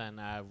Podcasts and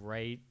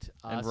rate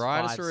us And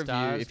write us 5 a review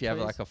stars, if you have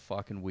please. like a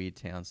fucking weird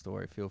town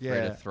story. Feel free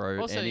Yeah. to throw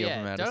Also, any of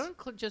them yeah, at us.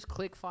 don't just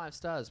click 5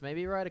 stars.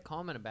 Maybe write a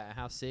comment about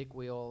how sick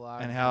we all are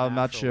And how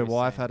much your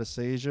wife had a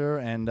seizure,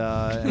 and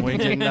we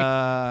can we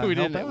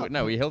help didn't. out.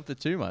 No, we helped it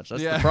too much.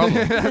 That's Yeah. the problem.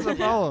 That's a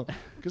problem.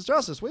 Because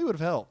trust us, we would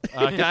have helped.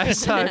 Okay,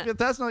 so if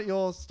that's not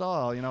your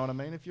style, you know what I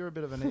mean? If you're a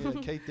bit of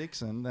an Keith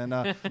Dixon, then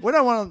we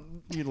don't want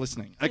you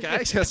listening. Okay,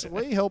 because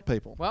we help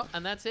people. Well,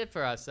 and that's it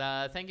for us.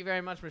 Thank you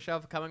very much, Michelle,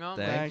 for coming on.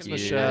 Thank Thanks, you.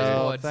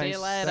 Michelle. See you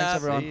later. Thanks,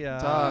 everyone. See ya.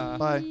 Ta.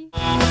 Bye.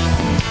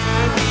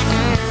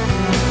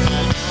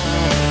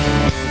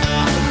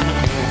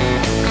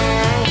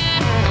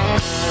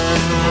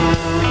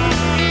 Bye.